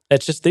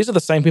 It's just, these are the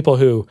same people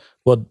who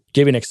will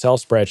give you an Excel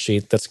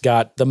spreadsheet that's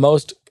got they'll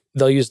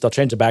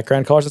change the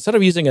background colors. Instead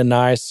of using a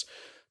nice,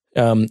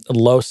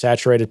 low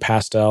saturated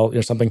pastel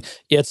or something,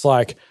 it's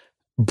like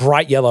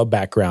bright yellow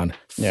background,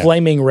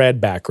 flaming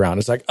red background.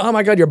 It's like, oh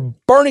my God, you're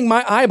burning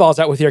my eyeballs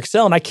out with your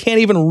Excel and I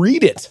can't even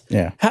read it.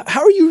 Yeah.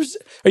 How are you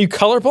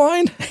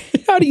colorblind?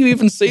 How do you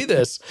even see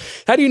this?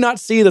 How do you not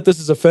see that this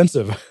is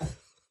offensive?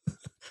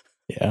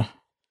 Yeah.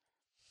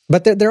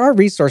 But there are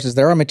resources,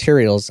 there are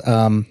materials.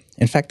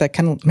 In fact, I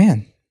can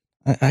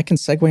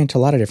segue into a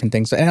lot of different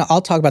things, and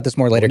I'll talk about this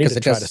more later because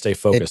it does try to stay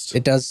focused.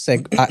 It does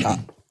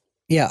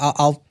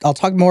I'll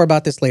talk more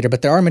about this later.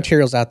 But there are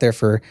materials out there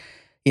for,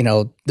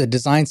 the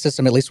design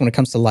system, at least when it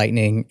comes to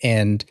Lightning,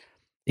 and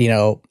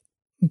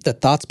the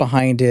thoughts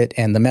behind it,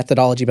 and the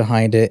methodology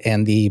behind it,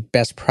 and the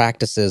best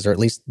practices, or at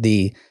least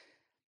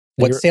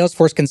what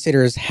Salesforce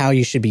considers how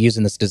you should be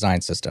using this design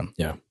system.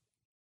 Yeah,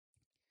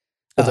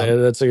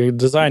 that's a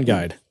design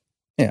guide.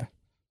 Yeah.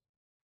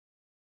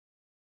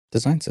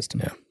 Design system.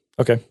 Yeah.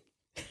 Okay.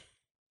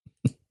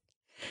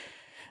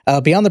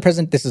 Beyond the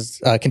present, this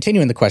is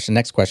continuing the question.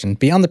 Next question.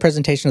 Beyond the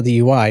presentation of the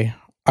UI,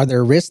 are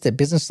there risks that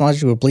business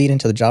logic will bleed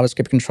into the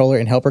JavaScript controller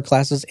and helper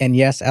classes? And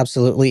yes,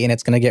 absolutely. And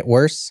it's going to get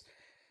worse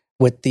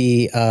with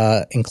the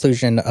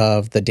inclusion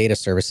of the data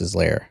services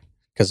layer,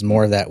 because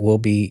more of that will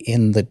be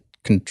in the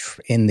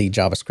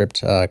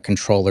JavaScript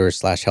controller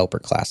 / helper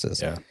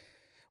classes. Yeah.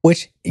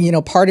 Which,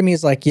 part of me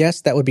is like,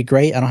 yes, that would be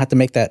great. I don't have to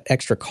make that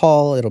extra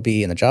call. It'll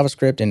be in the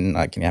JavaScript and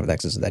I can have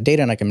access to that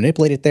data and I can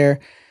manipulate it there.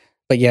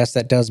 But yes,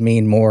 that does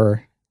mean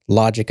more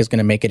logic is going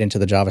to make it into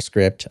the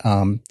JavaScript.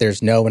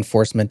 There's no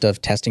enforcement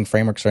of testing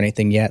frameworks or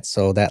anything yet,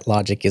 so that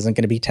logic isn't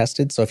going to be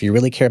tested. So if you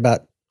really care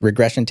about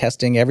regression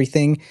testing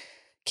everything,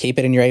 keep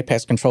it in your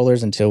Apex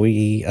controllers until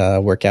we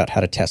work out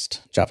how to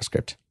test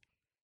JavaScript.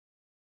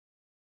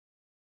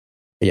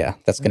 But yeah,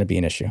 that's going to be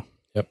an issue.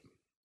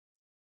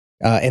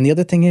 And the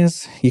other thing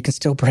is, you can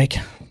still break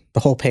the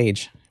whole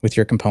page with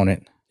your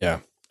component. Yeah.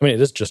 I mean, it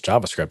is just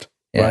JavaScript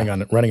running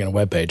on a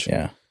web page.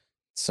 Yeah.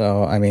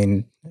 So, I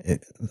mean,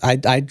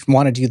 I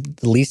want to do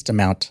the least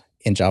amount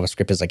in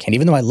JavaScript as I can.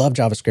 Even though I love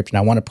JavaScript and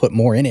I want to put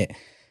more in it,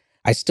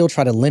 I still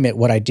try to limit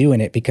what I do in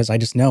it because I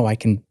just know I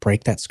can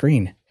break that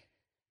screen.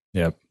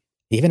 Yep.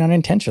 Even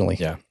unintentionally.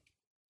 Yeah.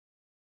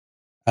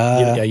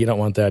 You don't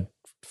want that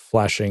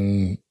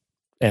flashing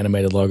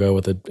animated logo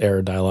with an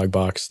error dialog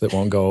box that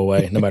won't go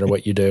away no matter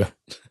what you do.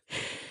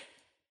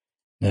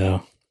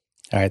 No.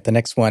 All right, the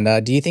next one.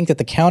 Do you think that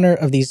the counter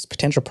of these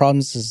potential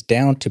problems is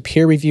down to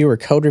peer review or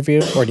code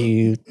review,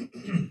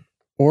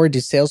 or do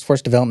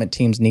Salesforce development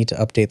teams need to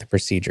update the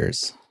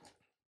procedures?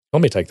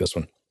 Let me take this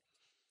one.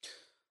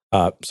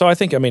 So I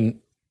think,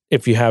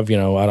 if you have,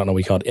 I don't know,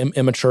 we call it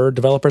immature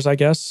developers, I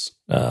guess.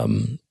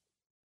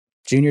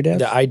 Junior devs?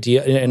 The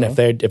idea, and if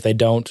they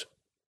don't,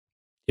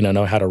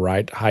 know how to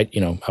write, I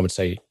would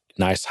say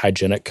nice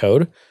hygienic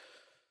code,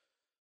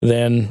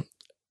 then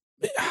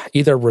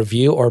either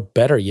review or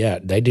better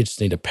yet, they just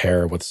need to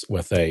pair with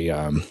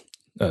a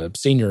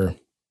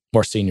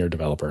more senior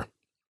developer.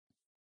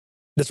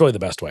 That's really the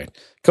best way.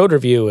 Code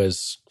review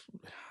is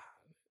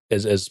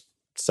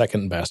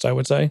second best, I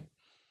would say,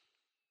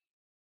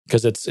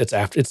 because it's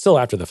still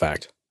after the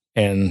fact,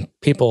 and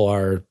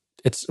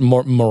it's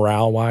more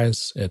morale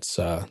wise. It's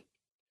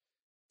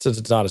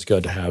not as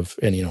good to have,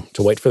 and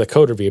to wait for the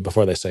code review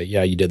before they say,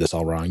 yeah, you did this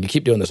all wrong. You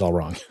keep doing this all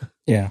wrong.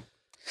 Yeah.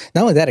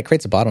 Not only that, it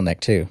creates a bottleneck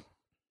too.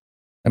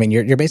 I mean,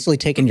 you're basically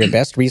taking your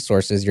best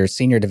resources, your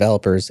senior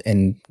developers,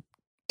 and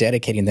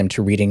dedicating them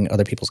to reading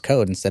other people's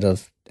code instead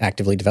of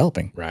actively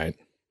developing. Right.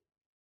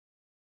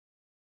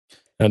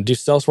 Do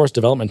Salesforce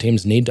development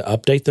teams need to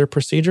update their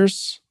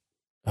procedures?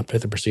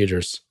 Update the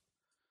procedures.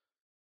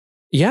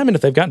 Yeah, I mean,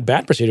 if they've got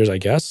bad procedures, I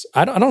guess.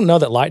 I don't know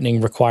that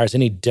Lightning requires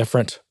any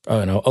different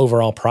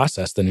overall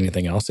process than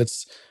anything else.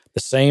 It's the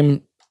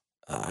same,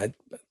 I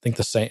think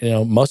the same,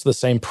 most of the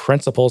same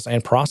principles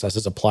and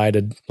processes apply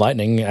to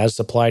Lightning as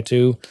apply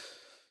to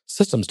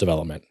systems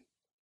development.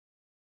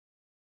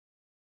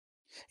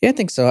 Yeah, I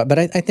think so. But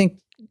I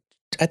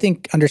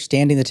think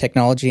understanding the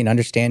technology and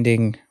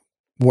understanding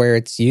where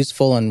it's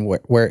useful and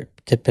where it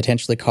could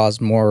potentially cause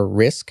more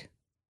risk,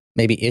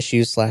 maybe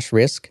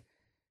issues/risk,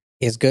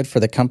 is good for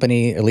the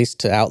company, at least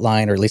to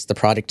outline, or at least the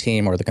product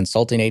team or the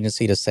consulting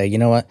agency to say, you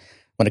know what,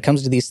 when it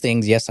comes to these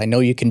things, yes, I know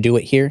you can do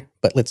it here,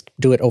 but let's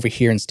do it over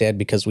here instead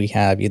because we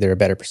have either a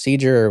better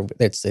procedure or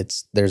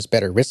there's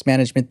better risk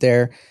management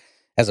there,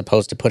 as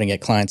opposed to putting it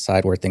client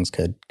side where things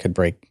could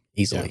break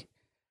easily.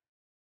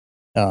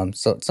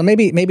 So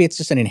maybe it's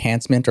just an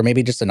enhancement or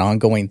maybe just an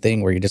ongoing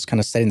thing where you're just kind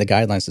of setting the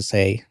guidelines to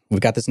say,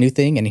 we've got this new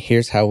thing and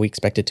here's how we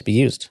expect it to be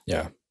used.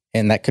 Yeah.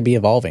 And that could be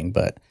evolving,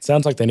 but...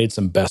 Sounds like they need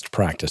some best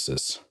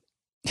practices.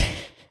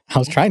 I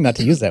was trying not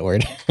to use that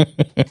word.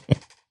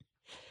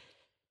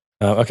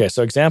 Okay,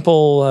 so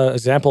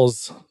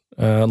examples,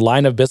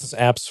 line of business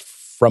apps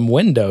from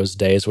Windows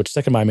days, which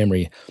stick in my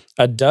memory.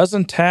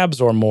 12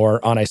 tabs or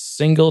more on a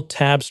single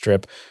tab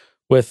strip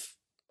with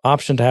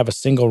option to have a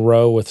single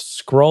row with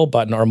scroll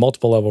button or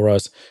multiple level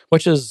rows,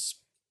 which is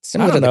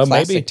similar to the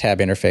classic tab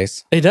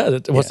interface. It does.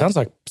 It sounds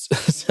like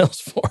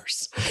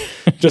Salesforce.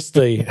 Just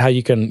how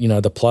you can,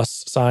 the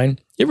plus sign.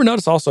 You ever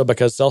notice also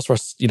because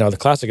Salesforce, the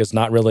classic does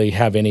not really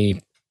have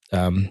any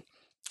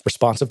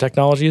responsive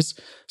technologies.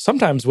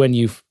 Sometimes when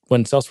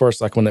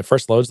Salesforce, like when it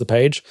first loads the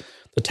page,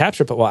 the tab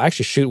strip will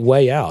actually shoot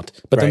way out.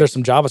 But then there's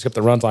some JavaScript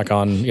that runs like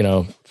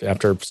on,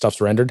 after stuff's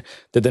rendered,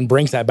 that then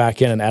brings that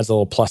back in and adds a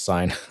little plus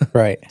sign.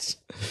 Right.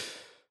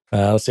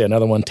 Let's see,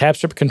 another one. Tab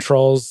strip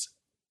controls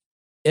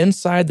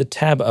inside the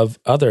tab of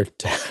other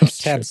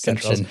tabs.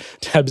 Tabception.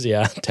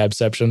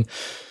 Tabception.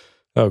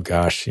 Oh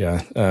gosh,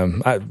 yeah.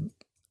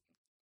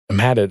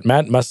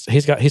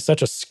 He's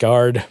such a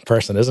scarred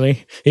person, isn't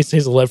he?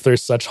 He's lived through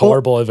such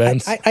horrible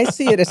events. I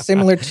see it as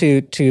similar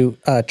to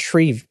the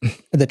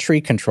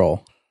tree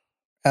control.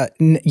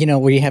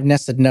 Where you have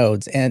nested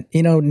nodes, and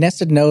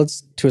nested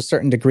nodes to a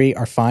certain degree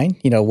are fine.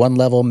 One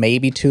level,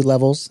 maybe two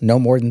levels, no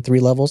more than three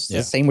levels. Yeah.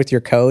 The same with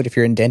your code. If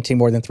you're indenting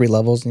more than three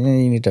levels, you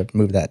need to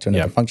move that to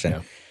another function.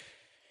 Yeah.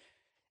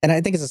 And I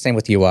think it's the same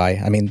with UI.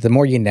 I mean, the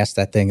more you nest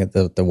that thing,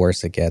 the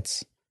worse it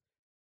gets.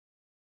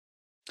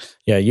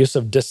 Yeah, use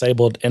of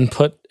disabled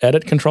input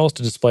edit controls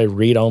to display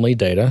read-only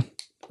data,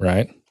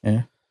 right?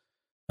 Yeah.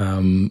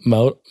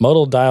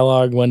 Modal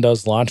dialog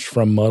windows launched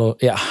from Modal.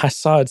 Yeah, I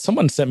saw it.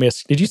 Someone sent me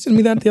did you send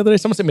me that the other day?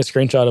 Someone sent me a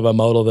screenshot of a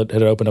modal that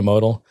had opened a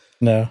modal.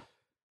 No.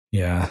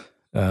 Yeah.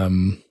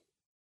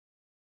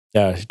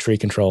 Tree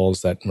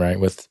controls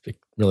with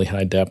really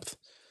high depth.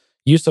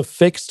 Use of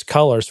fixed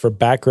colors for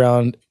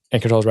background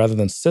and controls rather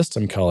than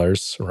system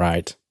colors,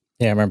 right?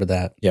 Yeah, I remember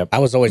that. Yep. I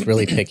was always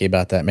really picky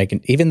about that,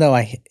 even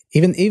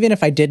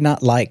if I did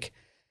not like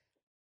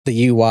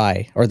the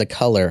UI or the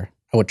color,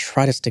 I would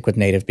try to stick with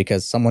native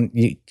because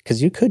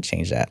you could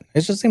change that.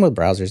 It's just the same with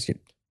browsers.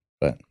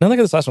 Now look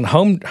at this last one.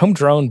 Home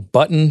drone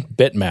button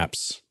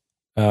bitmaps.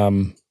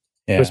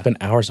 We spent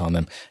hours on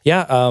them.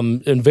 Yeah.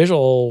 In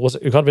Visual, was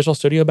it called Visual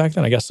Studio back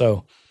then? I guess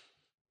so.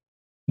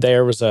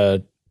 There was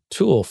a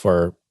tool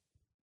for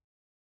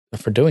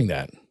doing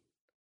that.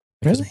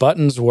 Because really?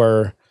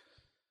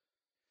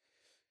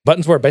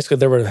 Buttons were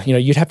basically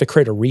you'd have to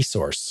create a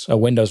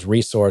Windows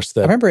resource. That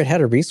I remember it had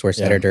a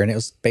resource editor, and it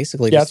was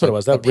basically just that's what it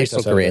was. That a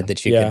pixel grid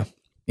that you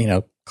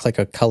could click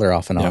a color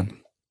off and on.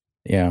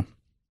 Yeah.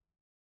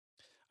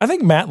 I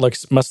think Matt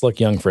must look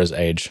young for his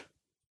age.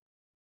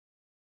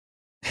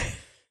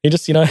 He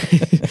just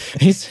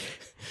he's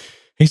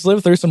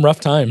lived through some rough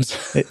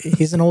times.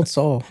 He's an old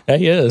soul. Yeah,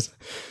 he is.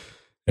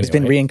 He's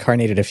been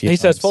reincarnated a few times.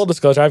 He says, full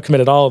disclosure, I've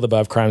committed all of the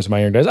above crimes in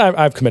my younger days.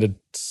 I've committed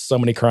so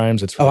many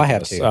crimes. It's ridiculous. I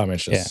have to. I mean,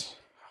 it's just...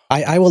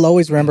 I will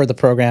always remember the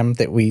program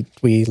that we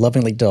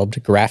lovingly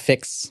dubbed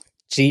Graphics,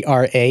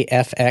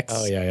 GRAFX.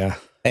 Oh, yeah.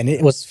 And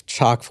it was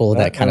chock full of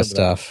that kind of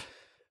stuff.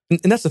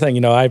 And that's the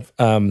thing, I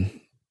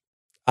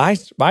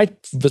was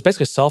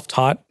basically a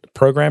self-taught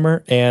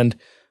programmer, and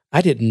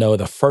I didn't know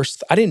that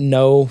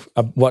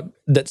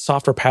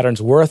software patterns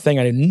were a thing.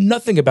 I knew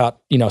nothing about,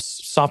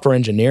 software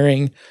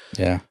engineering.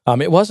 Yeah.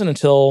 It wasn't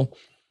until,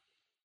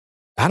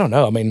 I don't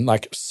know,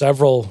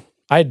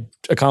 I'd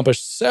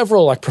accomplished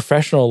several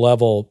professional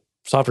level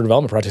software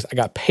development projects I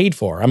got paid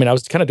for. I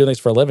was kind of doing things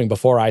for a living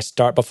before I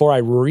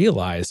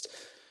realized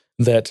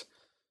that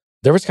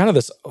there was kind of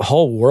this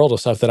whole world of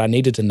stuff that I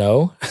needed to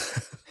know.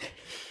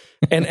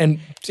 and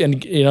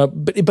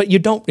but you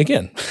don't,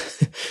 again,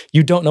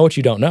 you don't know what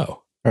you don't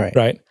know.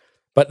 Right.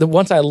 But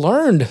once I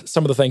learned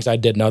some of the things I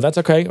did know, that's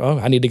okay. Oh,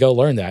 I need to go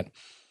learn that.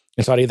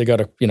 And so I'd either go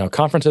to,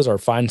 conferences or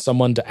find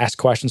someone to ask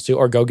questions to,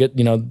 or go get,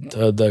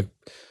 the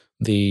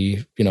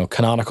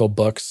canonical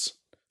books.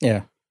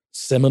 Yeah.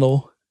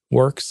 Seminal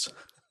works.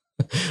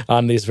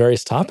 on these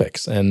various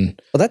topics.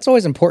 And Well, that's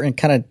always important,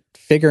 kind of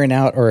figuring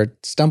out or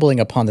stumbling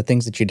upon the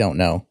things that you don't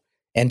know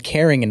and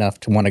caring enough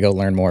to want to go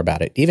learn more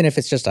about it. Even if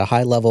it's just a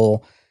high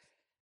level,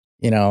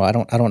 I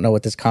don't know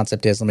what this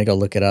concept is. Let me go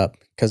look it up,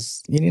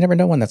 because you never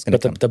know when that's going to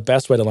come. the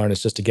best way to learn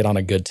is just to get on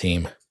a good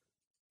team.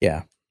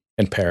 Yeah.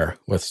 And pair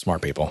with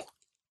smart people.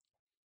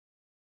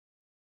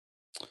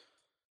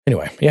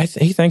 Anyway, yeah,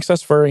 he thanks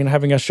us for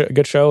having a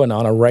good show and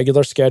on a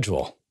regular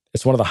schedule.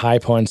 It's one of the high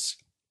points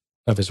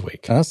of his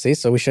week. Oh, see,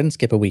 so we shouldn't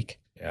skip a week.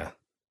 Yeah.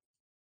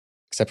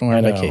 Except when we're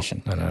on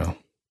vacation. I know.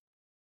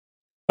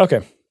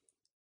 Okay.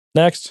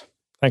 Next.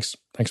 Thanks,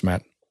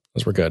 Matt.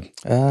 Those were good.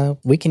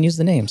 We can use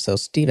the name. So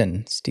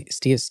Stephen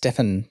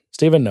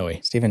Noe.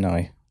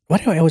 Why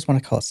do I always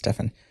want to call it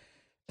Stefan?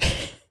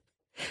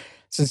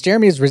 Since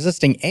Jeremy is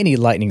resisting any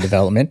lightning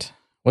development,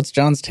 what's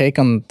John's take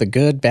on the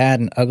good, bad,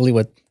 and ugly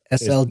with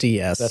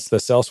SLDS? That's the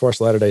Salesforce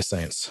Latter-day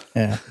Saints.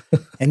 Yeah.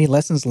 Any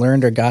lessons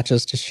learned or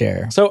gotchas to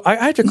share? So I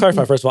have to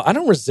clarify, first of all, I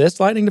don't resist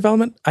lightning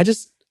development. I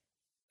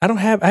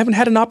haven't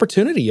had an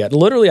opportunity yet.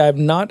 Literally, I have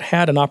not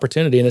had an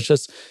opportunity, and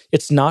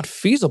it's not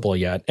feasible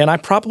yet. And I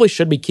probably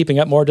should be keeping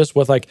up more just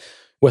with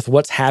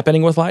what's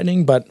happening with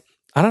lightning, but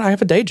I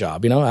have a day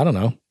job, I don't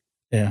know.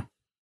 Yeah.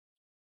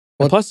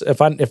 Well, plus,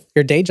 if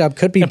your day job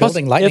could be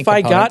building lightning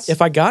components.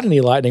 If I got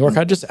any lightning work,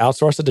 I'd just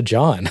outsource it to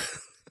John.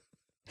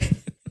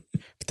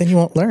 But then you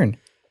won't learn.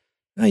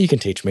 Oh, you can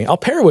teach me. I'll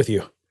pair with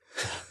you.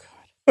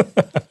 Oh,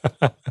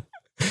 God.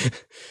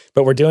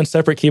 But we're doing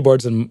separate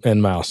keyboards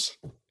and mouse.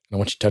 I don't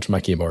want you to touch my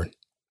keyboard.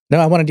 No,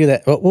 I want to do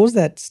that. What was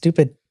that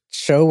stupid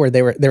show where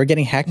they were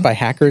getting hacked by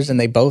hackers, and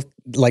they both,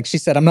 like she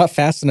said, I'm not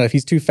fast enough,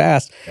 he's too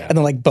fast. Yeah. And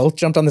then both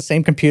jumped on the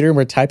same computer and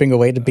were typing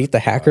away to beat the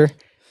hacker. God.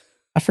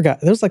 I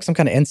forgot. There was some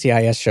kind of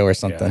NCIS show or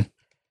something.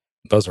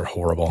 Yeah. Those are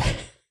horrible.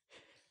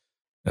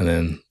 And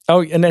then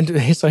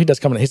he does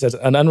comment. He says,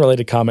 an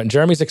unrelated comment.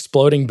 Jeremy's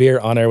exploding beer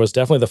on air was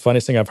definitely the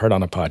funniest thing I've heard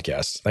on a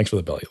podcast. Thanks for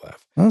the belly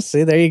laugh. Oh,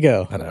 see, there you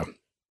go. I know.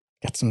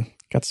 Got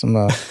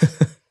some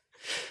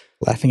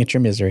laughing at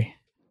your misery.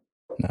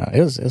 No, it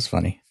was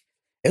funny.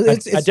 I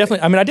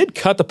did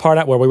cut the part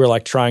out where we were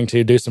trying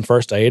to do some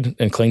first aid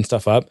and clean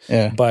stuff up.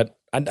 Yeah. But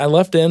I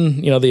left in,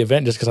 the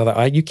event just because I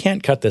thought, you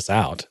can't cut this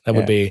out. That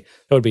would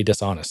be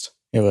dishonest.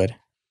 It would.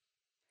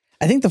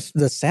 I think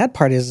the sad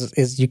part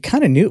is you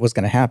kind of knew it was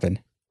going to happen.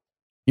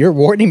 You're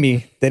warning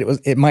me that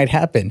it might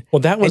happen.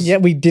 Well, and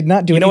yet we did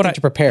not do anything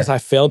to prepare. I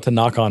failed to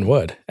knock on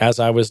wood as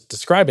I was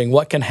describing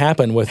what can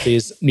happen with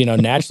these,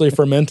 naturally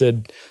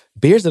fermented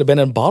beers that have been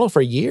in a bottle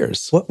for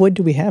years. What wood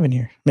do we have in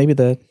here? Maybe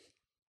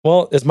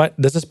Well,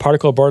 does this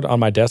particle board on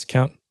my desk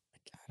count?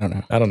 I don't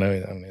know. I don't know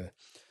either.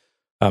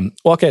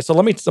 Well, okay. So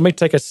let me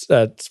take a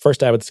first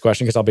stab at this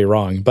question because I'll be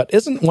wrong. But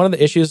isn't one of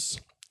the issues,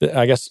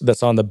 I guess,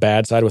 that's on the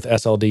bad side with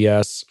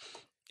SLDS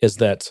is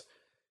that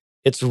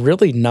it's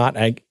really not.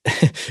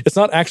 It's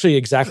not actually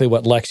exactly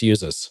what Lex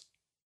uses,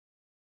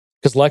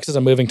 because Lex is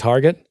a moving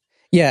target.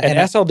 Yeah, and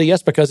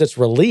SLDS, because it's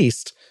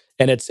released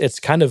and it's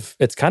kind of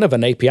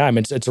an API. I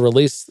mean, it's a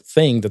release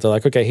thing that they're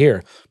like, okay,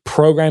 here,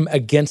 program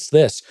against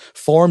this,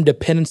 form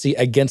dependency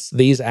against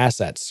these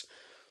assets.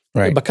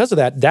 Right. Because of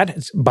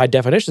that by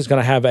definition is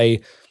going to have a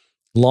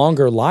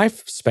longer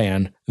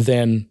lifespan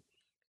than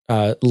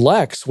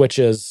Lex, which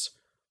is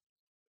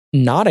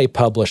not a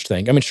published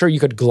thing. I mean, sure, you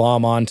could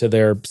glom onto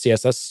their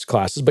CSS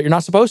classes, but you're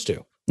not supposed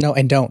to. No,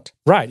 and don't.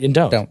 Right, and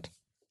don't. Don't.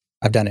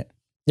 I've done it.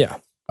 Yeah.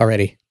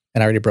 Already.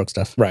 And I already broke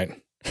stuff. Right.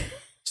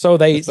 So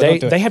they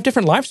have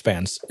different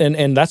lifespans.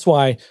 And that's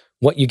why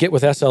what you get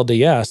with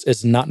SLDS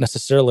is not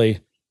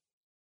necessarily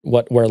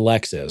where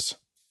Lex is.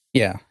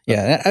 Yeah,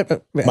 yeah.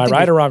 Am I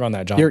right or wrong on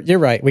that, John? You're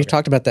right. We've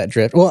talked about that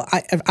drift. Well,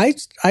 I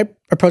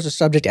approach the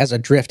subject as a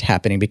drift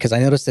happening because I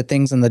noticed that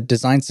things in the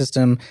design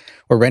system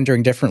were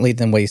rendering differently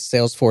than the way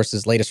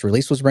Salesforce's latest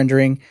release was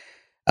rendering.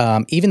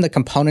 Even the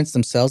components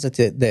themselves, that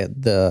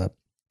the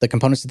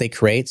components that they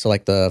create, so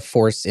like the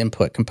Force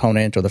input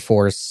component or the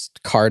Force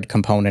card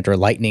component or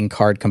Lightning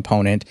card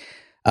component,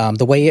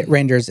 the way it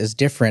renders is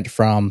different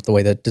from the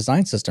way the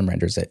design system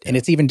renders it, and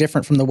it's even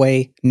different from the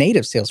way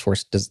native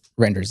Salesforce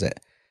renders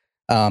it.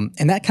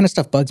 And that kind of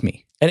stuff bugs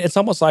me. And it's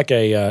almost like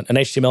an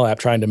HTML app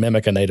trying to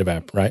mimic a native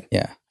app, right?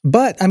 Yeah.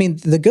 But I mean,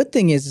 the good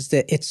thing is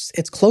that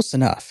it's close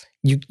enough.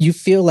 You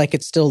feel like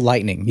it's still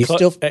Lightning.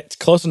 It's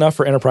close enough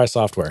for enterprise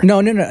software.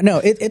 No.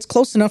 It's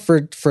close enough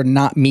for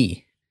not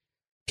me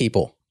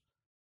people.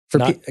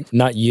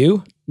 Not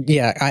you?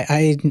 Yeah.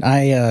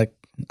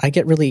 I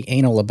get really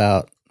anal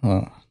about.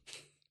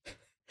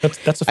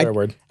 That's a fair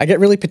word. I get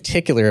really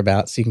particular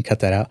about. So you can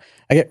cut that out.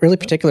 I get really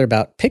particular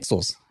about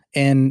pixels.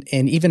 And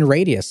even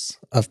radius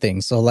of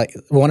things. So like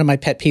one of my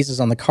pet peeves is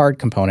on the card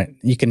component.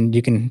 You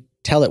can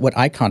tell it what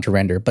icon to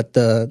render, but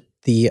the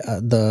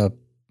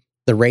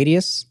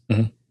radius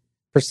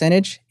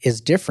percentage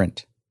is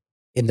different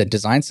in the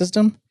design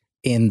system,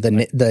 in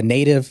the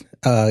native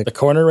the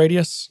corner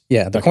radius.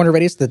 Yeah, the corner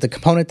radius, the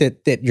component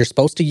that you're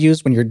supposed to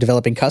use when you're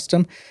developing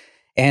custom,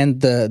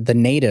 and the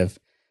native.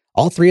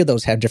 All three of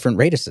those have different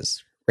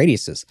radiuses.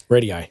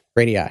 Radii.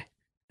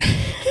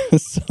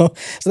 so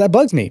that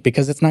bugs me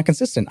because it's not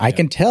consistent. I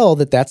can tell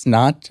that that's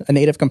not a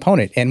native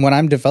component. And when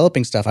I'm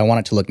developing stuff, I want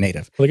it to look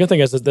native. Well, the good thing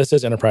is that this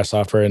is enterprise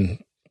software,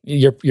 and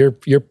you're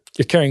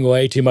carrying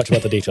way too much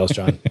about the details,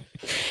 John.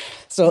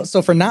 So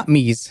for not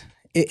me's,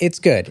 it's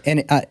good,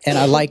 and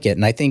I like it,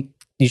 and I think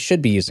you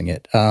should be using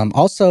it.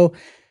 Also,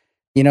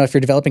 if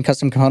you're developing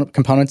custom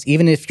components,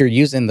 even if you're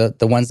using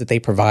the ones that they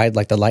provide,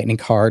 like the lightning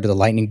card or the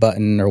lightning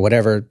button or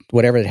whatever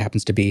it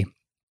happens to be,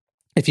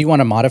 if you want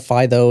to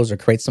modify those or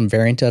create some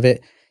variant of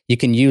it, you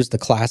can use the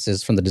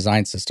classes from the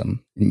design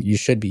system. You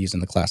should be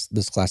using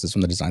these classes from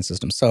the design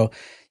system. So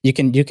you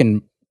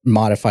can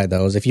modify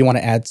those. If you want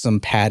to add some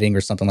padding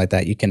or something like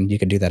that, you can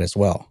do that as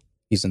well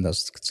using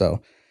those.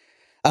 So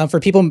for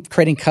people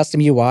creating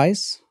custom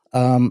UIs,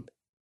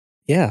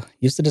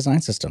 use the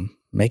design system.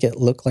 Make it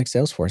look like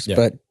Salesforce,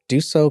 but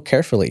do so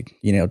carefully.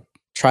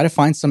 Try to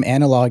find some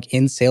analog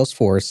in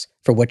Salesforce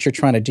for what you're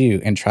trying to do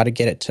and try to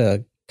get it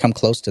to come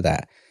close to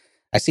that.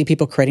 I see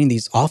people creating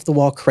these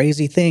off-the-wall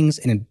crazy things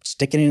and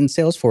sticking it in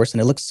Salesforce,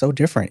 and it looks so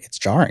different. It's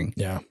jarring.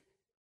 Yeah.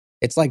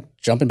 It's like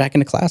jumping back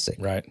into Classic.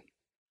 Right.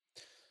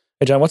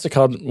 Hey, John, what's it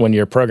called when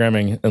you're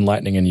programming in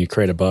Lightning and you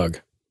create a bug?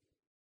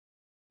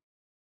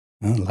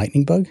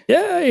 Lightning bug?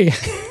 Yay!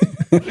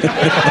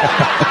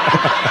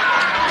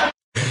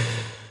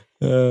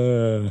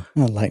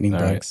 Lightning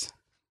bugs.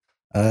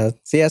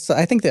 So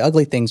I think the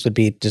ugly things would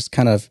be just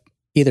kind of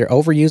either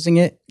overusing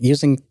it,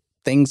 using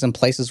things in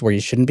places where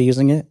you shouldn't be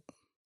using it.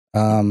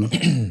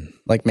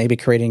 Like maybe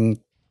creating,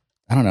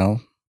 I don't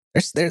know.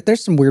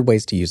 There's some weird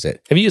ways to use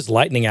it. Have you used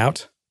Lightning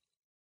Out?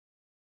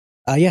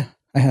 Yeah,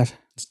 I have.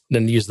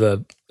 Then use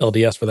the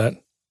LDS for that?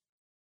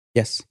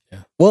 Yes.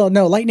 Yeah. Well,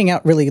 no, Lightning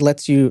Out really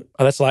lets you.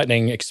 Oh, that's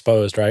Lightning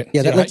exposed, right?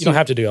 Yeah, so you don't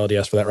have to do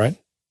LDS for that, right?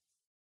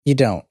 You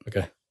don't.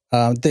 Okay.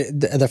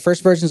 The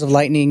first versions of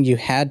Lightning, you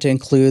had to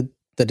include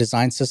the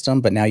design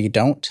system, but now you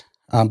don't.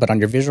 But on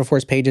your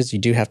Visualforce pages, you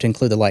do have to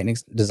include the Lightning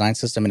design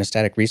system in a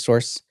static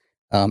resource.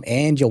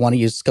 And you'll want to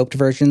use scoped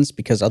versions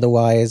because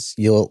otherwise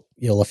you'll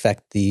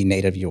affect the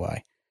native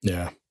UI.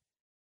 Yeah.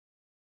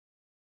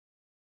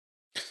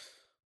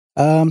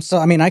 So,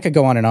 I mean, I could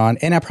go on,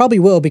 and I probably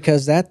will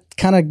because that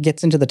kind of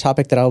gets into the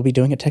topic that I'll be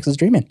doing at Texas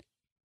Dreamin'.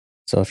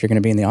 So if you're going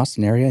to be in the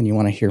Austin area and you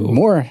want to hear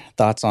more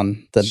thoughts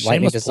on the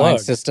Lightning design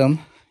system,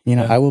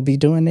 I will be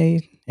doing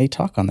a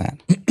talk on that.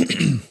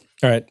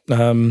 All right. We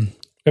have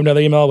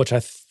another email, which I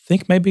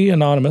think may be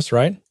anonymous,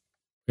 right?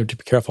 We have to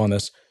be careful on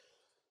this.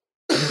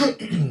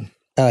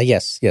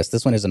 Yes,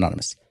 this one is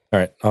anonymous. All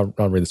right, I'll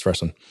read this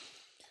first one.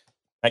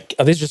 I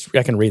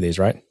can read these,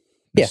 right?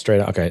 Yeah.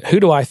 Straight up. Okay. Who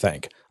do I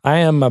think? I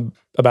am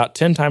about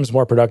 10 times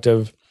more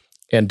productive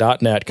in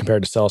 .NET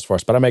compared to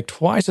Salesforce, but I make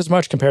twice as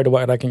much compared to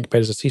what I can pay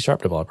as a C#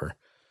 developer.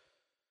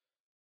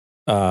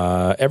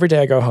 Every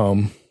day I go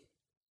home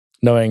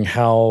knowing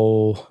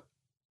how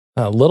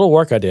little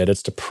work I did.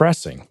 It's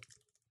depressing.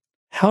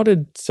 How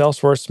did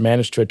Salesforce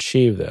manage to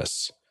achieve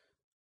this?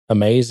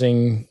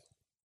 Amazing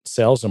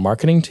sales and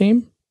marketing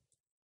team?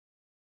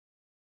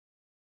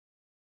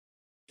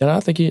 And I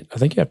think you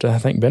have to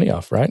thank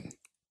Benioff, right?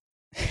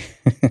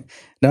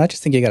 No, I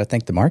just think you got to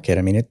thank the market.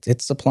 I mean,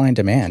 it's supply and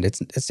demand.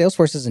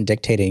 Salesforce isn't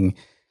dictating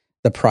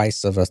the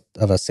price of a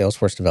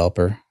Salesforce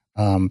developer,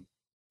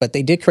 but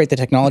they did create the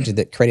technology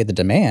that created the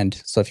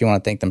demand. So if you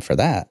want to thank them for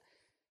that,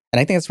 and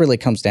I think that's really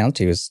comes down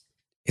to is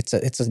it's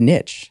a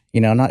niche.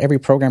 Not every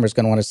programmer is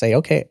going to want to say,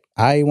 okay,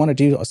 I want to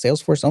do a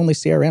Salesforce only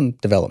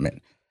CRM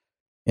development.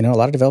 A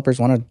lot of developers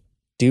want to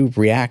do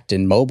React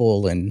and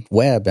mobile and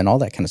web and all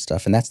that kind of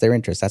stuff, and that's their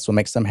interest. That's what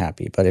makes them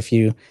happy. But if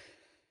you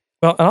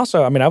Well, and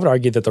also, I mean, I would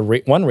argue that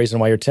the one reason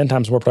why you're 10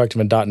 times more productive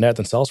in .NET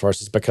than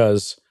Salesforce is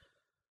because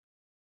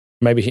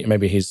maybe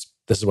this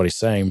is what he's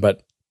saying,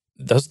 but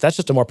that's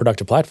just a more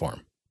productive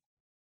platform.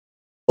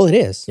 Well, it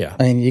is. Yeah.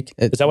 I mean,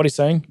 is that what he's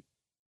saying?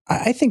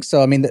 I think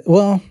so. I mean, I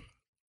don't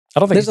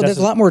think there's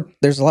a lot more.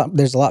 There's a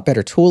lot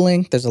better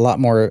tooling. There's a lot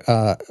more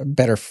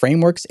better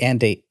frameworks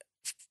and a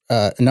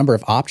number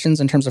of options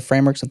in terms of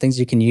frameworks and things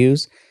you can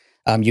use.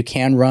 You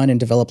can run and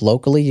develop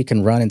locally. You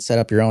can run and set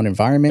up your own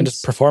environment. And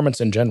just performance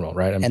in general,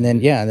 right? And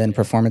then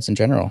performance in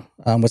general.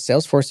 With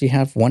Salesforce, you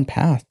have one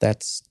path.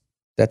 That's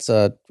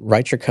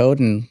write your code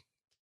and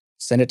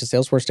send it to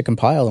Salesforce to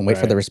compile and wait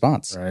for the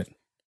response. Right.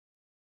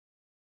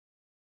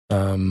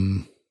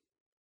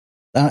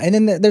 And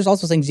then there's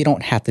also things you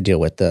don't have to deal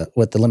with the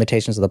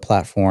limitations of the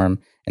platform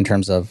in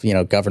terms of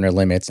governor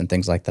limits and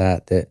things like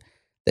that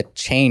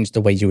change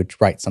the way you would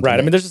write something. Right.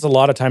 I mean, there's just a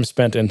lot of time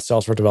spent in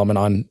Salesforce development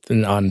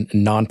on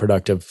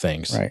non-productive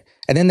things. Right.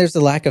 And then there's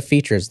the lack of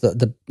features,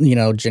 the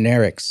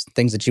generics,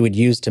 things that you would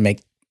use to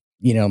make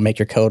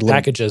your code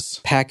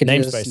packages,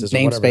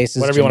 namespaces,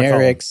 whatever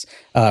generics,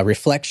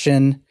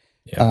 reflection,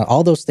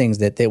 all those things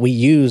that we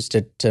use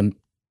to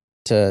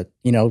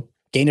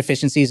gain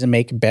efficiencies and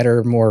make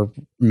better, more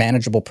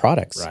manageable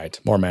products. Right.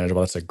 More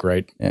manageable. That's a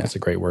great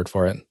word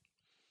for it.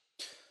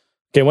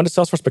 Okay, when does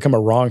Salesforce become a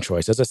wrong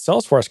choice? As a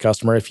Salesforce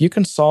customer, if you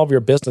can solve your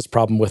business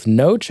problem with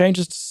no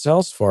changes to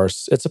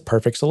Salesforce, it's a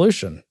perfect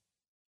solution.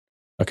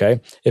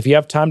 Okay. If you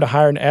have time to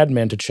hire an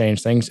admin to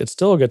change things, it's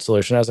still a good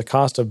solution, as the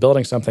cost of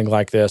building something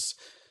like this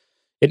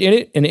in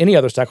any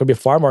other stack would be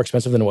far more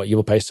expensive than what you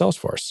will pay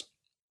Salesforce.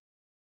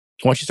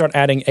 Once you start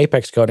adding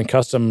Apex code and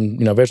custom,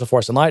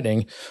 Visualforce and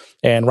Lightning,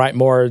 and write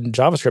more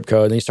JavaScript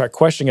code, then you start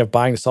questioning if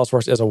buying the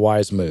Salesforce is a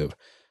wise move.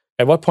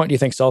 At what point do you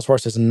think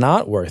Salesforce is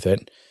not worth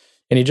it,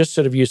 and you just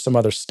should have used some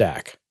other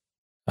stack?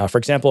 For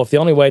example, if the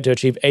only way to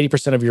achieve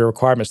 80% of your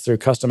requirements through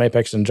custom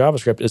Apex and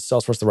JavaScript, is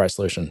Salesforce the right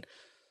solution?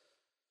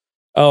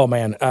 Oh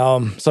man,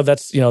 so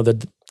that's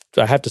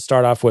I have to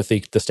start off with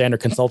the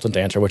standard consultant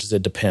answer, which is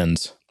it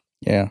depends.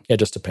 Yeah, it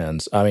just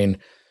depends. I mean,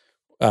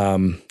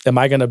 am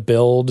I going to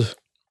build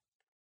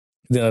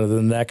the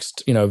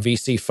next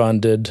VC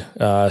funded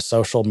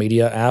social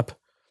media app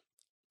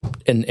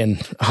in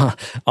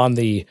on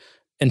the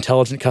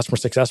intelligent customer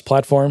success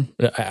platform?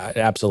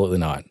 Absolutely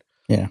not.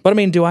 Yeah, but I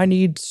mean, do I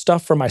need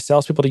stuff for my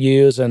salespeople to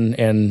use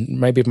and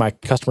maybe my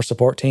customer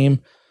support team?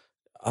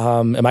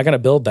 Am I going to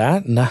build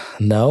that?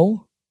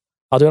 No.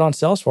 I'll do it on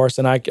Salesforce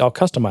and I'll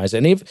customize it.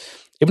 And even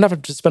if I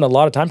have to spend a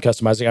lot of time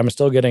customizing, I'm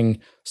still getting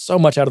so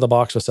much out of the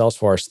box with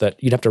Salesforce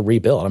that you'd have to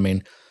rebuild. I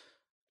mean,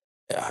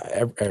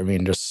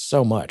 just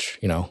so much,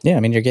 Yeah, I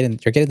mean, you're getting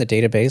the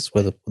database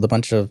with a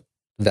bunch of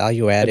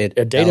value added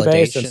a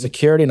database and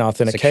security and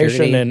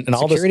authentication and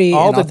all this.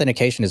 All the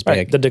authentication is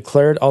big.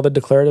 Right, all the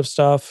declarative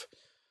stuff,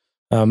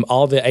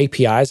 all the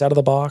APIs out of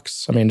the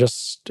box.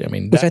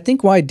 Which I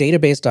think why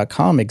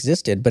database.com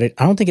existed, but I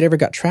don't think it ever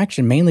got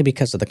traction, mainly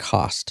because of the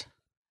cost.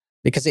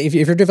 Because if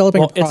you're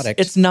developing a product...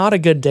 It's not a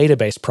good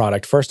database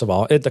product, first of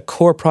all. The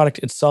core product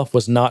itself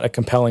was not a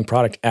compelling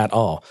product at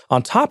all.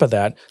 On top of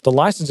that, the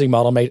licensing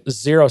model made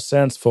zero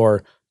sense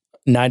for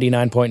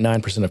 99.9%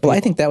 of people. Well, I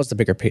think that was the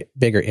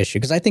bigger issue,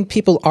 because I think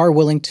people are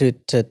willing to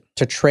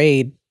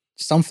trade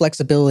some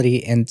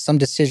flexibility and some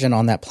decision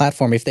on that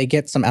platform if they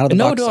get some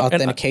out-of-the-box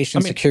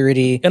authentication,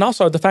 security. And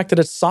also the fact that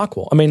it's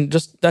SOCKWL. I mean,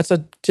 that's a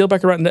deal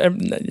breaker. You're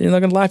not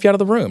going to laugh you out of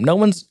the room. No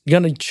one's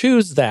going to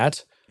choose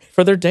that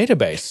for their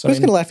database. Who's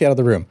going to laugh you out of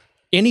the room?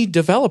 Any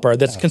developer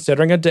that's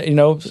considering they're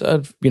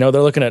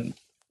looking at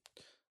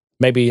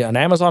maybe an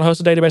Amazon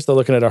hosted database, they're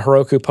looking at a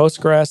Heroku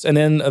Postgres, and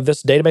then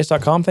this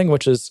database.com thing,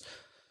 which is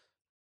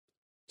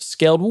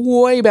scaled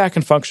way back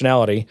in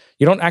functionality.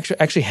 You don't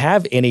actually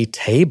have any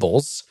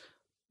tables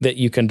that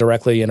you can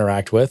directly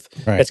interact with.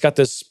 Right. It's got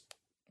this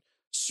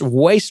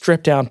way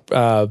stripped down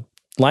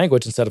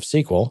language instead of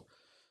SQL.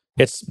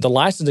 The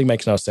licensing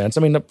makes no sense.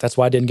 I mean, that's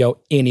why I didn't go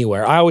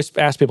anywhere. I always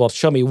ask people to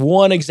show me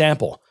one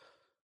example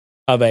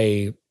of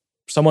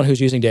someone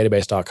who's using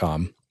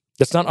database.com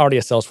that's not already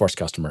a Salesforce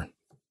customer.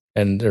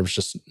 And there was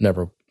just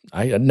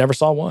I never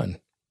saw one.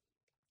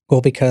 Well,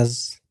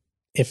 because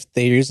if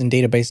they're using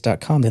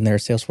database.com, then they're a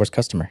Salesforce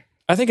customer.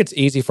 I think it's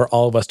easy for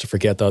all of us to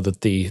forget, though, that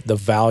the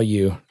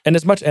value and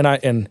as much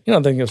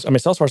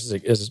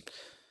Salesforce is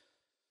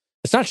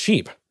it's not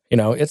cheap.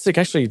 It's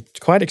actually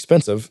quite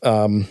expensive.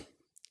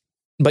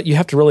 But you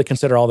have to really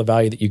consider all the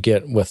value that you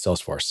get with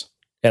Salesforce.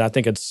 And I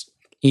think it's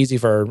easy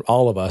for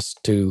all of us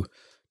to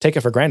take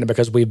it for granted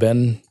because we've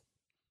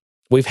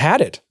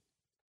had it.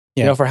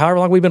 Yeah. For however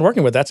long we've been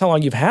working with. That's how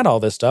long you've had all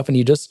this stuff, and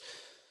you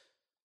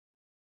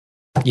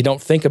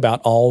don't think about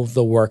all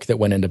the work that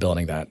went into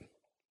building that.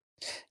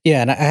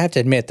 Yeah, and I have to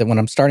admit that when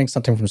I'm starting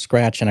something from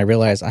scratch and I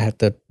realize I have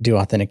to do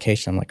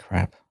authentication, I'm like,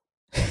 crap.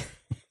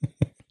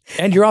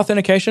 And your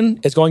authentication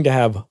is going to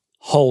have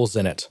holes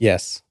in it.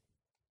 Yes.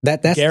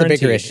 That's Guaranteed.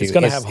 The bigger issue. It's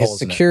going to have holes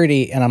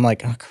security, in it. And I'm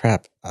like, oh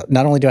crap!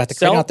 Not only do I have to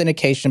create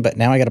authentication, but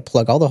now I got to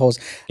plug all the holes.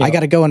 I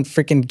got to go and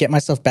freaking get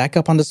myself back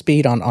up on the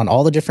speed on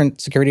all the different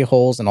security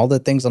holes and all the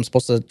things I'm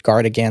supposed to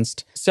guard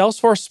against.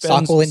 Salesforce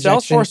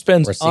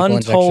spends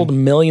untold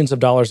millions of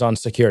dollars on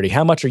security.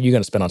 How much are you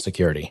going to spend on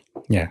security?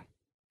 Yeah,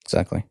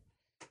 exactly.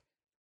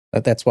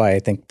 That's why I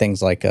think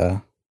things like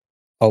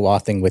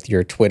OAuthing with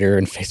your Twitter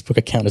and Facebook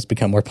account has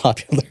become more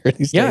popular these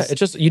days. Yeah, it's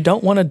just you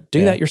don't want to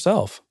do that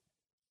yourself.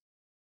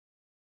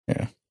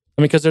 Yeah.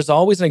 I mean, because there's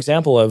always an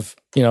example of,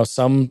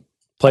 some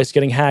place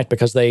getting hacked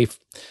because they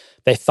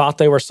thought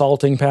they were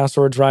salting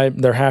passwords right,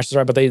 their hashes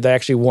right, but they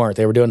actually weren't.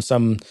 They were doing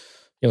some,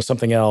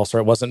 something else, or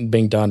it wasn't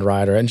being done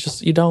right, and it's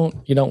just you don't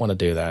want to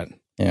do that.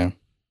 Yeah.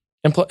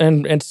 And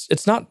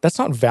that's not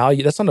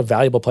a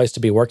valuable place to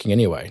be working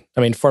anyway.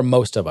 I mean, for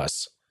most of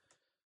us,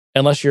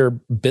 unless your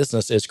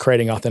business is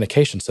creating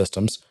authentication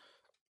systems,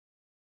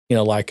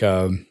 like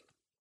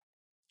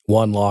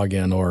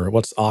OneLogin or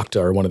what's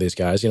Okta or one of these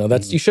guys,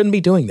 that's you shouldn't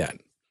be doing that.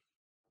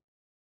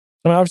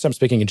 I mean, obviously I'm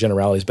speaking in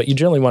generalities, but you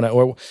generally want to,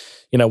 or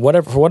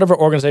whatever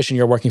organization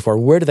you're working for,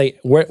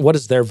 what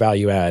is their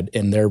value add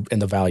in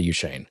the value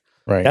chain?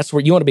 Right. That's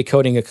where you want to be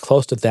coding as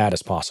close to that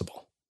as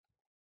possible,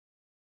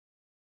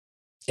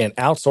 and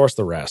outsource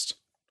the rest,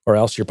 or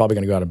else you're probably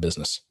going to go out of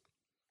business.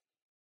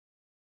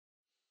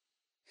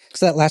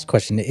 So that last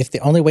question, if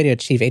the only way to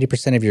achieve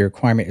 80% of your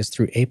requirement is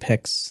through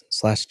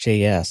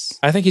Apex/JS.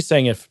 I think he's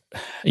saying if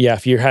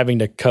you're having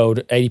to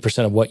code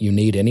 80% of what you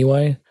need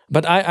anyway,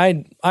 But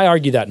I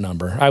argue that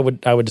number. I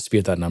would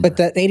dispute that number. But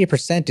that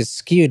 80% is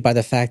skewed by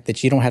the fact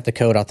that you don't have to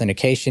code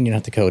authentication, you don't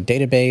have to code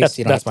database,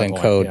 you don't have to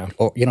encode,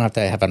 or you don't have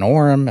to have an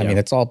ORM. I mean,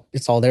 it's all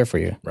there for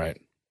you. Right.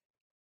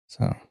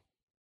 So,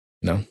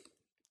 no.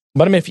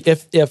 But I mean,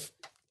 if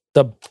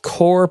the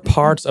core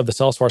parts of the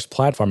Salesforce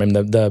platform, and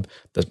the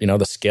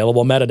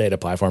scalable metadata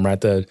platform,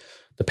 right?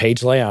 The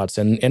page layouts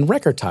and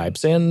record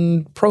types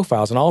and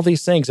profiles and all of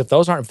these things, if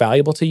those aren't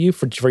valuable to you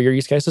for your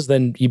use cases,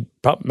 then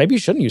maybe you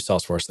shouldn't use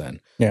Salesforce then.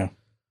 Yeah.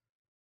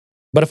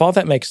 But if all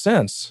that makes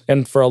sense,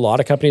 and for a lot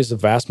of companies, the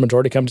vast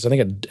majority of companies, I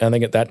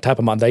think at that type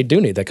of model, they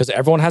do need that because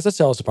everyone has a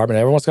sales department,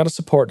 everyone's got a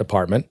support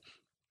department,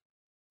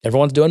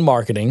 everyone's doing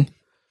marketing,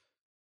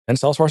 and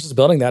Salesforce is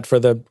building that for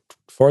the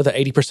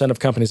 80% of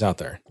companies out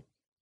there.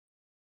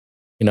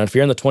 If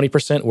you're in the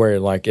 20% where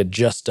like it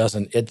just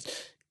doesn't,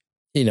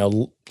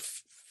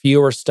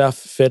 fewer stuff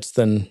fits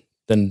than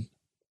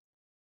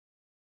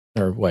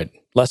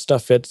less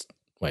stuff fits.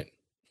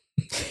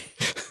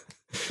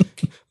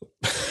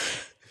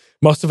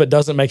 Most of it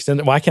doesn't make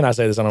sense. Why can't I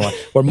say this? I don't know why.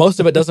 Where most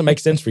of it doesn't make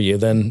sense for you,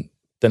 then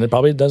it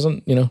probably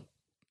doesn't,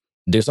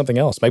 do something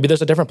else. Maybe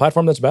there's a different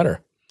platform that's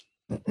better.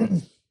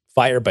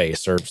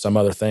 Firebase or some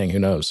other thing. Who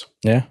knows?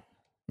 Yeah,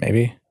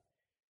 maybe.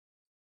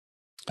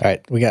 All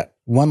right. We got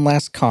one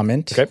last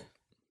comment. Okay.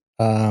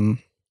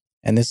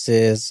 And this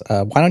is,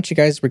 why don't you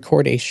guys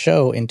record a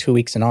show in 2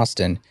 weeks in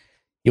Austin?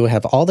 You will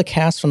have all the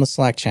cast from the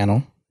Slack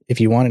channel. If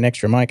you want an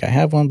extra mic, I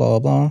have one, blah, blah,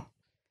 blah.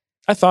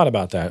 I thought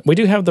about that. We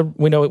do have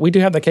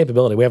the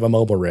capability. We have a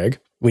mobile rig.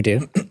 We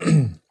do.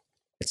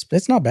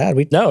 It's not bad.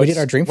 We did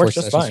our Dreamforce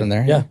sessions from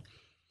there. Yeah.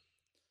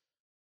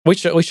 We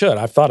should.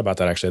 I've thought about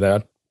that actually.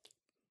 That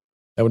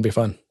would be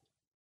fun.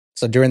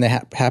 So during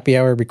the happy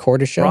hour,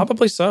 record a show?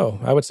 Probably so.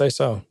 I would say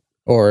so.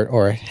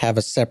 Or have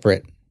a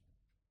separate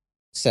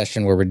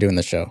session where we're doing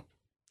the show.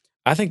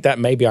 I think that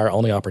may be our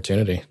only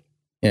opportunity.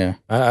 Yeah.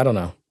 I don't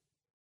know.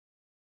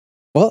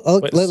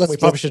 Well, we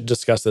probably should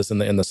discuss this in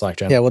the Slack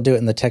channel. Yeah, we'll do it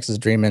in the Texas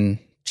Dreamin'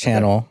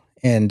 channel.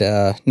 Okay. And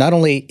not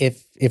only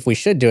if we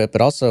should do it,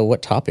 but also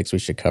what topics we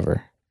should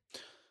cover.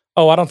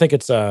 Oh, I don't think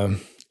it's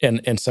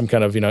in some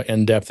kind of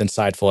in-depth,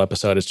 insightful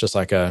episode. It's just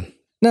like a...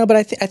 No, but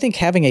I think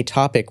having a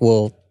topic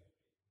will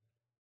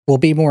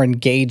be more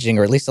engaging,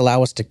 or at least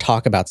allow us to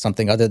talk about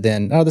something other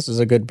than, oh, this is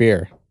a good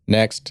beer.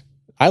 Next.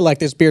 I like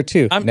this beer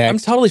too. I'm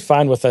totally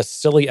fine with a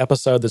silly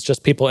episode that's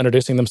just people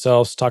introducing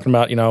themselves, talking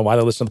about why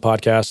they listen to the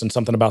podcast and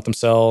something about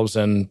themselves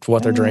and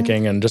what they're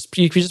drinking, and just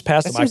you just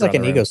pass the mic around. Seems like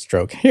an ego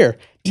stroke. Here,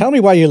 tell me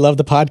why you love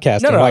the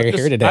podcast and why you're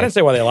here today. I didn't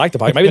say why they like the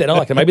podcast. Maybe they don't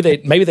like it.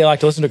 Maybe they like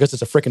to listen to it because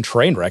it's a freaking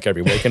train wreck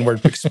every week, and we're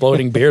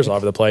exploding beers all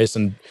over the place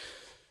and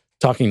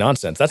talking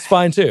nonsense. That's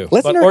fine too. Why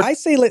they're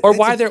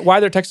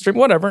Texas Dream,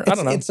 whatever. I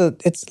don't know.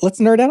 Let's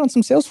nerd out on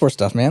some Salesforce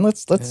stuff, man.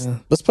 Let's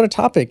put a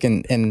topic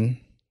and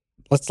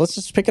let's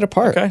just pick it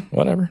apart. Okay,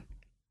 whatever.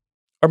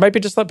 Or maybe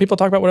just let people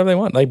talk about whatever they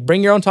want. Like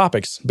bring your own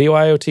topics.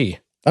 BYOT.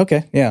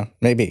 Okay, yeah,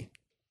 maybe.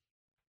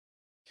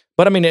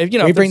 But I mean,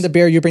 we bring the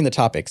beer, you bring the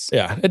topics.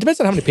 Yeah, it depends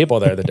on how many people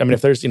are there.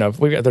 If there's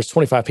there's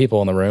 25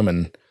 people in the room,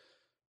 and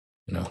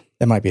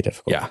that might be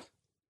difficult. Yeah.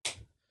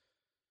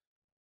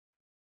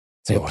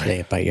 So we'll play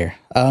it by ear.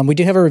 We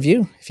do have a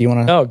review. If you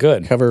want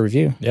to cover a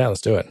review. Yeah,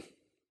 let's do it.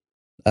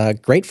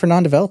 Great for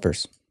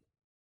non-developers.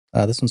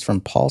 This one's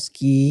from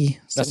Paulski.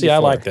 Now, see, I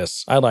like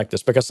this.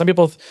 Because some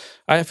people,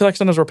 I feel like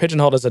sometimes we're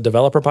pigeonholed as a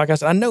developer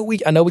podcast. And I know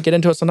we get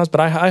into it sometimes, but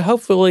I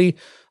hope we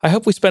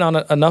spend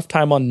enough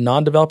time on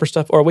non-developer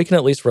stuff, or we can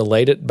at least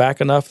relate it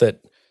back enough that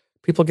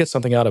people get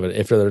something out of it.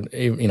 If you're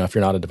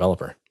not a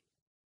developer.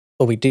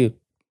 Well, we do.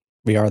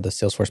 We are the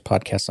Salesforce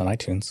podcast on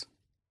iTunes.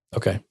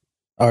 Okay.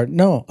 Or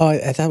no,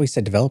 I thought we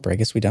said developer. I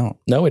guess we don't.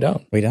 No, we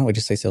don't. We don't. We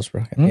just say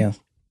Salesforce. Mm-hmm. Yeah.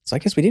 So I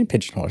guess we didn't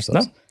pigeonhole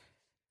ourselves.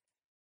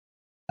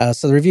 No.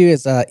 So the review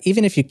is,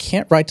 even if you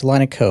can't write a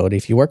line of code,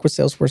 if you work with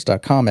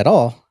Salesforce.com at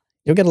all,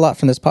 you'll get a lot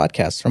from this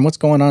podcast, from what's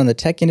going on in the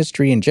tech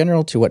industry in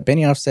general to what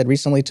Benioff said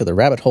recently to the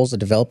rabbit holes of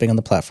developing on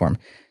the platform.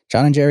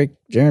 John and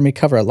Jeremy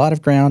cover a lot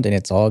of ground, and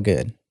it's all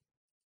good.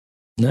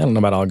 I don't know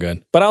about all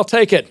good, but I'll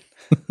take it.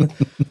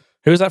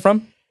 Who's that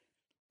from?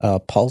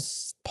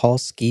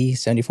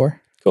 Paulski74.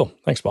 Cool.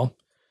 Thanks, Paul.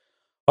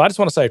 Well, I just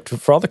want to say,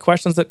 for all the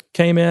questions that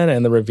came in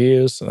and the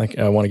reviews,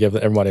 I want to give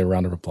everybody a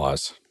round of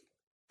applause.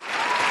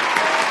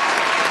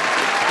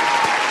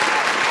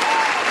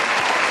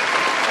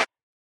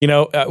 I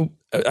don't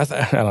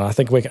know. I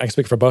think I can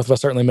speak for both of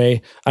us. Certainly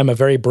me. I'm a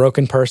very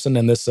broken person,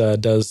 and this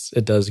does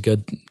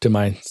good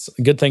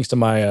things to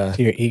my to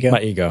your ego.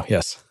 My ego,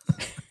 yes.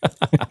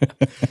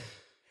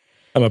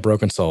 I'm a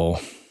broken soul.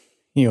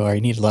 You are.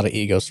 You need a lot of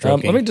ego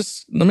stroking.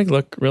 Let me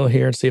look real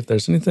here and see if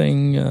there's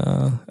anything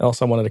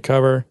else I wanted to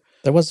cover.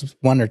 There was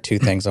one or two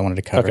things I wanted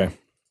to cover. Okay.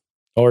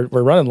 Well,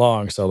 we're running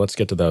long, so let's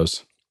get to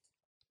those.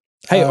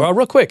 Hey,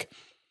 real quick.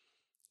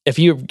 If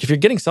you're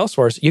getting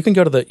Salesforce, you can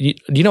go to do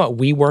you know what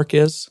WeWork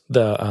is?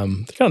 They're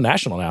kind of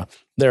national now.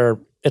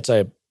 It's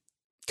a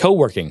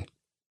co-working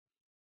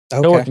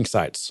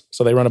sites.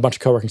 So they run a bunch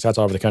of co-working sites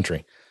all over the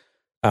country.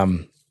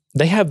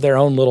 They have their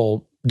own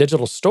little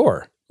digital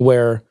store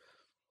where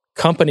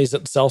companies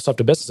that sell stuff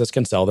to businesses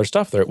can sell their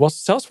stuff there. Well,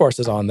 Salesforce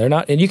is on there,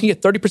 and you can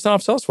get 30%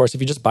 off Salesforce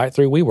if you just buy it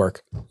through WeWork,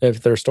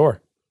 if their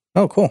store.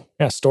 Oh, cool.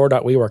 Yeah,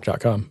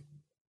 store.wework.com.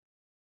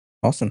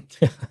 Awesome.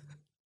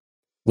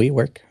 We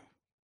work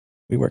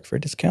for a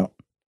discount.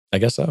 I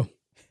guess so.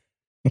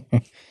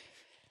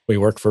 We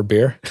work for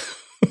beer.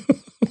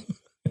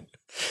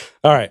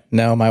 All right.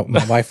 No, my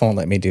wife won't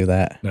let me do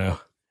that. No.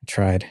 I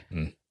tried.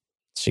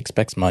 She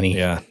expects money.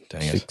 Yeah,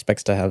 dang She it.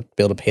 expects to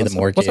be able to pay the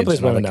mortgage. What's up with these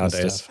and all women that kind of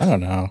nowadays? stuff. I don't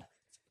know.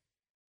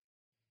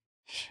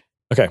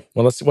 Okay,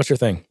 well, let's see. What's your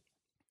thing?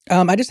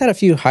 I just had a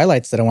few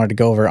highlights that I wanted to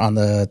go over on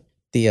the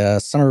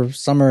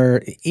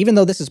summer. Even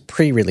though this is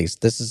pre-release,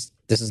 this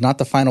is not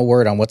the final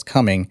word on what's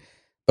coming,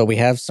 but we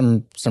have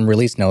some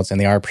release notes and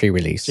they are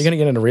pre-release. So you're going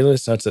to get into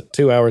release notes at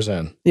 2 hours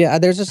in. Yeah,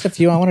 there's just a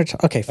few I wanted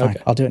to. Okay, fine.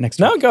 Okay. I'll do it next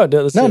No, week. go. Do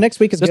it. Let's No, do it. next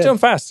week is Let's good. do them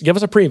fast. Give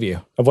us a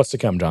preview of what's to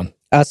come, John.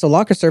 So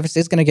locker service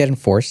is going to get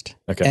enforced.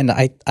 Okay. And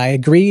I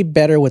agree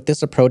better with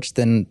this approach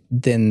than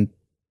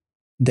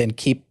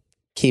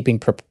keeping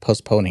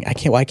postponing.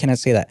 Why can't I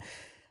say that?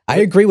 I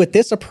agree with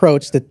this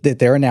approach that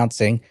they're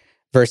announcing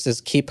versus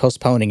keep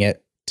postponing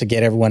it to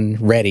get everyone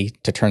ready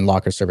to turn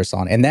locker service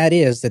on. And that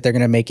is that they're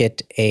going to make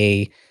it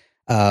a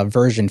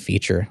version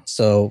feature.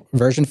 So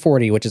version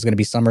 40, which is going to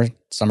be summer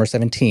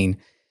 17,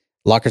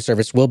 locker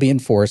service will be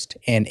enforced,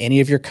 and any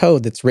of your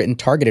code that's written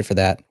targeted for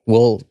that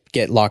will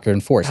get locker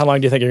enforced. How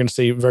long do you think you're going to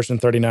see version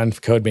 39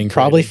 code being created?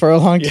 Probably for a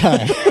long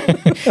time.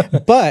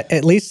 But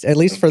at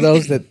least for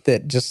those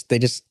that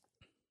just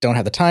don't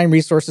have the time,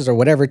 resources, or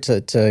whatever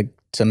to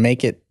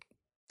make it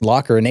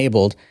locker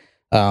enabled,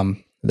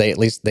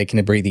 they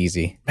can breathe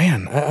easy.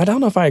 Man, I don't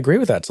know if I agree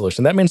with that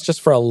solution. That means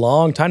just for a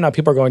long time now,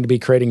 people are going to be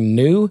creating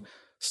new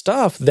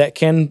stuff that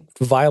can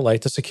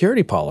violate the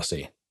security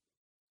policy.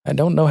 I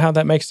don't know how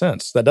that makes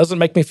sense. That doesn't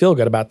make me feel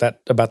good about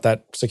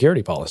that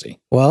security policy.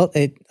 Well,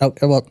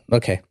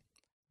 okay.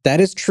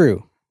 That is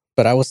true.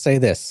 But I will say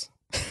this.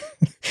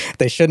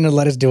 They shouldn't have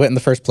let us do it in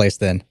the first place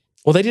then.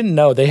 Well, they didn't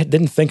know. They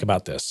didn't think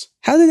about this.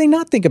 How did they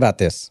not think about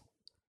this?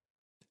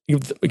 Do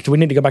we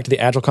need to go back to the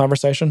Agile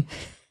conversation?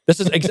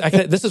 This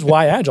is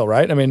why Agile,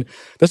 right? I mean,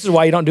 this is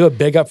why you don't do a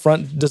big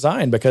upfront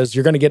design, because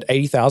you're going to get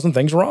 80,000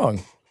 things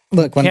wrong.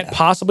 Look, You can't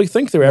possibly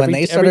think through every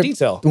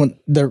detail.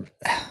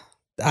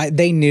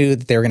 They knew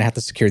that they were going to have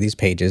to secure these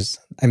pages,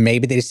 and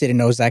maybe they just didn't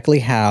know exactly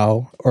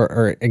how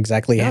or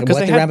exactly what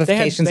the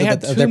ramifications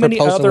of their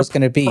proposal was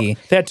going to be.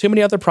 They had too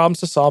many other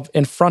problems to solve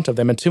in front of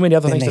them, and too many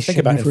other things to think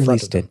about in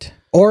front of them.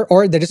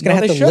 Or they're just going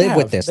to have to live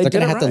with this. They're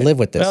going to have to live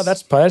with this. Well,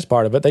 that's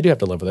part of it. They do have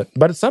to live with it.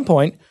 But at some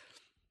point,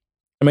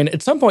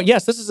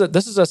 yes, this is a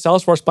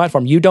Salesforce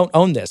platform. You don't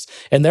own this,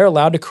 and they're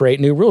allowed to create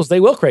new rules. They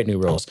will create new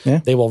rules.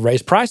 Yeah. They will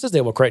raise prices.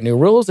 They will create new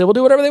rules. They will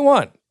do whatever they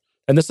want.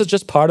 And this is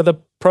just part of the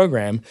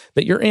program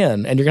that you're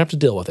in, and you're going to have to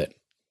deal with it.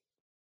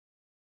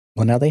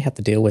 Well, now they have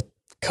to deal with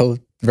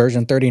code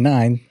version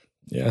 39,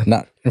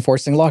 not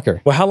enforcing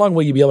locker. Well, how long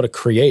will you be able to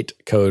create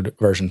code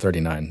version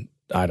 39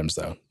 items,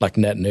 though? Like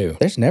net new?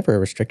 There's never a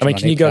restriction. I mean,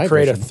 can you go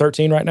create a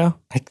 13 right now?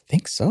 I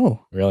think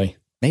so. Really?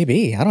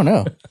 Maybe. I don't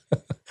know.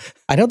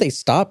 I know they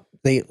stopped.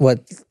 They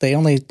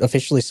only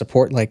officially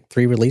support like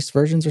 3 release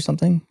versions or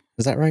something.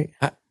 Is that right?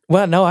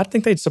 No, I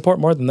think they'd support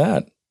more than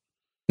that.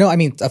 No, I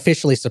mean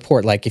officially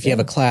support. Like if you have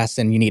a class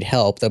and you need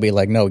help, they'll be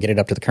like, no, get it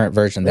up to the current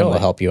version, then we'll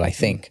help you, I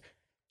think.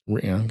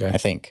 Yeah, okay. I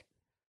think.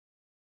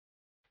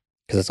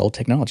 Because it's old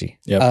technology.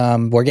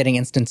 Yep. We're getting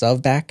instance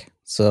of back.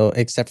 So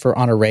except for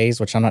on arrays,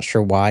 which I'm not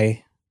sure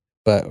why,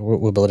 but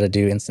we'll be able to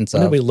do instance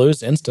When of. did we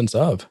lose instance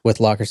of? With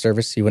locker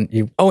service, in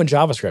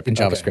JavaScript. In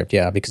JavaScript,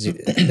 yeah, because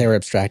they were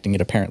abstracting it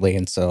apparently,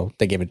 and so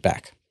they gave it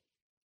back,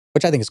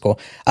 which I think is cool.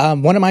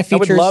 One of my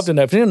features. I would love to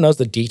know if anyone knows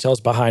the details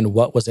behind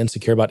what was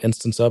insecure about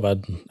instance of.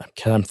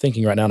 I'm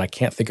thinking right now, and I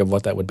can't think of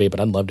what that would be, but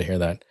I'd love to hear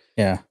that.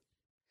 Yeah.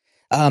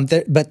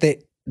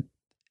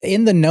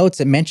 In the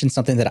notes, it mentioned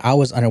something that I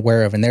was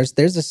unaware of, and there's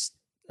this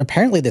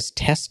apparently this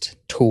test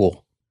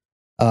tool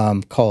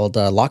called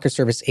Locker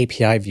Service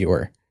API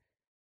Viewer.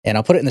 And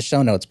I'll put it in the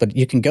show notes, but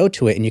you can go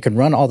to it and you can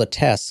run all the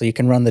tests. So you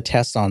can run the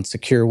tests on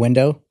secure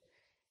window,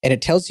 and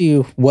it tells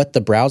you what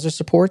the browser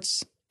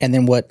supports and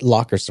then what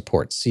Locker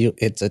supports. So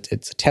it's a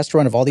test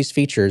run of all these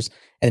features,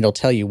 and it'll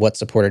tell you what's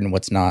supported and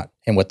what's not,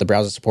 and what the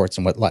browser supports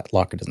and what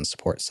Locker doesn't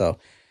support. So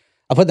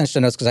I'll put that in the show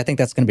notes because I think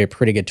that's going to be a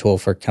pretty good tool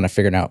for kind of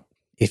figuring out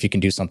if you can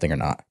do something or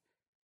not.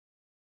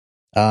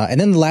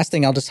 And then the last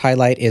thing I'll just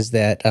highlight is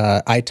that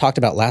I talked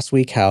about last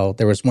week how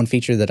there was one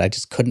feature that I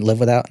just couldn't live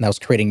without, and that was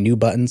creating new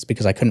buttons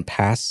because I couldn't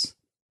pass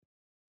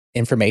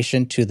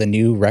information to the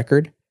new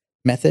record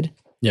method.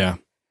 Yeah.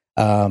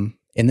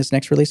 In this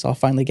next release, I'll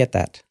finally get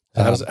that.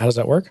 How does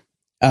that work?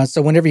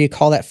 So whenever you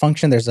call that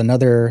function, there's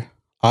another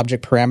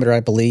object parameter, I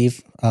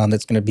believe,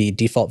 that's going to be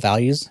default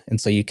values.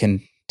 And so you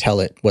can tell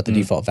it what the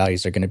default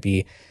values are going to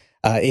be.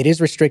 It is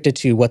restricted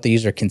to what the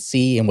user can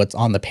see and what's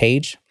on the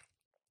page.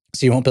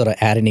 So you won't be able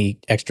to add any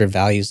extra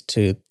values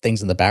to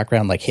things in the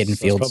background, like hidden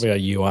fields. It's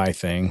probably a UI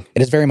thing.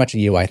 It is very much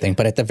a UI thing.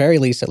 But at the very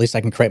least,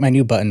 I can create my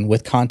new button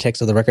with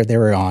context of the record they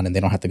were on, and they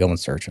don't have to go and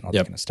search and all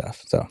that kind of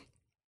stuff.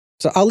 So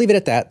So I'll leave it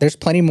at that. There's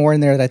plenty more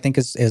in there that I think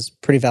is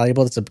pretty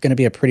valuable. It's going to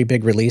be a pretty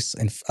big release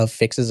of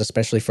fixes,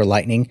 especially for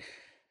Lightning.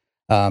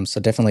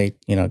 So definitely,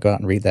 go out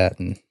and read that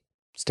and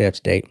stay up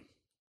to date.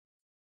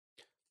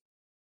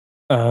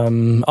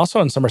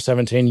 Also in Summer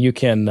 17, you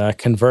can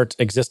convert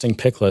existing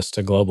pick lists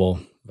to global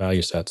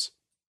value sets.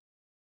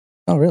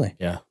 Oh, really?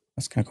 Yeah.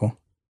 That's kind of cool.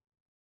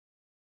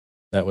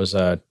 That was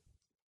a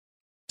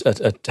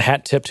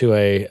hat tip to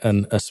a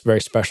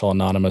very special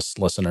anonymous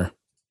listener.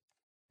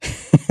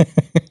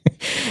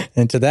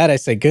 And to that, I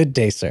say, good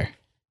day, sir.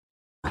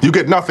 You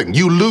get nothing.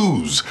 You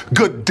lose.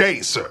 Good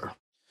day, sir.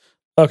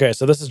 Okay,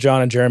 so this is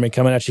John and Jeremy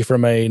coming at you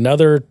from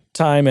another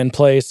time and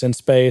place and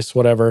space,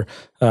 whatever,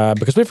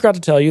 because we forgot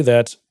to tell you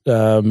that,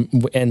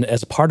 and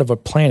as a part of a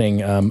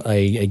planning,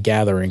 a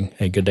gathering,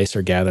 a Good Day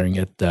Sir gathering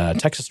at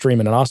Texas Stream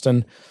in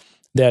Austin,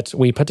 that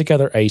we put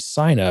together a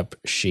sign-up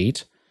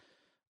sheet.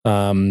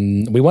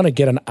 We want to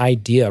get an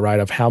idea, right,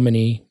 of how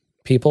many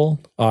people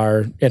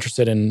are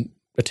interested in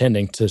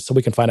attending so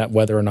we can find out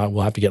whether or not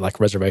we'll have to get like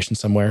a reservation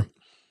somewhere.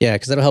 Yeah,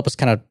 because that'll help us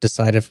kind of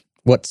decide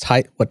what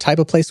type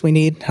of place we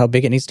need, how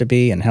big it needs to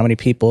be, and how many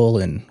people,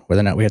 and whether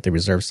or not we have to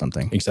reserve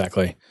something.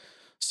 Exactly.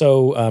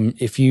 So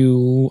if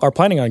you are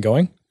planning on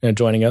going and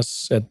joining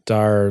us at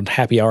our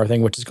happy hour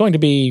thing, which is going to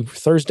be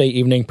Thursday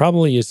evening,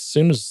 probably as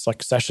soon as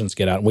like sessions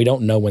get out. We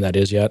don't know when that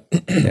is yet.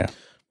 Yeah.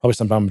 Probably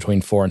sometime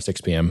between 4 and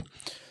 6 p.m.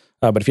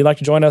 But if you'd like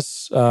to join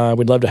us,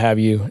 we'd love to have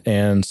you.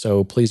 And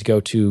so please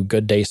go to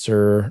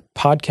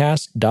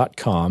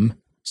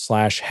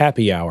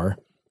gooddaysirpodcast.com/happy hour.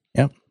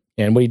 Yep.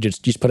 And what you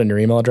just put in your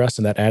email address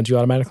and that adds you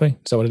automatically?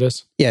 Is that what it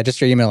is? Yeah, just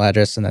your email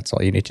address, and that's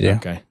all you need to do.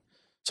 Okay.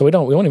 So we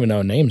won't even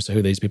know names of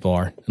who these people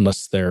are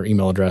unless their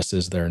email address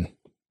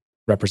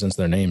represents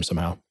their name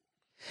somehow.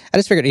 I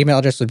just figured email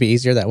address would be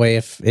easier. That way,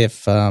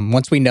 if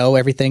once we know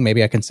everything,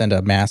 maybe I can send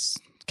a mass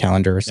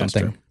calendar or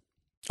something. That's true.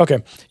 Okay.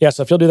 Yeah,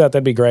 so if you'll do that,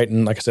 that'd be great.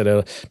 And like I said,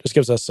 it just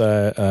gives us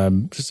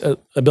just a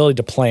ability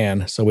to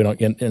plan so we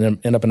don't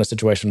end up in a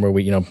situation where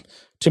we,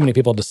 too many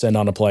people descend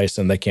on a place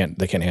and they can't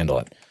handle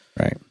it.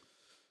 Right.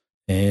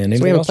 And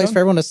so we have a place for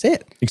everyone to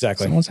sit.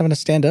 Exactly. Someone's having to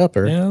stand up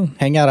or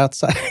hang out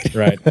outside.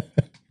 Right.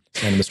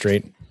 Stand in the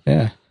street.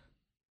 Yeah.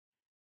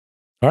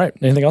 All right.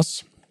 Anything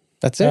else?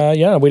 That's it.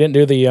 Yeah, we didn't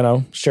do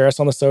the, share us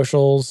on the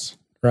socials,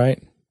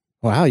 right?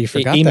 Wow, you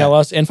forgot Email that.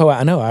 us, I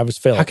know, I was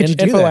failing. How could you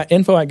do that?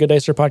 Info at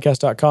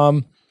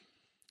gooddaysirpodcast.com.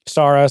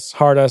 Star us,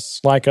 heart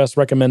us, like us,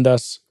 recommend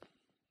us.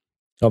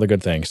 All the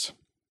good things.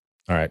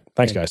 All right.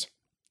 Thanks, guys.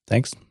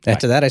 Thanks.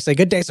 After that, I say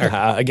good day, sir.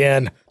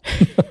 Again.